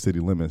weren't in city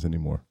limits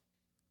anymore.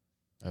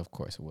 Of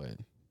course it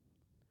would.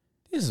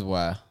 This is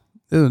why.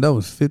 That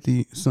was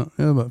 50 something.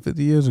 That was about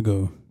 50 years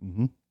ago.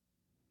 Mm-hmm.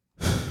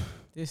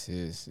 This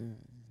is.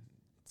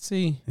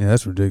 See, Yeah,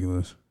 that's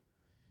ridiculous.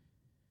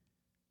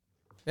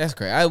 that's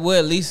great. At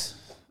least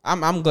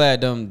I'm glad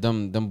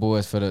them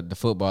boys for the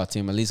football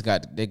team at least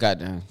got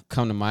to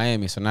come to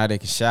Miami, so now they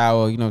can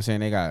shower. You know what I'm saying?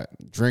 They got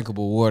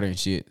drinkable water and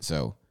shit.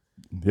 So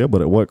Yeah,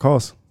 but at what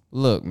cost?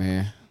 look,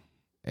 man.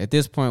 At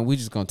this point, we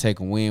just gonna take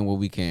and win what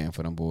we can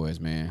for them boys,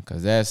 man.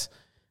 Because that's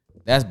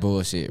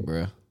bullshit,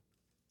 bro.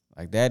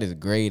 Like that is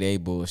grade A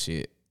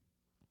bullshit.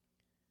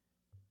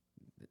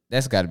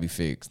 That's got to be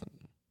fixed.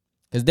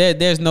 Because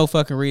there's no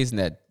fucking reason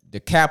that the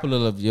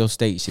capital of your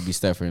state should be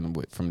suffering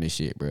from this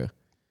shit, bro.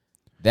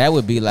 That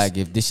would be like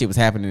if this shit was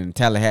happening in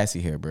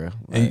Tallahassee here, bro.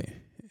 Like,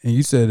 And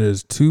you said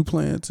there's 2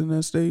 plants in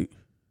that state?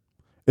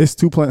 It's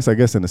 2 plants, I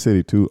guess, in the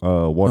city too.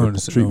 Water in the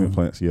city. treatment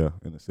plants, yeah,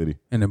 in the city.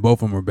 And then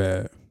both of them are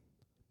bad.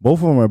 Both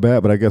of them are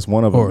bad, but I guess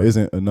one of them Or-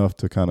 isn't enough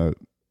to kind of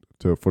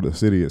for the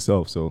city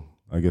itself. So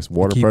I guess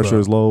water keep pressure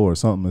up. is low, or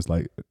something is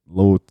like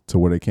low to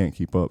where they can't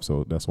keep up.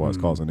 So that's why it's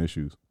causing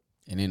issues.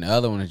 and then the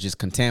other one is just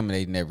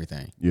contaminating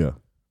everything. Yeah.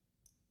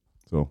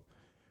 So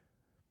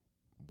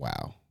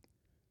Wow.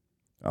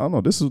 I don't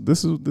know. This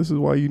is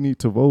why you need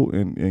to vote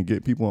and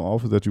get people in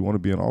office that you want to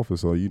be in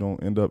office, so you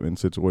don't end up in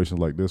situations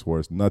like this where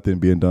it's nothing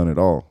being done at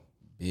all.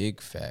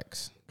 Big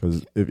facts.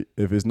 Because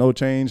if it's no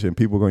change and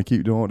people are going to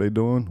keep doing what they're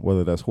doing,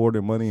 whether that's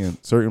hoarding money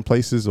in certain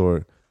places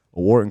or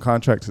awarding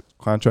contracts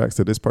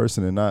to this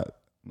person and not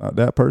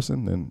that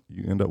person, then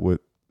you end up with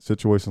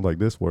situations like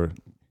this where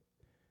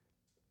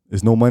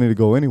there's no money to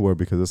go anywhere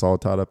because it's all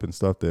tied up in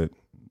stuff that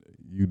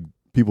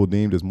people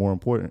deemed as more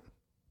important.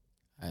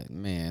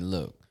 Man,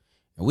 look,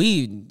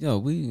 we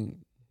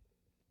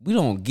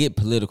don't get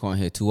political on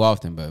here too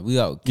often, but we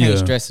can't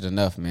stress it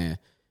enough, man.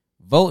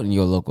 Vote in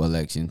your local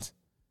elections.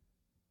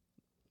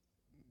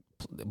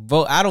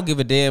 Vote. I don't give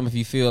a damn if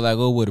you feel like,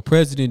 oh, well, the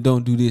president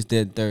don't do this, that,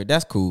 and third.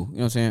 That's cool. You know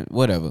what I'm saying?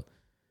 Whatever.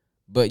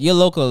 But your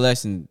local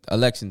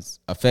elections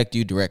affect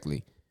you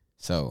directly.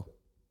 So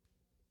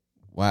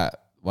why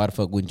the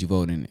fuck wouldn't you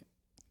vote in it?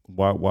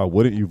 Why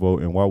wouldn't you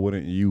vote, and why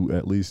wouldn't you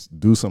at least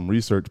do some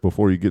research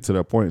before you get to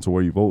that point to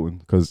where you're voting?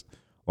 Because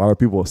a lot of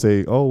people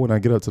say, oh, when I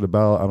get up to the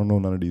ballot, I don't know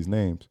none of these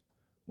names.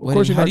 Well, of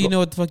course, How do you know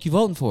what the fuck you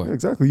voting for?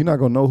 Exactly. You're not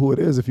going to know who it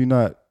is if you're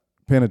not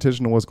paying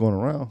attention to what's going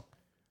around.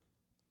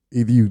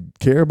 Either you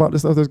care about the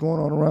stuff that's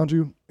going on around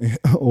you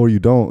or you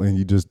don't, and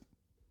you just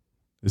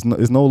it's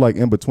no like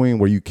in between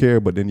where you care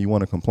but then you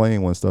want to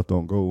complain when stuff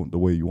don't go the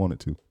way you want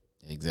it to.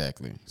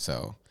 Exactly.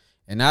 So,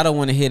 and I don't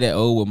want to hear that,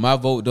 oh, well, my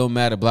vote don't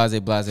matter, blase,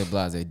 blase,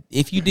 blase.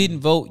 If you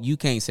didn't vote, you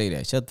can't say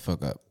that. Shut the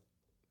fuck up.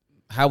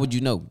 How would you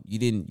know? You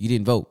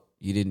didn't vote.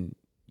 You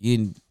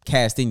didn't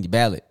cast in your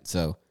ballot.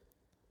 So,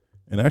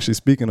 and actually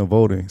speaking of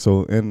voting,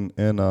 so in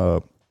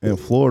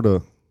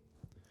Florida,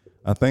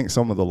 I think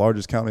some of the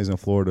largest counties in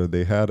Florida,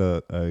 they had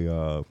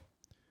a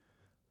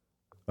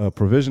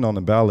provision on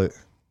the ballot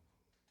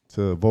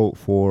to vote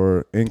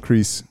for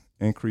increased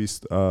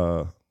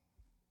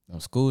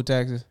school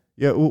taxes.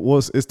 Yeah,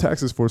 it's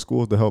taxes for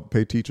schools to help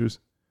pay teachers.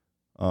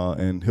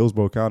 And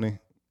Hillsborough County,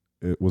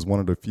 it was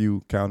one of the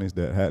few counties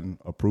that hadn't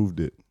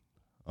approved it.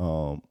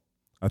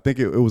 I think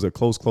it was a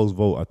close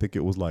vote. I think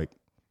it was like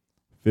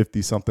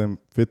 50.1%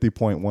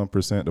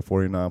 to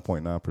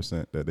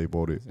 49.9% that they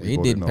voted.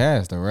 It didn't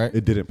pass though, right?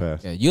 It didn't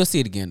pass. Yeah, you'll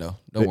see it again though.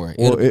 Don't worry.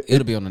 Well,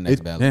 it'll be on the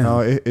next ballot. Damn. No,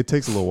 it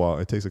takes a little while.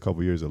 It takes a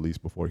couple years at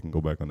least before it can go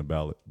back on the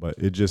ballot. But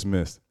it just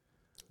missed.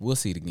 We'll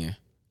see it again.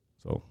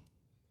 So,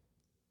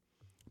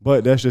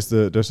 but that's just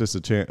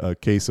a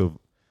case of,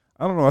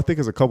 I don't know. I think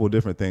it's a couple of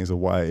different things of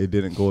why it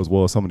didn't go as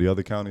well as some of the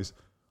other counties.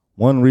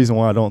 One reason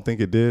why I don't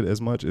think it did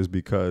as much is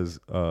because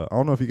I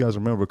don't know if you guys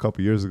remember a couple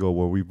of years ago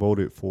where we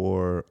voted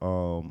for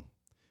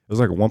it was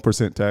like a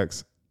 1%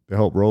 tax to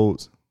help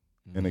roads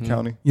in the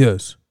county.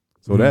 Yes.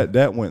 So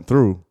that went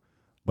through,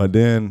 but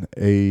then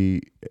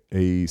a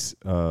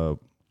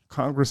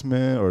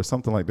congressman or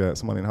something like that,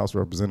 somebody in the House of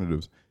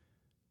Representatives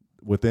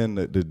within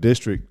the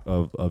district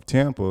of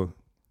Tampa,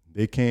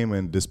 they came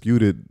and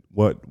disputed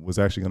what was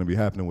actually going to be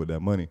happening with that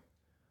money.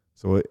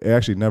 So it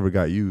actually never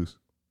got used.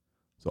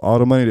 So all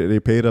the money that they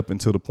paid up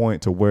until the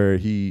point to where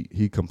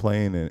he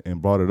complained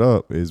and brought it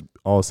up is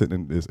all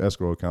sitting in this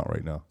escrow account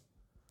right now.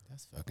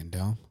 That's fucking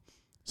dumb.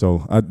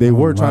 So they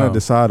were trying wow. to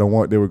decide on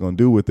what they were going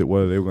to do with it,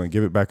 whether they were going to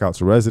give it back out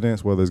to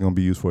residents, whether it's going to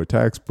be used for a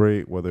tax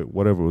break,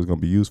 whatever it was going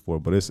to be used for.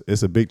 But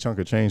it's a big chunk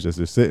of change that's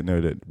just sitting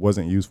there that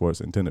wasn't used for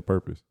its intended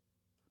purpose.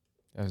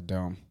 That's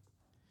dumb.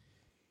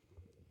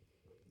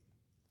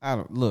 I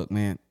don't look,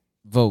 man.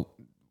 Vote.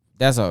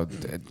 That's all.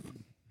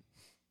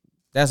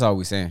 That's all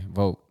we saying.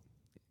 Vote.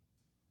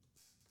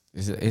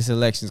 It's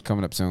elections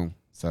coming up soon,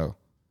 so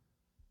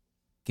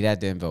get out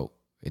there and vote.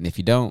 And if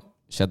you don't,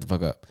 shut the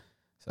fuck up.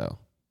 So.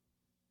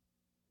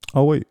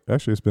 Oh wait,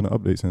 actually, it's been an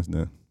update since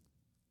then.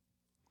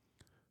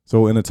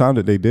 So in the time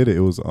that they did it,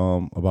 it was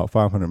about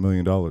 $500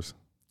 million God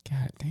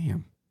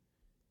damn.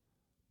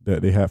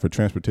 that they had for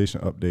transportation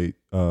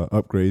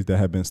upgrades that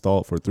had been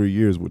stalled for 3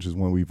 years, which is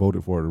when we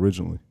voted for it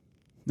originally.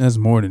 That's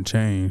more than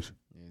change.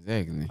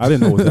 Exactly. I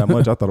didn't know it was that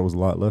much. I thought it was a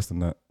lot less than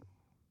that.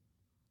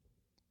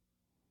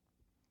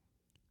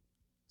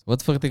 What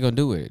the fuck are they gonna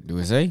do with it? Do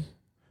it say?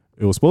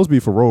 It was supposed to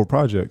be for road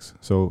projects.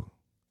 So,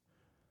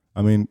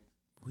 I mean,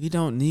 We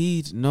don't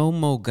need no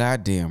more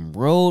goddamn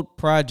road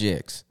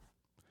projects.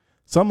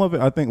 some of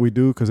it I think we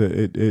do because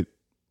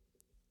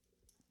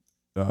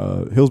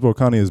Hillsborough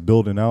County is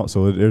building out,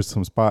 so there's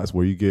some spots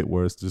where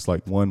it's just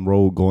like one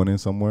road going in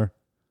somewhere.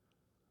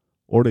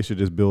 Or they should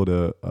just build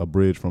a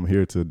bridge from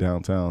here to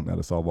downtown.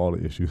 That'll solve all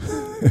the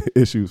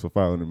issues for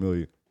 $500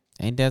 million.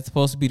 Ain't that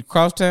supposed to be the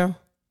crosstown?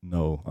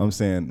 No, I'm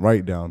saying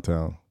right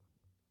downtown.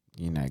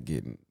 You're not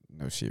getting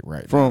no shit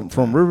right. From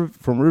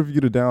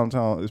Riverview to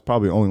downtown, it's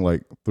probably only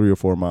like 3 or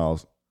 4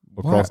 miles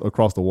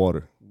across the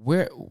water.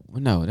 Where?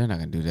 No, they're not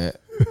gonna do that.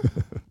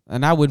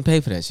 And I wouldn't pay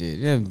for that shit.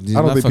 Yeah,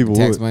 I don't think people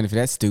tax would. money for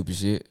that stupid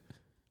shit.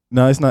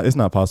 No, it's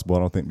not possible. I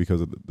don't think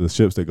because of the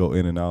ships that go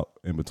in and out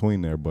in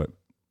between there. But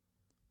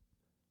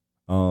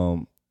I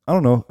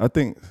don't know. I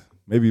think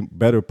maybe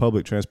better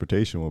public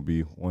transportation will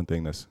be one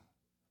thing that's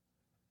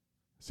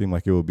seem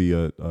like it would be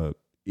a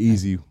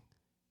easy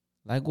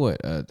Like what?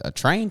 A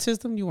train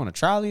system? You want a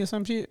trolley or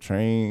some shit?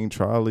 train,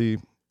 trolley,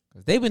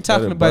 They've been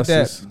talking better about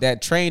buses.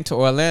 that train to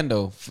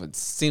Orlando for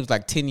seems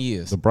like 10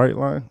 years. the Bright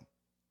Line.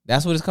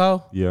 That's what it's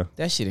called? Yeah,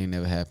 That shit ain't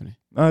never happening.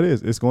 no, it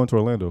is. It's going to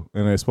Orlando,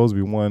 and it's supposed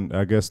to be one.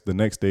 I guess the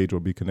next stage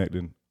will be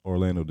connecting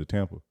Orlando to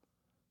Tampa.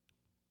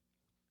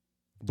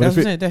 But That's what I'm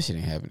if saying. That shit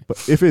ain't happening.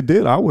 but if it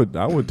did, I would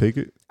take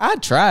it.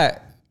 I'd try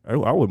it.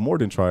 I would more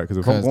than try it because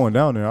if I'm 'Cause- going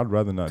down there, I'd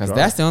rather not Because drive.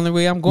 that's the only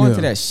way I'm going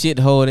to Yeah. that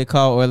shithole they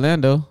call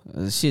Orlando.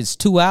 Shit's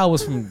 2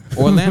 hours from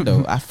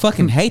Orlando. I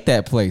fucking hate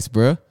that place,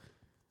 bro.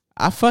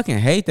 I fucking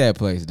hate that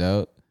place,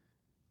 dog.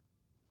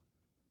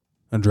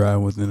 A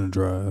drive within a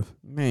drive.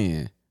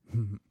 Man.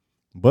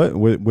 But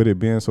with it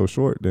being so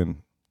short, then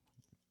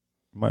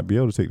you might be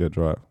able to take that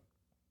drive.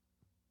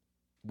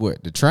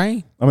 What, the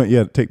train? I mean,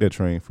 yeah, take that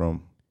train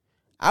from.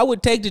 I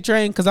would take the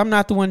train because I'm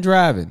not the one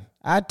driving.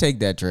 I'd take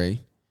that train.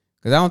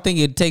 Because I don't think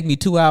it'd take me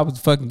 2 hours to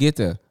fucking get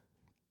there.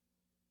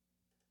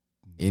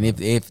 And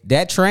if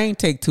that train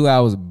take 2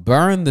 hours,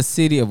 burn the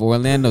city of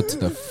Orlando to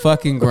the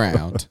fucking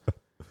ground.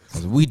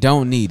 Because we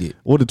don't need it.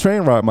 Well, the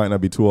train ride might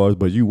not be 2 hours,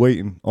 but you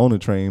waiting on the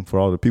train for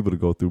all the people to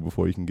go through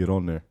before you can get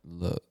on there.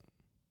 Look.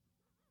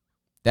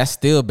 That's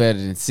still better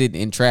than sitting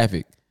in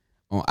traffic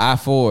on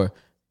I-4.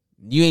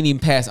 You ain't even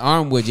past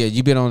Armwood yet.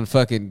 You been on the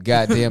fucking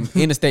goddamn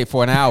interstate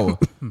for an hour.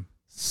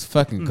 It's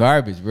fucking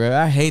garbage, bro.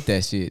 I hate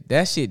that shit.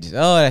 That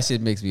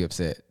shit makes me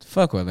upset.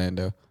 Fuck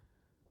Orlando.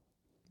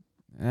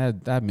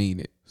 I mean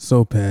it.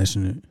 So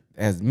passionate.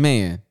 As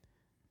man,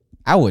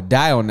 I would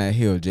die on that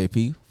hill,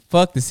 JP.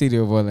 Fuck the city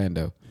of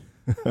Orlando.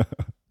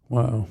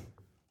 Wow.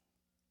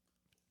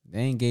 They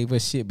ain't gave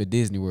us shit but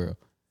Disney World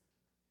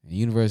and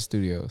Universal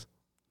Studios.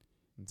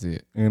 That's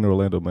it. And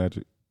Orlando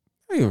Magic.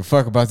 I don't give a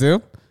fuck about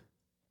them.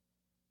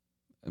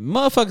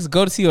 Motherfuckers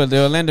go to see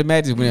the Orlando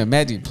Magic when the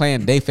Magic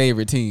playing their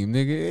favorite team,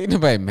 nigga. Ain't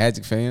nobody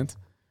Magic fans.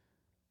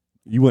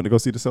 You went to go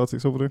see the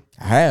Celtics over there?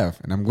 I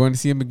have, and I'm going to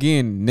see them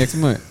again next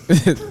month.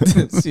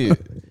 Shit.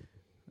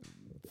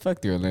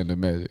 Fuck the Orlando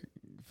Magic.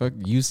 Fuck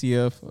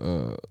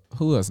UCF.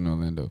 Who else in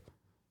Orlando?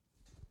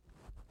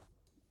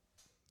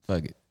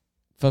 Fuck it.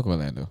 Fuck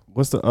Orlando.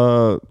 What's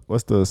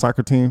the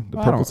soccer team? The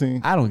purple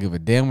team? I don't give a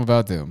damn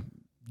about them.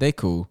 They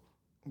cool.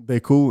 They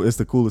cool. It's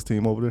the coolest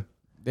team over there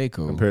They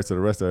cool. compared to the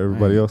rest of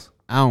everybody else.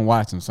 I don't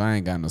watch them, so I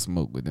ain't got no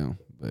smoke with them.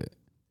 But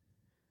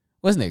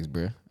what's next,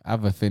 bro?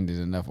 I've offended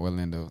enough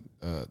Orlando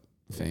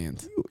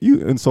fans.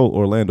 You insult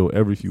Orlando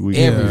every few weeks.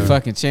 Every Yeah.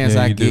 fucking chance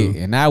Yeah, I you get, do.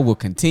 and I will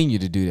continue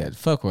to do that.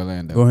 Fuck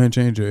Orlando. Go ahead and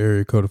change your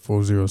area code to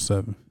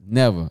 407.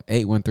 Never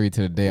 813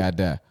 to the day I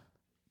die.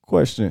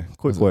 Quick question.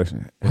 What's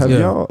Have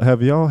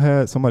up? y'all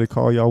had somebody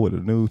call y'all with a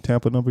new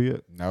Tampa number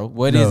yet? No,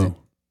 what is it?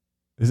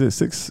 Is it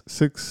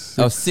 666?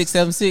 Oh,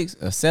 676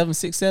 or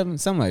 767,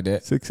 something like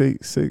that.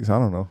 686? I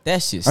don't know.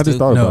 That shit I just stupid.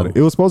 thought about No. it.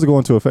 It was supposed to go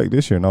into effect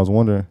this year, and I was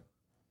wondering.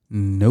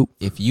 Nope.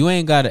 If you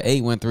ain't got an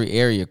 813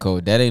 area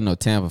code, that ain't no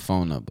Tampa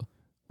phone number.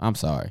 I'm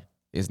sorry.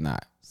 It's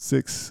not.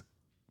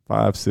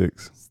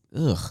 656.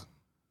 Ugh.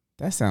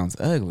 That sounds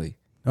ugly.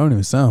 That don't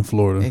even sound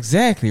Florida.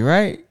 Exactly,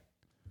 right?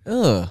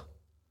 Ugh.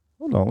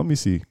 Hold on, let me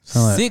see.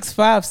 Sound like,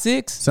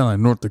 656? sound like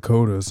North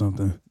Dakota or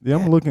something. Yeah,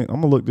 I'm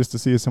gonna look just to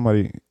see if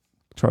somebody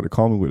tried to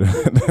call me with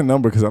that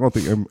number because I don't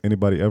think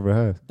anybody ever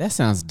has. That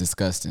sounds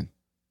disgusting.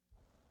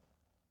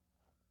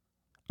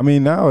 I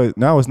mean, now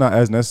it's not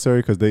as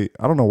necessary because I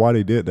don't know why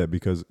they did that,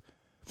 because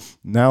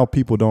now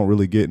people don't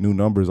really get new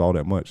numbers all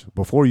that much.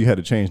 Before you had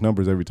to change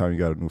numbers every time you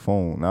got a new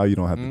phone. Now you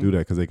don't have to do that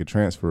because they could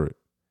transfer it.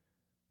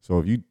 So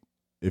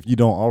if you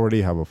don't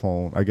already have a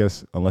phone, I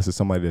guess unless it's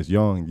somebody that's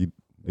young,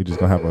 they just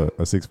gonna have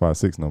a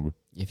 656 number.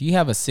 If you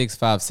have a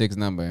 656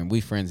 number and we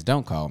friends,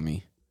 don't call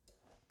me.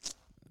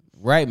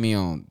 Write me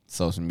on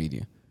social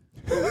media.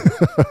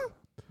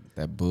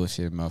 That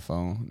bullshit in my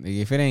phone.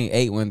 If it ain't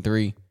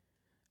 813,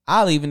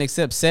 I'll even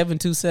accept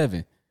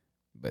 727.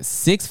 But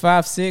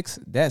 656,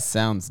 that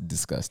sounds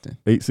disgusting.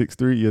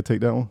 863, you'll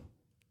take that one?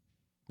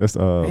 That's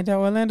Ain't that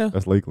Orlando?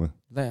 that's Lakeland.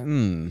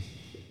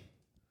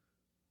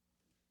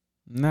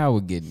 Now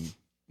we're getting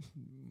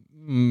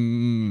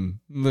a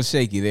little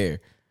shaky there.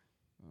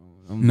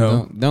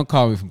 No. Don't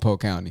call me from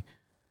Polk County.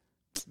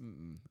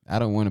 I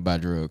don't want to buy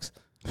drugs.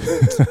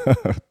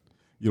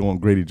 You don't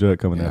want Grady Judd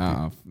coming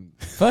at you.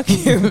 Fuck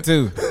him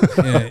too.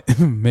 Yeah,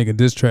 make a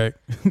diss track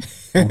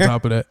on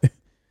top of that.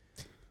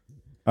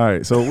 All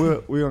right,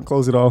 so we're gonna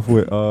close it off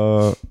with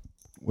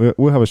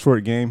we'll have a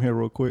short game here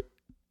real quick.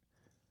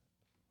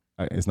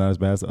 All right, it's not as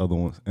bad as the other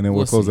ones, and then we'll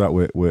We'll close see. out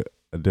with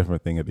a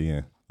different thing at the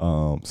end.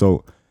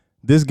 So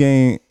this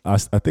game, I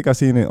think I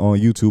seen it on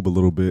YouTube a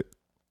little bit,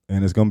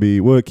 and it's gonna be,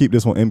 we'll keep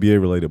this one NBA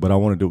related, but I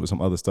want to do it with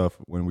some other stuff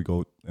when we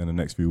go in the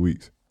next few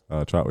weeks.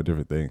 Try it with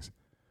different things.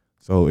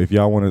 So if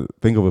y'all want to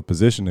think of a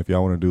position, if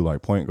y'all want to do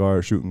like point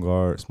guard, shooting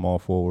guard, small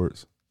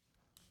forwards,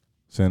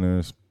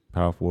 centers,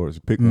 power forwards,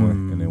 pick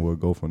one, and then we'll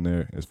go from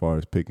there as far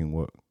as picking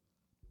what.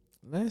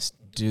 Let's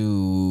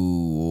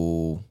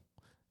do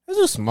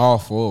small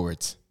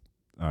forwards.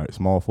 All right,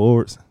 small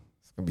forwards.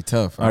 It's gonna be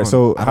tough. All right,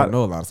 I don't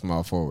know a lot of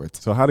small forwards.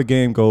 So how the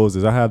game goes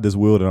is I have this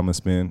wheel that I'm going to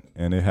spin,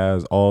 and it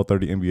has all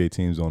 30 NBA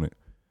teams on it.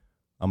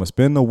 I'm going to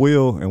spin the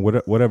wheel, and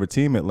whatever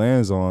team it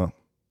lands on,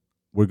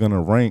 we're going to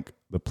rank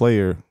the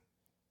player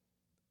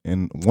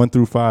in 1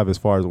 through 5 as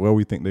far as where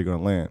we think they're going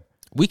to land.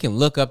 We can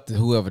look up to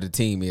whoever the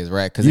team is,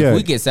 right? Because Yeah. if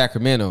we get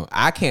Sacramento,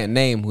 I can't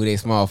name who their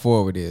small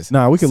forward is.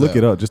 Nah, we can So, look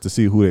it up just to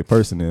see who that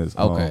person is.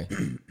 Okay.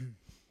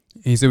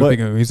 He said But-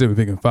 we're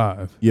picking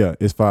 5. Yeah,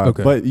 it's 5.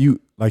 Okay. But you're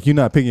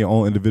not picking your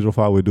own individual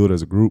 5. We'll do it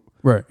as a group.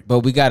 Right. But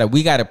we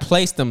gotta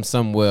place them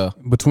somewhere.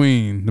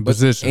 Between the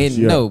positions.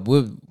 And Yeah. no,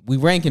 we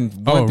ranking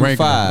 1 through ranking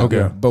 5.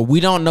 them. Okay. But we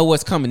don't know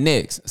what's coming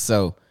next.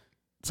 So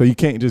So you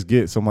can't just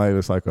get somebody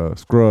that's like a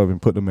scrub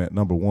and put them at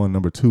number 1,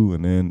 number 2,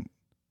 and then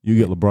you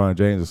get LeBron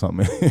James or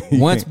something. You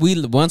once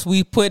can't-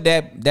 we put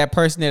that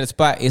person at a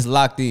spot, it's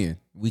locked in.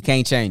 We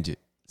can't change it.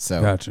 So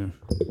Gotcha.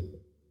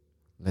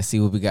 let's see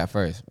what we got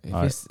first. If All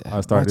right, it's,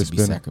 I'll start why'd this you be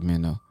spinning.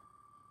 Sacramento?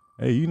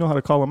 Hey, you know how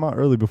to call them out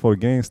early before the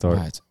game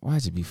starts.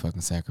 Why'd you be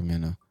fucking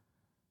Sacramento?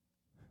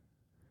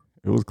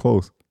 It was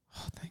close.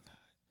 Oh, thank God.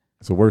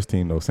 It's the worst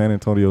team though. San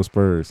Antonio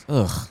Spurs.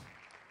 Ugh.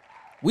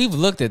 We've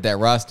looked at that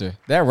roster.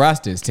 That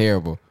roster is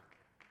terrible.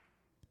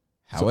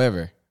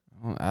 However,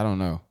 I don't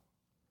know.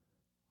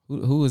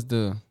 Who is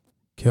the?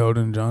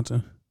 Keldon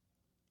Johnson.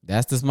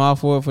 That's the small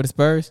forward for the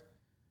Spurs.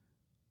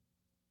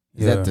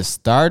 Is Yeah. that the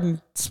starting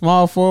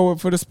small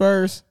forward for the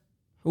Spurs?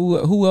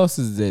 Who else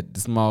is at the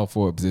small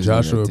forward position?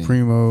 on Joshua that team?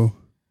 Primo.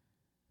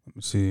 Let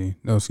me see.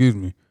 No, excuse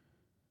me.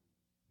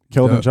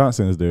 Keldon Yeah.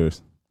 Johnson is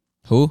theirs.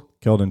 Who?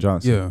 Keldon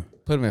Johnson. Yeah.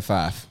 Put him at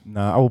 5.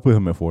 Nah, I will put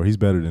him at 4. He's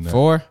better than that.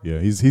 4? Yeah,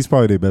 he's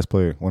probably their best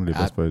player. One of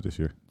their best players this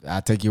year.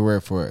 I'll take your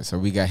word for it. So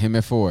we got him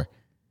at 4.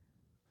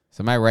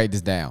 Somebody write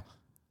this down.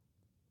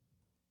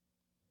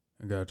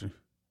 I got you.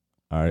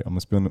 All right, I'm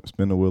gonna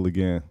spin the wheel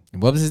again.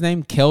 What was his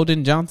name?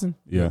 Keldon Johnson?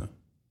 Yeah,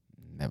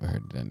 Never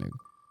heard of that nigga.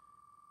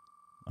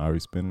 I already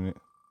spinning it.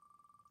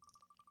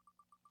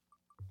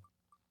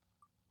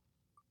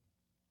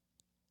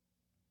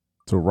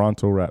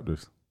 Toronto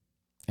Raptors.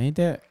 Ain't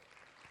that?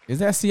 Is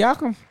that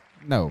Siakam?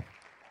 No.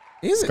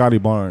 Is it? Scotty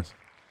Barnes.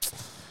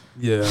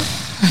 Yeah.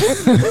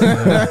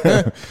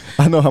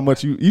 I know how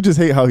much you just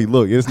hate how he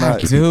look. It's I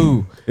not.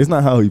 do. It's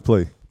not how he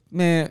play.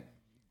 Man.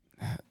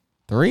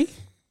 3?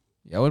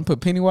 Y'all wouldn't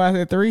put Pennywise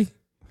at 3?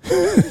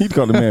 He'd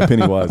call the man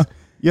Pennywise.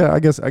 Yeah, I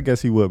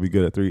guess he would be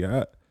good at 3.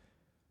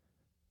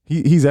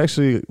 He's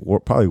actually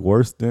probably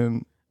worse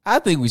than. I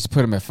think we should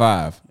put him at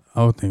 5.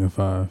 I was thinking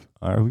 5.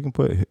 All right, we can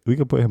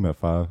put him at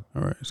 5.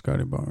 All right.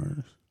 Scotty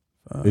Barnes.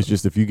 5. It's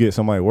just if you get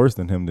somebody worse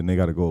than him, then they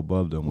got to go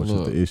above them, which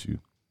Look. is the issue.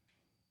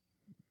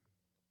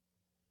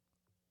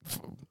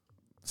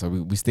 So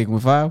we sticking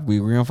with 5? We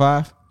agree on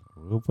 5?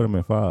 We'll put him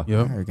at 5.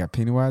 Yep. We got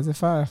Pennywise at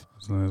 5.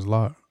 So it's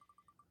locked.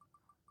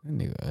 That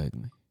nigga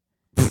ugly.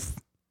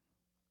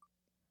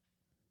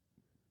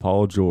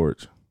 Paul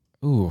George.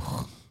 Ooh.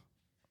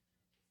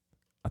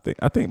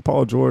 I think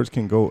Paul George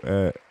can go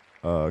at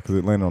because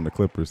it landed on the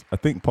Clippers. I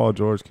think Paul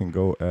George can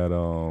go at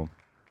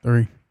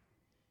 3.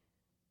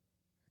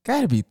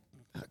 Gotta be.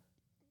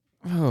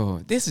 Oh,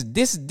 this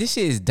shit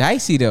is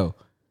dicey though.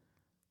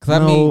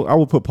 Cause no, I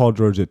would put Paul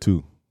George at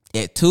 2.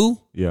 At 2.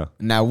 Yeah.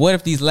 Now, what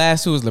if these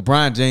last two is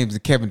LeBron James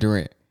and Kevin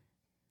Durant?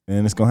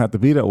 And it's gonna have to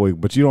be that way.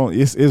 But you don't.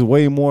 It's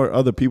way more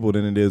other people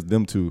than it is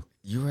them two.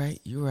 You're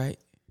right.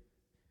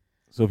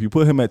 So if you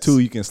put him at 2,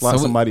 you can slot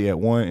So somebody at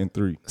 1 and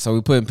 3. So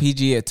we putting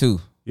PG at 2.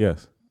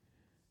 Yes.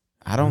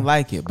 I don't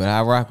like it, but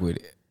I rock with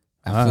it.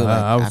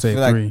 I would say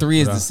feel like 3, 3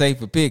 is but the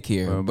safer pick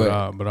here. But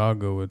I'll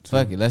go with 2.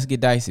 fuck it, let's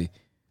get dicey.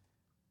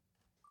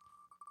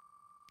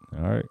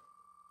 All right.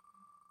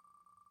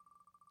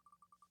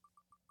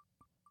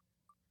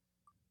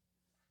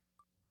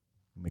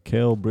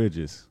 Mikal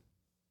Bridges.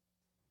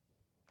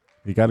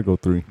 He got to go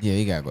 3. Yeah,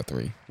 you gotta go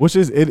 3. Which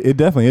is it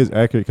definitely is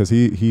accurate because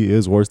he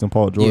is worse than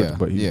Paul George. Yeah,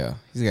 but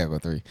he's gotta go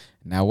 3.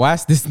 Now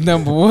watch this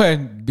number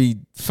 1 be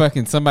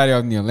fucking somebody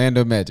on the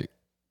Orlando Magic.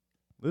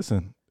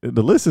 Listen,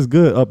 the list is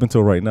good up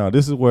until right now.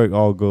 This is where it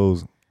all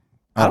goes.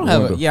 I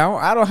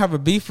don't have a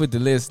beef with the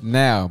list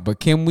now, but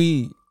can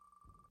we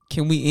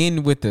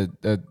end with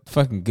a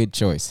fucking good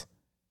choice?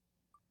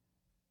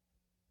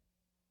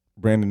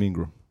 Brandon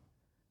Ingram.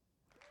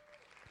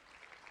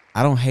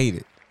 I don't hate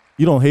it.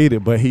 You don't hate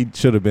it, but he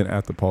should have been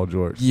after Paul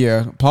George.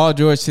 Yeah, Paul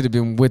George should have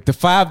been with the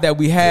 5 that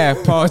we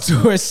have. Paul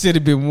George should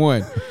have been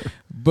 1,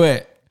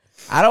 but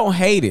I don't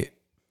hate it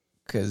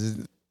because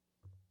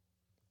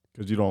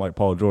you don't like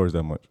Paul George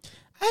that much.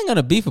 I ain't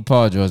gonna beef with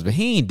Paul George, but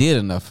he ain't did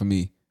enough for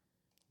me.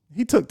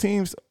 He took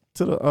teams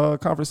to the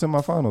conference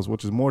semifinals,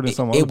 which is more than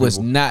some other It was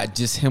people. not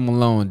just him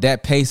alone.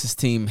 That Pacers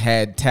team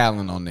had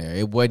talent on there.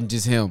 It wasn't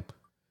just him.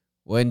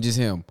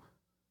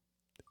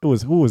 It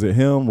was who was it?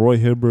 Him, Roy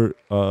Hibbert,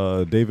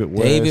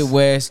 David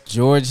West,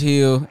 George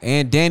Hill,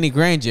 and Danny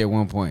Granger at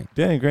one point.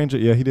 Danny Granger.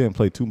 Yeah, he didn't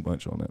play too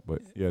much on that, but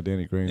yeah,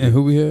 Danny Granger. And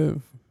who we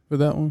have for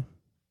that one?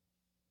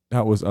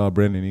 That was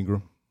Brandon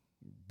Ingram.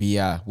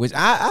 B.I., which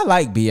I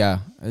like B.I.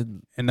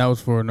 And that was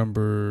for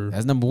number.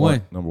 That's number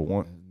 1. Number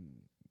 1.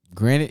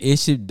 Granted,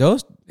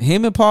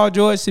 him and Paul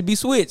George should be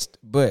switched,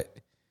 but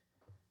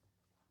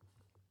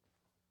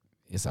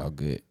it's all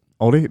good.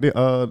 Oh,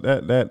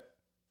 that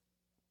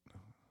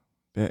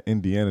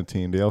Indiana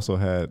team, they also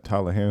had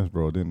Tyler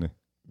Hansbrough, didn't they?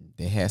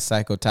 They had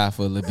Psycho Ty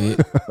for a little bit.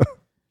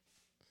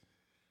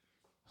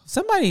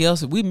 Somebody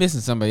else, we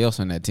missing somebody else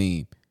on that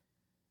team.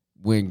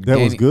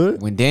 Was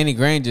good? When Danny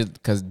Granger,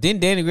 because didn't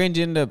Danny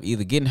Granger end up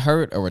either getting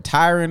hurt or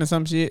retiring or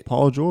some shit?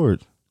 Paul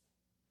George.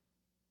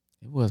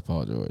 It was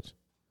Paul George.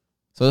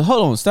 So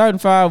hold on, starting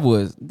 5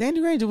 was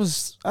Danny Granger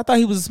I thought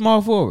he was a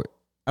small forward.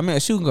 I mean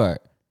a shooting guard.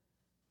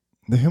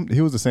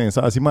 He was the same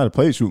size. He might have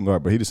played shooting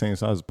guard, but he the same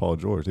size as Paul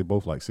George. They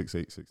both like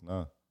 6'8",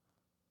 6'9".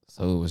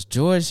 So it was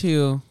George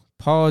Hill,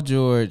 Paul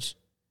George,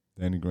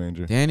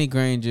 Danny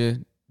Granger,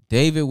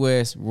 David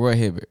West, Roy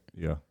Hibbert.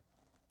 Yeah.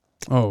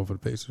 Oh, for the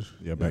Pacers.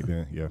 Yeah, back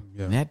then, yeah.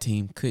 And that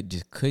team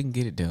couldn't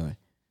get it done.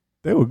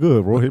 They were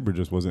good. Roy Hibbert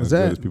just wasn't as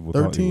good as people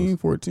 13, thought he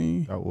was.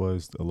 14? That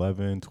was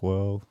 11,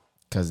 12.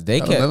 Because they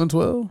kept 11,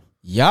 12?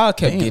 Y'all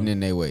kept getting in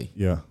their way.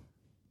 Yeah.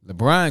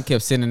 LeBron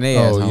kept sending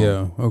their ass home.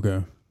 Yeah.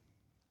 Okay.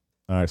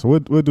 All right, so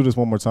we'll do this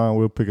one more time.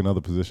 We'll pick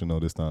another position though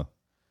this time.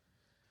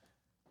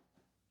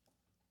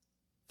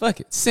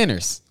 Fuck it.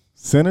 Centers.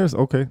 Centers,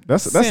 okay.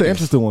 That's an Centers.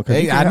 interesting one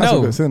because I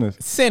know. good centers.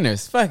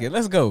 Centers. Fuck it.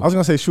 Let's go. I was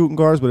gonna say shooting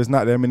guards, but it's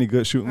not that many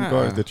good shooting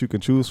guards that you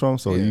can choose from.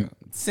 So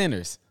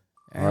centers.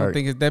 I All don't right.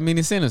 think it's that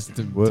many centers.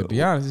 To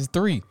be honest, it's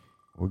 3.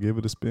 We'll give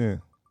it a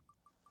spin.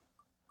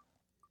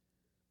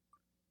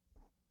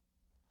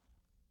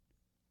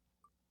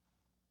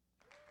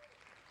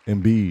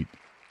 Embiid.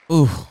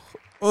 Ooh.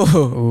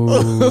 Ooh.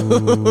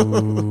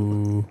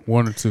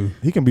 1 or 2.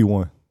 He can be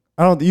 1.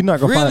 You're not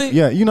gonna Really? find.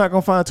 Yeah, you're not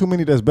gonna find too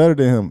many that's better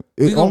than him.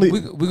 We gonna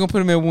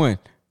put him at 1.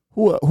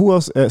 Who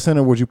else at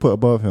center would you put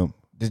above him?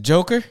 The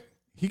Joker.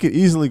 He could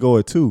easily go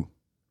at 2.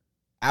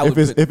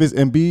 If it's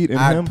Embiid and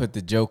I'd him, put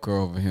the Joker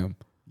over him.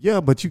 yeah,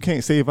 but you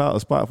can't save out a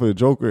spot for the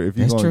Joker if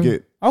you're That's gonna true.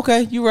 get.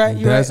 Okay, you're right.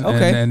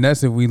 Okay. And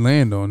that's if we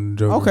land on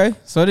Joker. Okay.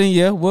 So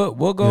then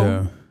we'll go.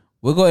 Yeah.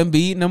 We'll go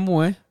Embiid number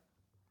 1.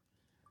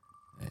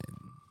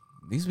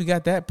 At least we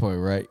got that point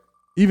right.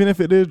 Even if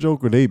it is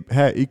Joker, they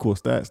had equal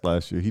stats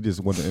last year. He just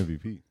won the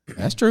MVP.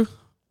 That's true.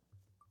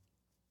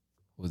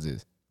 What's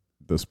this?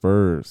 The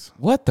Spurs.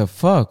 What the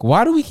fuck?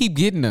 Why do we keep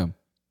getting them?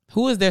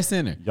 Who is their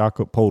center?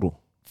 Jakob Poeltl.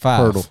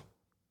 5. Poeltl.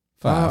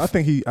 5. I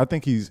think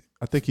he's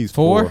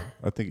 4? 4.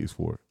 I think he's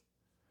 4.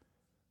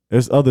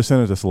 There's other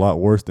centers that's a lot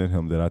worse than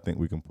him that I think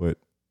we can put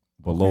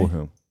below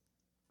him.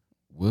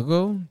 We'll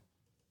go.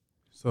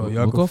 So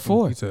We'll go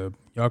 4. He said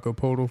Jakob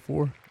Poeltl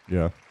 4.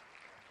 Yeah.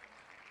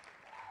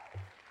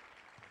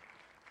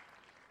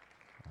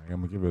 I'm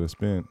gonna give it a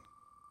spin.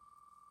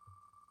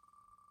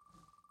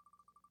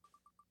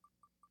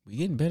 We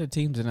getting better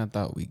teams than I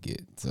thought we'd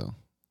get. So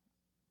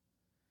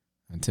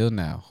until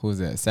now, who's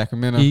that?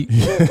 Sacramento.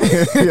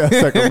 Yeah,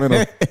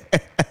 Sacramento.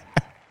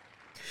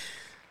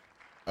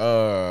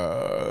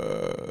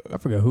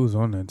 forgot who's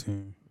on that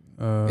team.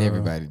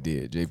 Everybody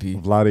did.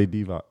 JP. Vlade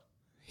Divac.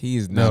 He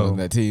is not on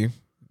that team.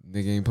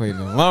 Nigga ain't played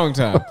in a long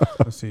time.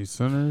 Let's see,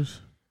 centers.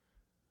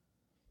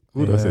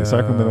 Who did I say?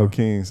 Sacramento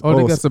Kings. Oh,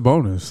 they got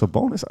Sabonis.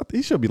 Sabonis.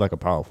 He should be like a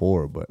power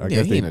forward, but I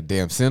guess he ain't a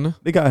damn center.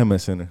 they got him at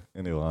center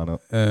in their lineup.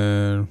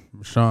 And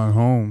Rashawn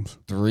Holmes.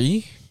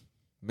 3,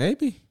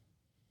 maybe.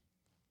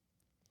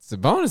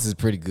 Sabonis is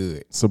pretty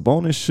good.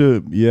 Sabonis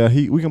should,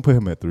 we can put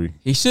him at 3.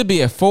 He should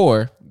be at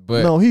 4,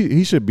 but No,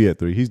 he should be at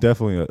 3. He's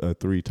definitely a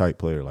 3 type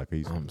player. Like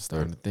I'm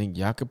starting to think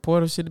Jakob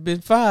Porter should have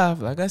been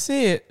 5. Like I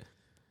said,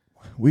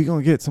 we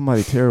gonna get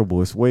somebody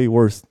terrible. It's way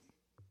worse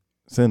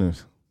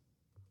centers.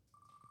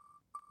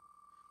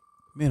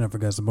 Man, I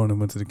forgot Sabonis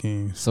went to the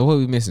Kings. so what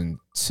we missing?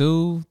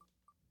 2,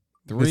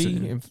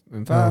 3,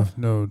 and 5.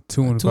 No,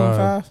 2 and 2 and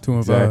 5. 5? 2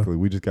 and 5. Exactly.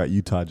 We just got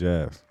Utah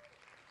Jazz.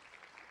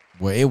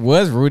 Well, it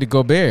was Rudy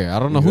Gobert. I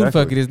don't know who the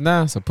fuck Exactly. it is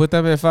now. So put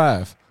them at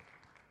 5.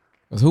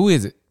 'Cause who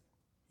is it?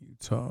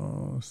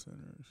 Utah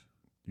centers.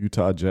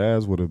 Utah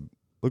Jazz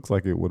looks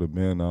like it would have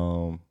been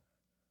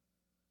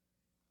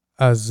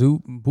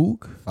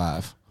Azubuk.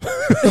 5.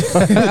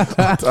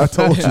 I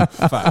told you.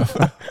 5.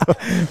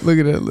 Look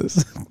at that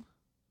list.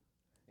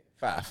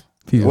 5.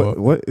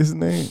 What is his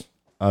name?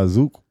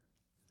 Azuk.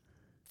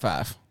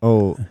 5.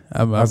 Oh,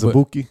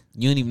 Azubuki.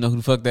 You don't even know who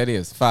the fuck that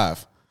is.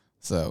 5.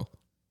 So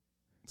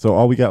So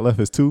all we got left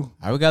is 2.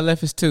 all we got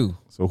left is 2.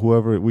 So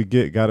whoever we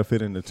get got to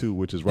fit into 2,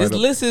 which is right This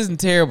up. list isn't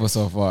terrible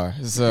so far.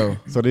 So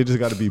So they just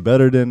got to be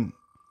better than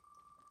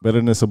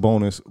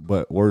Sabonis,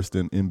 but worse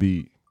than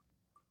Embiid.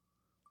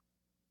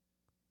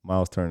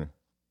 Miles Turner,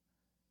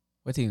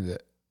 what team is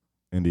that?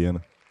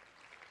 Indiana.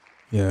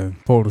 Yeah,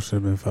 Porter should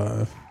have been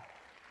 5.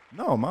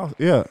 No, Miles.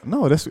 Yeah,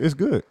 no, it's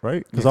good,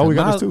 right? Because all we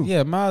got Miles, is 2.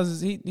 Yeah, Miles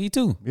is he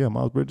 2. Yeah,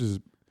 Miles Bridges.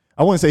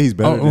 I wouldn't say he's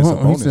better than He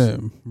Sabonis.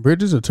 said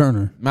Bridges or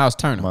Turner? Miles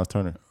Turner. Miles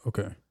Turner.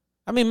 Okay.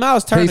 I mean,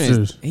 Miles Turner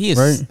Pacers, is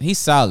right? he's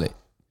solid.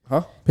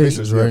 Huh?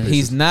 Pacers, right?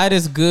 He's not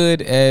as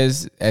good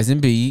as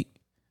Embiid.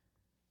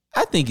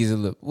 I think he's a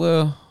little.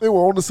 Well, They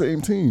were on the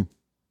same team.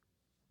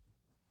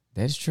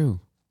 that's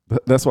true.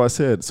 That's why I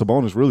said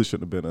Sabonis really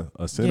shouldn't have been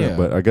a center, Yeah.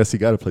 but I guess he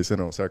got to play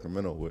center on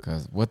Sacramento with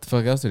Because what the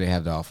fuck else do they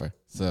have to offer?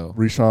 So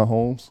Rashawn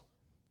Holmes.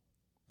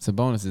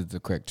 Sabonis is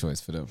the correct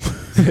choice for them.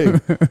 Hey,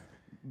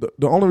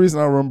 the only reason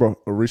I remember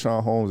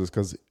Rashawn Holmes is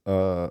because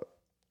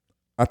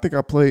I think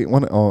I played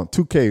one on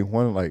 2K,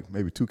 one like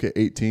maybe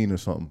 2K18 or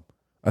something.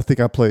 I think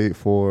I played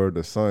for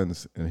the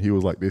Suns, and he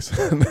was like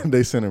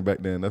they center back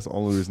then. That's the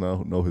only reason I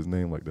know his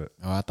name like that.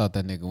 Oh, I thought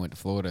that nigga went to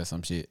Florida or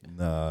some shit.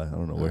 Nah, I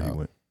don't know where he No.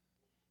 went.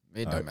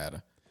 It don't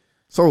matter.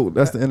 So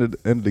that's the end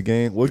of the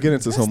game. We'll get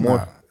into some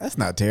more. That's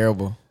not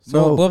terrible.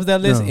 So No, what was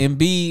that list? no.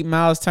 Embiid,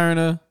 Miles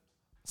Turner,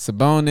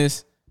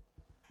 Sabonis,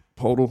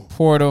 Total.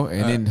 Portal,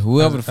 and then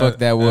whoever the fuck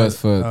that was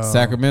for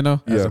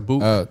Sacramento. Yeah.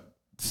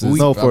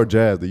 No, for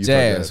Jazz, the Utah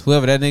Jazz,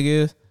 whoever that nigga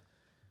is.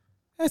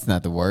 That's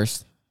not the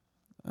worst.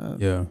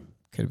 Yeah.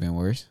 Could have been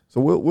worse.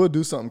 So we'll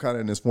do something kind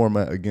of in this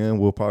format again.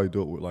 We'll probably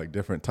do it with like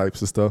different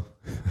types of stuff.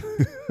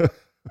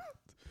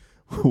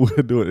 We'll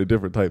do it in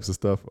different types of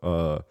stuff.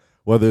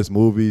 Whether it's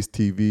movies,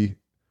 TV,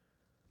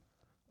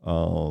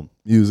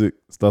 music,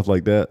 stuff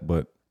like that.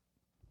 But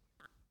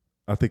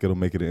I think it'll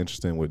make it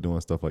interesting with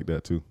doing stuff like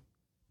that too.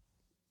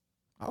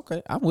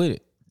 Okay, I'm with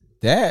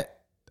it.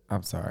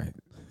 I'm sorry.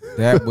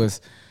 That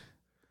was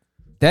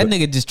that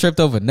nigga just tripped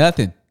over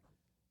nothing.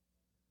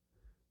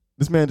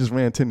 This man just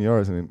ran 10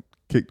 yards and then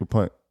kicked the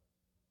punt.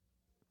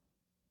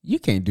 You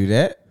can't do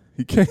that.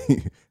 He can't.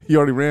 He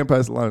already ran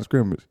past the line of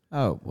scrimmage.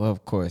 Oh, well,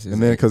 of course.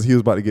 And then because he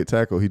was about to get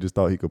tackled, he just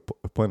thought he could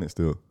punt it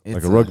still. Like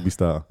It's a rugby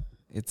style.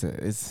 It's a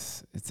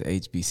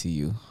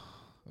HBCU.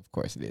 Of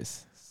course it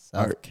is.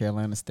 South right.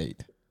 Carolina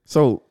State.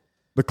 So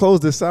to close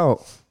this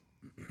out,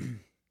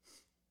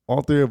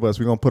 all 3 of us,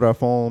 we're going to put our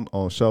phone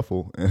on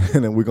shuffle, and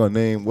then we're going to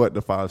name what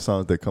the 5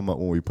 songs that come up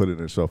when we put it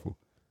in shuffle.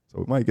 So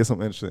we might get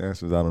some interesting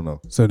answers. I don't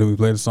know. So do we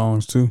play the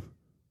songs too?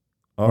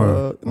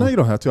 No, you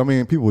don't have to. I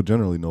mean, people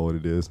generally know what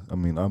it is. I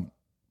mean, I'm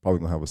probably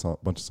going to have a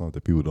bunch of songs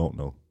that people don't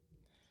know.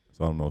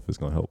 So I don't know if it's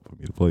going to help for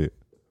me to play it.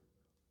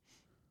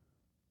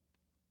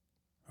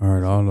 All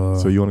right, I'll.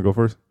 So you want to go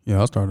first? Yeah,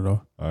 I'll start it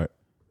off. All right.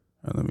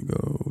 All right, let me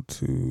go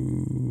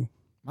to.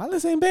 My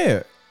list ain't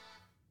bad.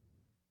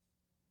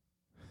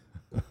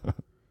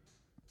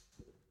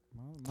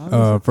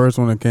 First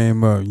one that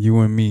came up, "You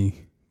and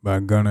Me" by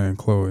Gunna and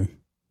Chloe.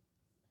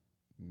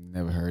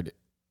 Never heard it.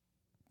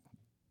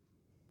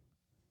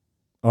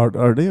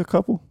 Are they a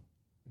couple?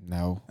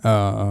 No.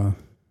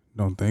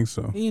 Don't think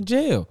so. He in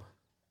jail.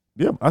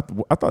 Yeah, I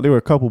thought they were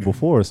a couple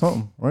before or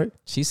something, right?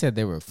 She said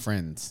they were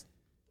friends.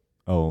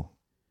 Oh,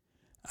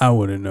 I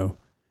wouldn't know.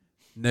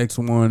 Next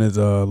one is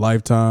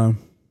 "Lifetime"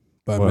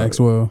 by What?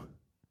 Maxwell.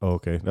 oh,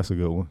 okay, that's a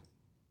good one.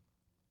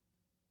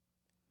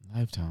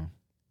 Lifetime.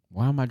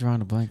 Why am I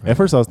drawing a blank? At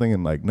first, I was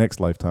thinking like Next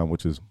Lifetime,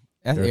 which is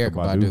That's Erykah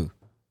Erykah Badu.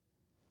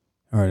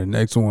 All right, the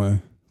next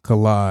one,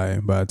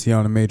 "Collide" by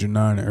Tiana Major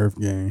 9 and Earth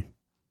Gang.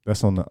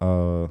 that's on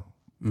the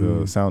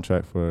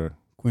soundtrack for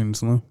Queen and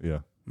Slim. yeah.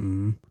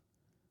 Mm-hmm.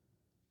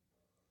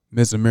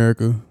 "Miss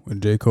America"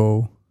 with J.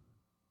 Cole.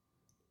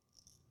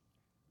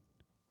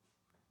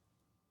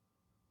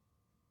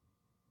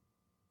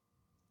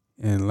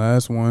 And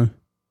last one,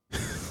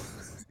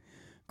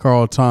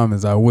 Carl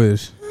Thomas, I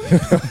wish.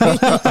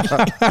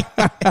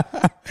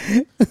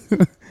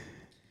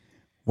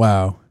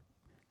 Wow.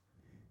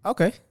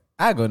 Okay,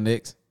 I go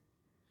next.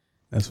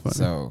 That's funny.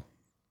 So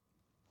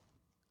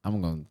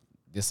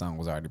this song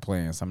was already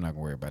playing, so I'm not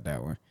gonna worry about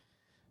that one.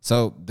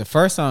 So the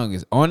first song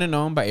is On and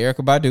On by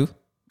Erykah Badu.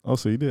 Oh,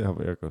 so you did have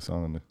an Erykah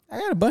song in there. I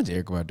got a bunch of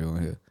Erykah Badu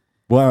in here.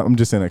 Well, I'm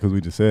just saying that because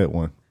we just said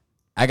one.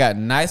 I got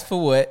Nice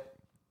for What,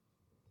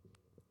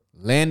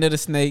 Land of the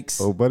Snakes.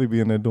 Oh, buddy be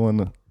in there doing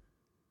the...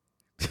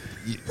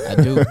 I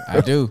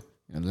do.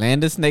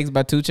 Land of the Snakes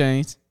by 2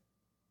 Chainz.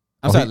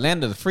 I'm sorry,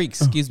 Land of the Freaks,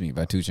 excuse me,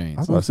 by 2 Chainz. I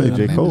was about to say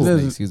J. Land Cole. of the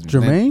Snakes, excuse me.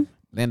 Jermaine?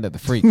 Land of the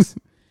Freaks.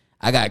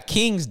 I got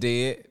King's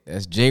Dead.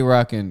 That's J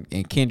Rock and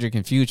Kendrick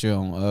and Future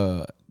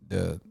on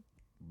the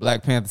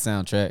Black Panther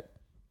soundtrack.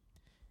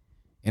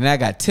 And I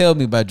got Tell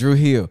Me by Drew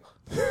Hill.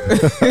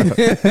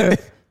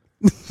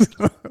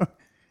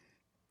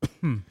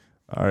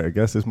 All right, I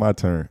guess it's my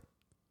turn.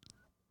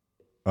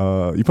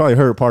 You probably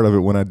heard part of it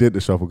when I did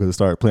the shuffle because it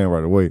started playing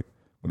right away.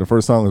 But the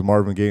first song was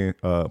Marvin Gaye,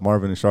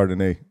 Marvin and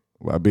Chardonnay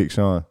by Big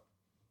Sean.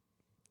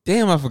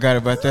 Damn, I forgot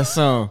about that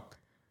song.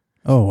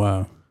 Oh,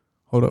 wow.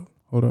 Hold up.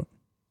 A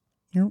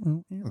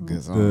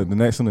good song. The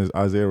next one is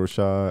Isaiah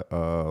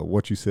Rashad,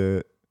 What You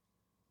Said.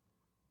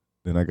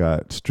 Then I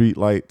got Street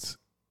Lights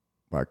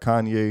by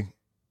Kanye.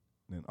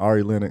 Then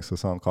Ari Lennox, a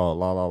song called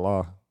La La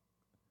La.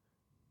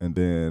 And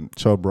then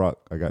Chubb Rock,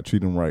 I got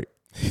Treat 'Em Right.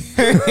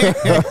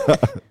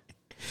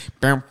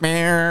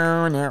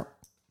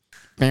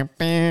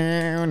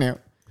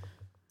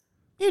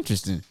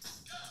 Interesting.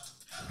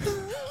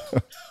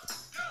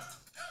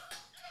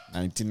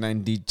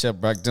 1990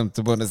 Chubb Rock jumped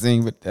up on the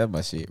scene, but that's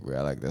my shit, bro.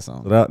 I like that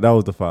song. So that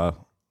was the 5.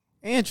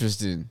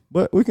 Interesting.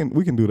 But we can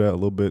do that a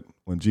little bit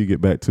when G get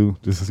back too,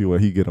 just to see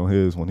what he get on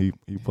his when he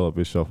pull up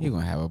his shuffle. You're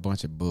gonna have a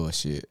bunch of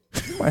bullshit.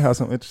 He might have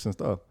some interesting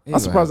stuff. He I'm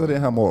surprised gonna I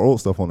didn't have more old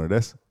stuff on there.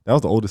 That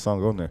was the oldest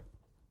song on there.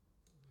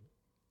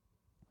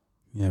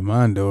 Yeah,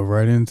 mine dove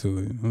right into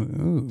it.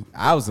 Ooh.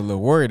 I was a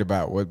little worried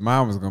about what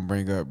mine was gonna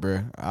bring up,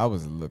 bro. I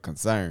was a little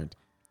concerned.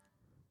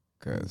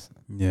 Cause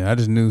Yeah, I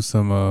just knew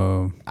some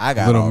I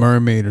got Little all-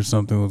 Mermaid or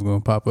something was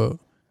gonna pop up.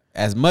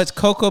 as much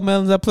Coco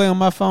Melons I play on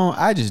my phone,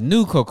 I just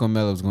knew Coco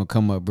Melon was gonna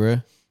come up,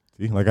 bro.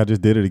 See, like I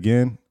just did it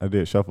again. I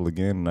did shuffle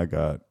again, and I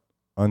got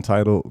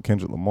Untitled,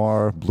 Kendrick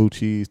Lamar, Blue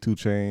Cheese, 2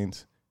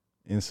 Chainz,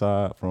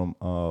 Inside from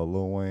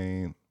Lil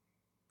Wayne,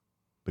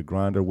 The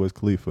Grinder, Wiz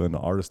Khalifa, and The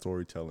Art of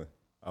Storytelling,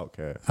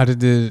 Outkast. I just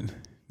did the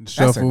That's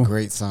shuffle. a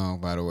great song,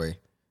 by the way.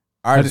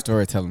 Art of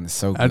storytelling is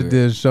so I good. just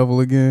did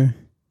shuffle again.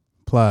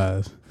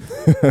 Plies.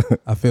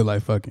 I feel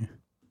like fucking.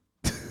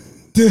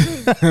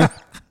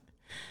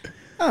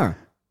 Huh.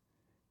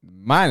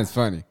 Mine is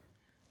funny.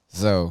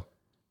 So,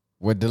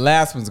 what the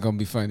last one's gonna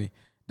be funny.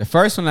 The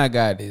first one I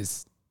got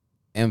is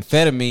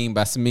Amphetamine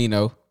by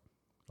Smino.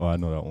 Oh, I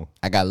know that one.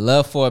 I got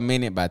Love for a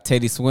Minute by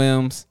Teddy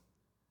Swims.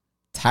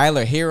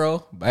 Tyler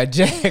Hero by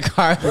Jack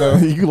Harlow.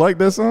 You like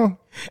that song?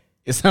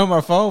 It's on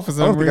my phone for I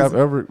some don't think reason. I've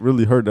ever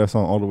really heard that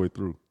song all the way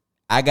through.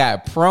 I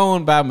got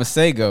Prone by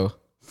Masego.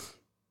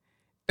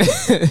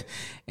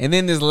 And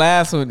then this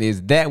last one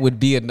is That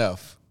Would Be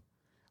Enough,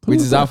 which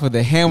is off of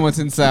the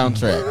Hamilton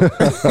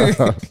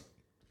soundtrack.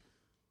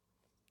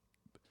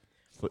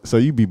 So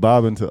you be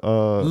bobbing to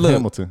Look,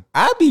 Hamilton.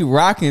 I be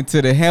rocking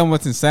to the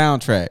Hamilton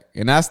soundtrack,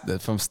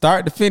 and from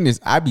start to finish,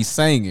 I be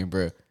singing,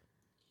 bro.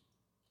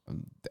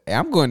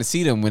 I'm going to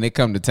see them when they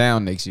come to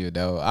town next year,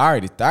 though. I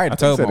already I think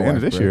told it's at my the end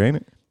of wife, this bro. year, ain't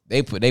it?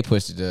 They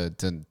pushed it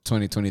to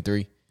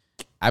 2023.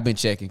 I've been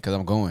checking because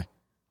I'm going.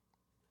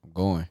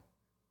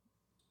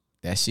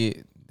 That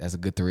shit, that's a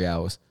good 3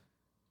 hours.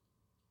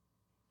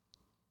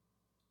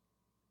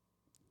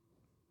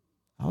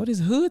 All this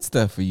hood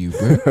stuff for you,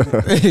 bro.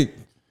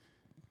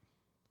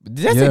 Did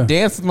that say Yeah.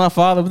 Dance With My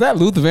Father? Was that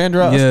Luther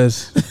Vandross?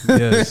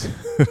 Yes.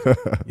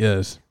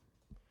 Yes.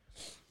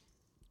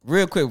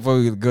 Real quick before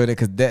we go there,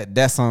 because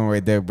that song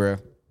right there, bro.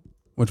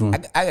 Which one?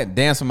 I got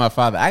Dance With My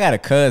Father. I got a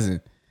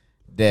cousin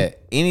that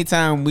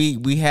anytime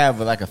we have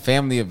like a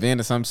family event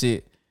or some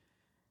shit,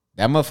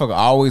 that motherfucker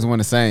always want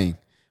to sing.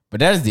 But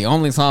that is the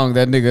only song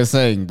that nigga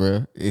sing,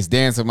 bro. It's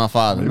Dance With My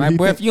Father. Maybe Like, he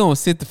boy, think- if you don't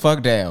sit the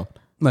fuck down,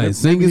 Like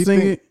sing maybe it, he sing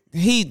think-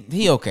 it.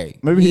 he okay.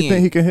 Maybe he think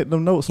he ain't- can hit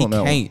them notes he on that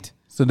one. can't.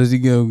 So does he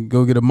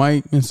go get a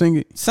mic and sing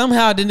it?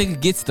 Somehow the nigga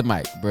gets the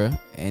mic, bro.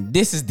 And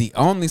this is the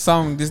only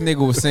song this nigga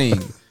will sing.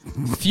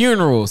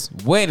 Funerals,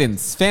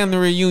 weddings, family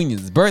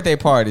reunions, birthday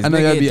parties. I know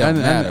nigga, y'all it be. don't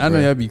matter, I know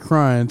bro. y'all be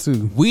crying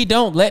too. We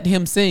don't let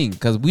him sing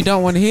because we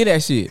don't want to hear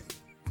that shit.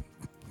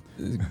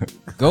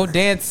 Go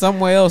dance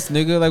somewhere else,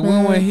 nigga. Like, we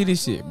don't want to hear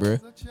this shit, bro.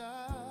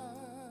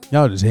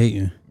 Y'all just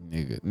hating.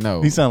 Nigga,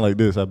 no. He sound like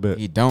this, I bet.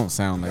 He don't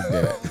sound like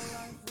that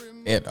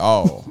at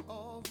all.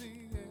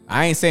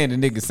 I ain't saying the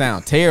nigga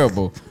sound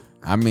terrible.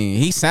 I mean,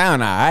 he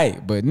sound all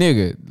right, but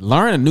nigga,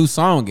 learn a new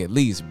song at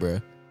least,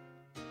 bro.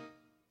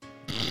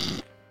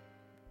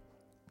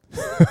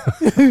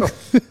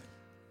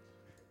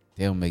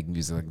 They don't make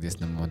music like this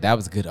no more. That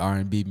was good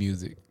R&B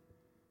music.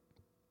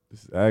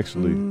 This is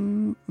actually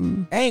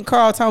Ain't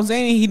Carl Thomas,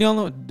 ain't he the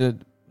only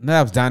No,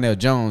 that was Donnell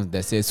Jones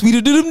that said "Sweeter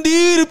doo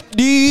doo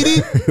doo."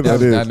 That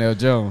was Donnell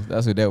Jones.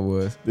 That's what that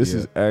was. This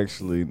is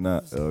actually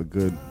not a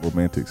good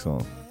romantic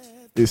song.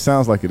 It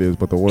sounds like it is,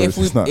 but the words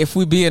is not. If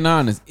we being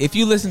honest, if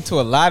you listen to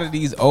a lot of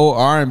these old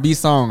R&B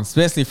songs,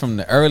 especially from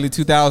the early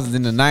 2000s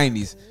and the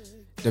 90s,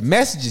 the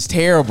message is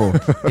terrible.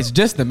 It's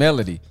just the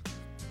melody.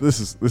 This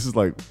is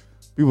like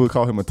people would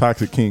call him a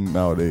toxic king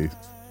nowadays.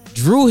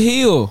 Drew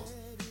Hill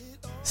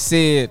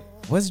said,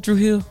 "What's Drew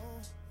Hill?"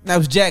 That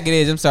was Jagged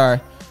Edge. I'm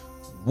sorry.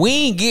 We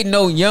ain't getting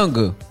no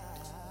younger.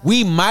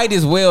 We might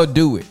as well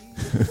do it.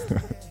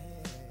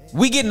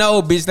 We getting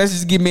old, bitch. Let's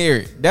just get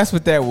married. That's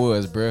what that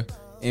was, bro.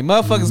 And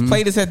motherfuckers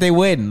play this at their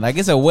wedding. Like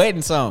it's a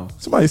wedding song.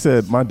 Somebody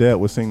said my dad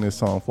would sing this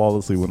song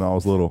flawlessly when I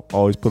was little.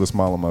 Always put a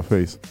smile on my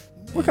face.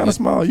 What kind of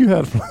smile you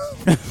had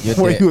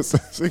when you was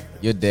singing?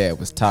 Your dad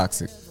was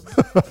toxic.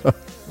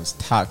 Was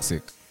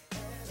toxic.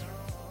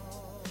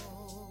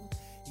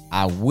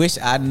 I wish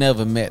I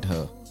never met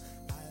her.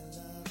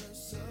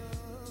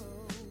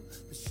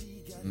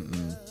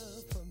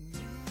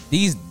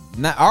 These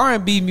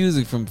R&B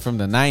music from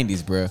the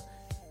 90s, bro,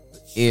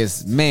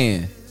 is,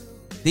 man,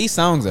 these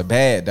songs are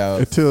bad,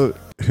 dog.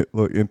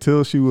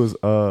 Until she was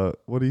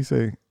what do you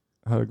say?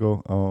 How'd it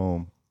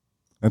go?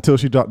 Until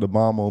she dropped the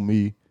bomb on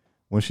me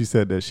when she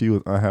said that she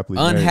was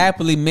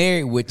unhappily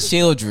married with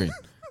children.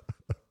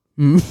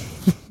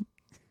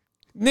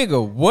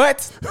 Nigga,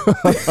 what?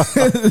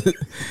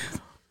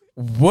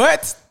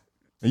 What?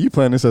 And you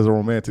playing this as a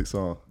romantic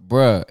song.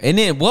 Bruh. And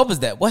then what was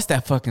that? What's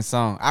that fucking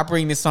song? I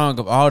bring this song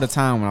up all the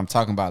time when I'm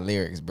talking about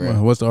lyrics,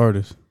 bruh. What's the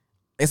artist?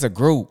 It's a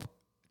group.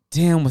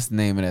 Damn, what's the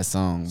name of that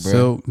song, bruh?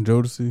 Silk,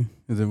 Jodeci?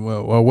 Is it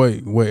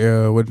what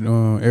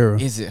era?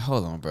 Is it?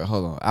 Hold on, bro.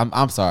 Hold on.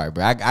 I'm sorry,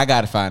 bro. I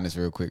gotta find this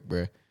real quick,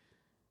 bro.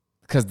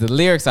 Cause the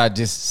lyrics are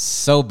just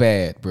so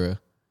bad, bro.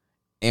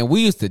 And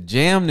we used to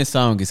jam this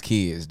song as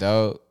kids,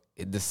 dog.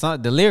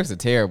 The lyrics are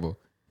terrible.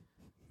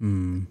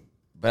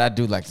 But I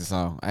do like the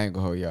song. I ain't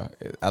gonna hold y'all.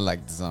 I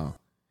like the song.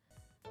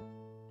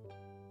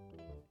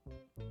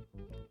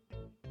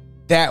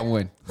 That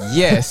one.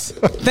 Yes.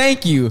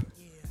 Thank you.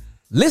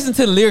 Listen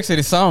to the lyrics of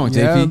the song, JP.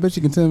 Yeah, I bet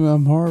you can tell me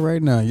I'm hard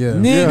right now. Yeah.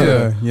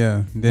 Nigga.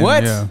 Yeah. Then,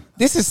 What? Yeah.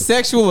 This is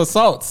sexual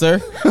assault, sir.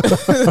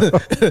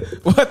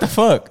 What the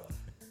fuck?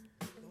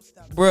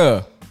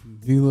 Bruh.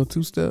 Do a little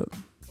two-step.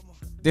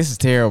 This is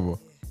terrible.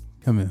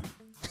 Come here.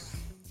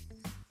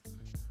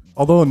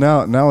 Although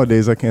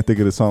nowadays I can't think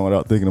of the song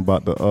without thinking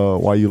about the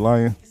Why You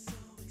Lying.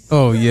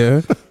 Oh,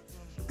 yeah.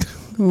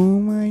 Oh,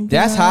 my God.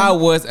 That's how I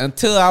was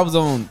until I was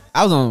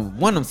on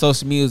one of them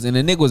social medias and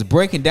the nigga was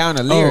breaking down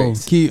the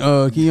lyrics.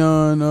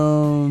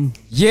 Keon.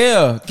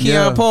 Yeah,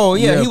 Keon Poe.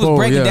 Yeah, he was Poe,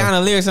 breaking down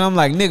the lyrics and I'm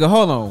like, nigga,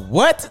 hold on.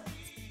 What?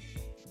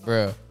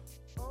 Bruh.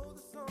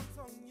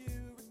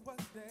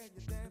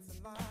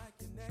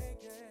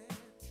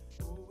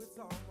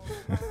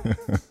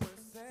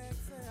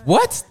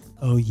 What?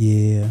 Oh,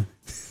 yeah.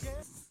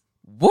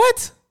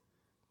 What?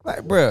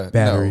 Like, bruh.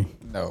 Battery.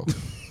 No.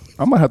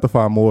 I might have to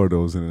find more of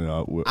those in and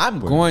out. I'm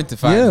going to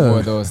find more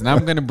of those, and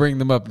I'm going to bring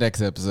them up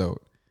next episode.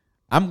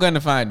 I'm going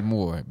to find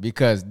more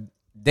because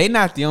they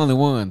not the only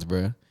ones,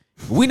 bro.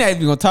 We're not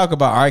even going to talk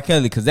about R.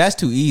 Kelly because that's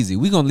too easy.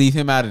 We're going to leave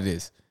him out of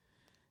this.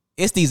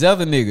 It's these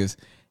other niggas.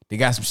 They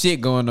got some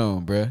shit going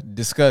on, bro.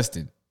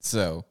 Disgusting.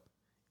 So,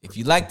 if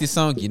you like this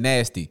song, you're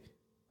nasty.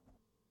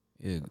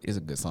 It's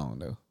a good song,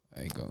 though.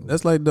 I ain't gonna.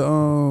 That's like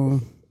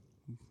the,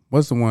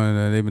 what's the one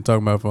that they've been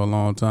talking about for a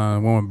long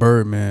time? One with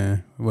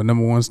Birdman. What,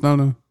 number one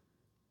stunner?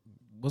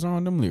 What's wrong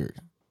with them lyrics?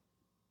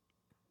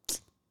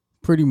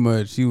 Pretty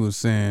much, he was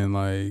saying,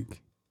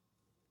 like,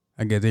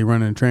 I guess they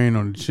running a train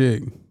on the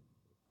chick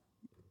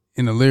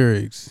in the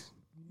lyrics.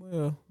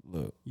 Well,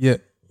 look. Yeah.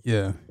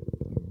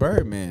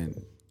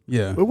 Birdman.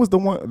 Yeah. What was the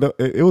one?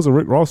 It was a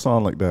Rick Ross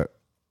song like that.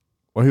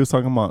 Where he was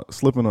talking about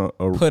slipping a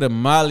Put a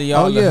molly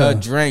all in her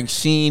drink.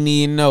 She ain't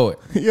even know it.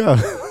 Yeah.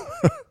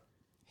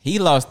 He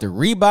lost the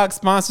Reebok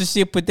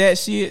sponsorship with that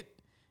shit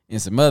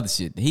and some other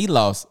shit. He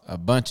lost a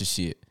bunch of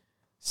shit.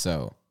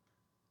 So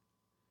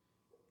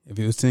if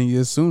it was 10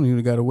 years sooner, he would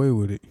have got away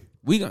with it.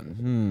 we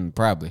gonna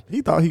probably.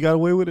 He thought he got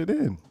away with it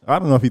then. I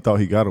don't know if he thought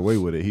he got away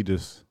with it. He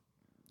just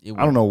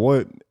I don't know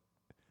what.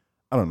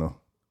 I don't know.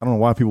 I don't know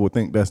why people would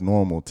think that's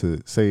normal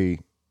to say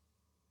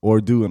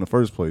or do in the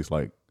first place.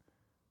 Like,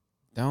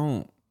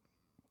 Don't.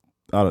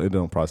 it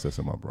don't process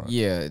in my brain.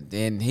 Yeah,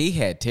 and he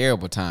had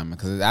terrible timing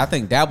because I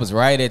think that was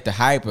right at the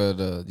hype of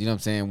the, you know what I'm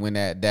saying, when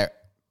that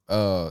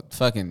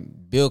fucking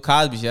Bill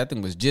Cosby shit I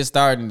think was just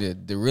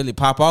starting to really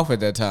pop off at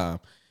that time.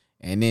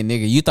 And then,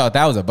 nigga, you thought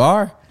that was a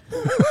bar?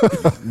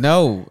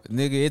 No,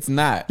 nigga, it's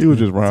not. He was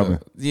just rhyming.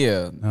 So,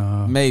 yeah,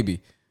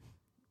 maybe.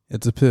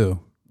 It's a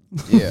pill.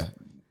 Yeah,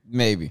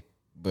 maybe.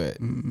 But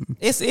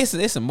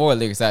it's some more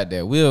lyrics out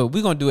there. We're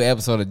gonna do an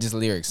episode of just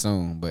lyrics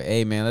soon. But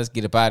hey, man, let's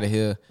get up out of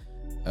here.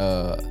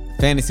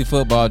 Fantasy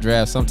football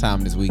draft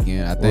sometime this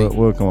weekend, I think.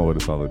 We'll come up with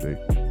a solid date.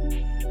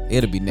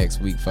 It'll be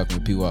next week. Fucking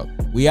with P-Walk.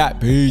 We out.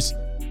 Peace.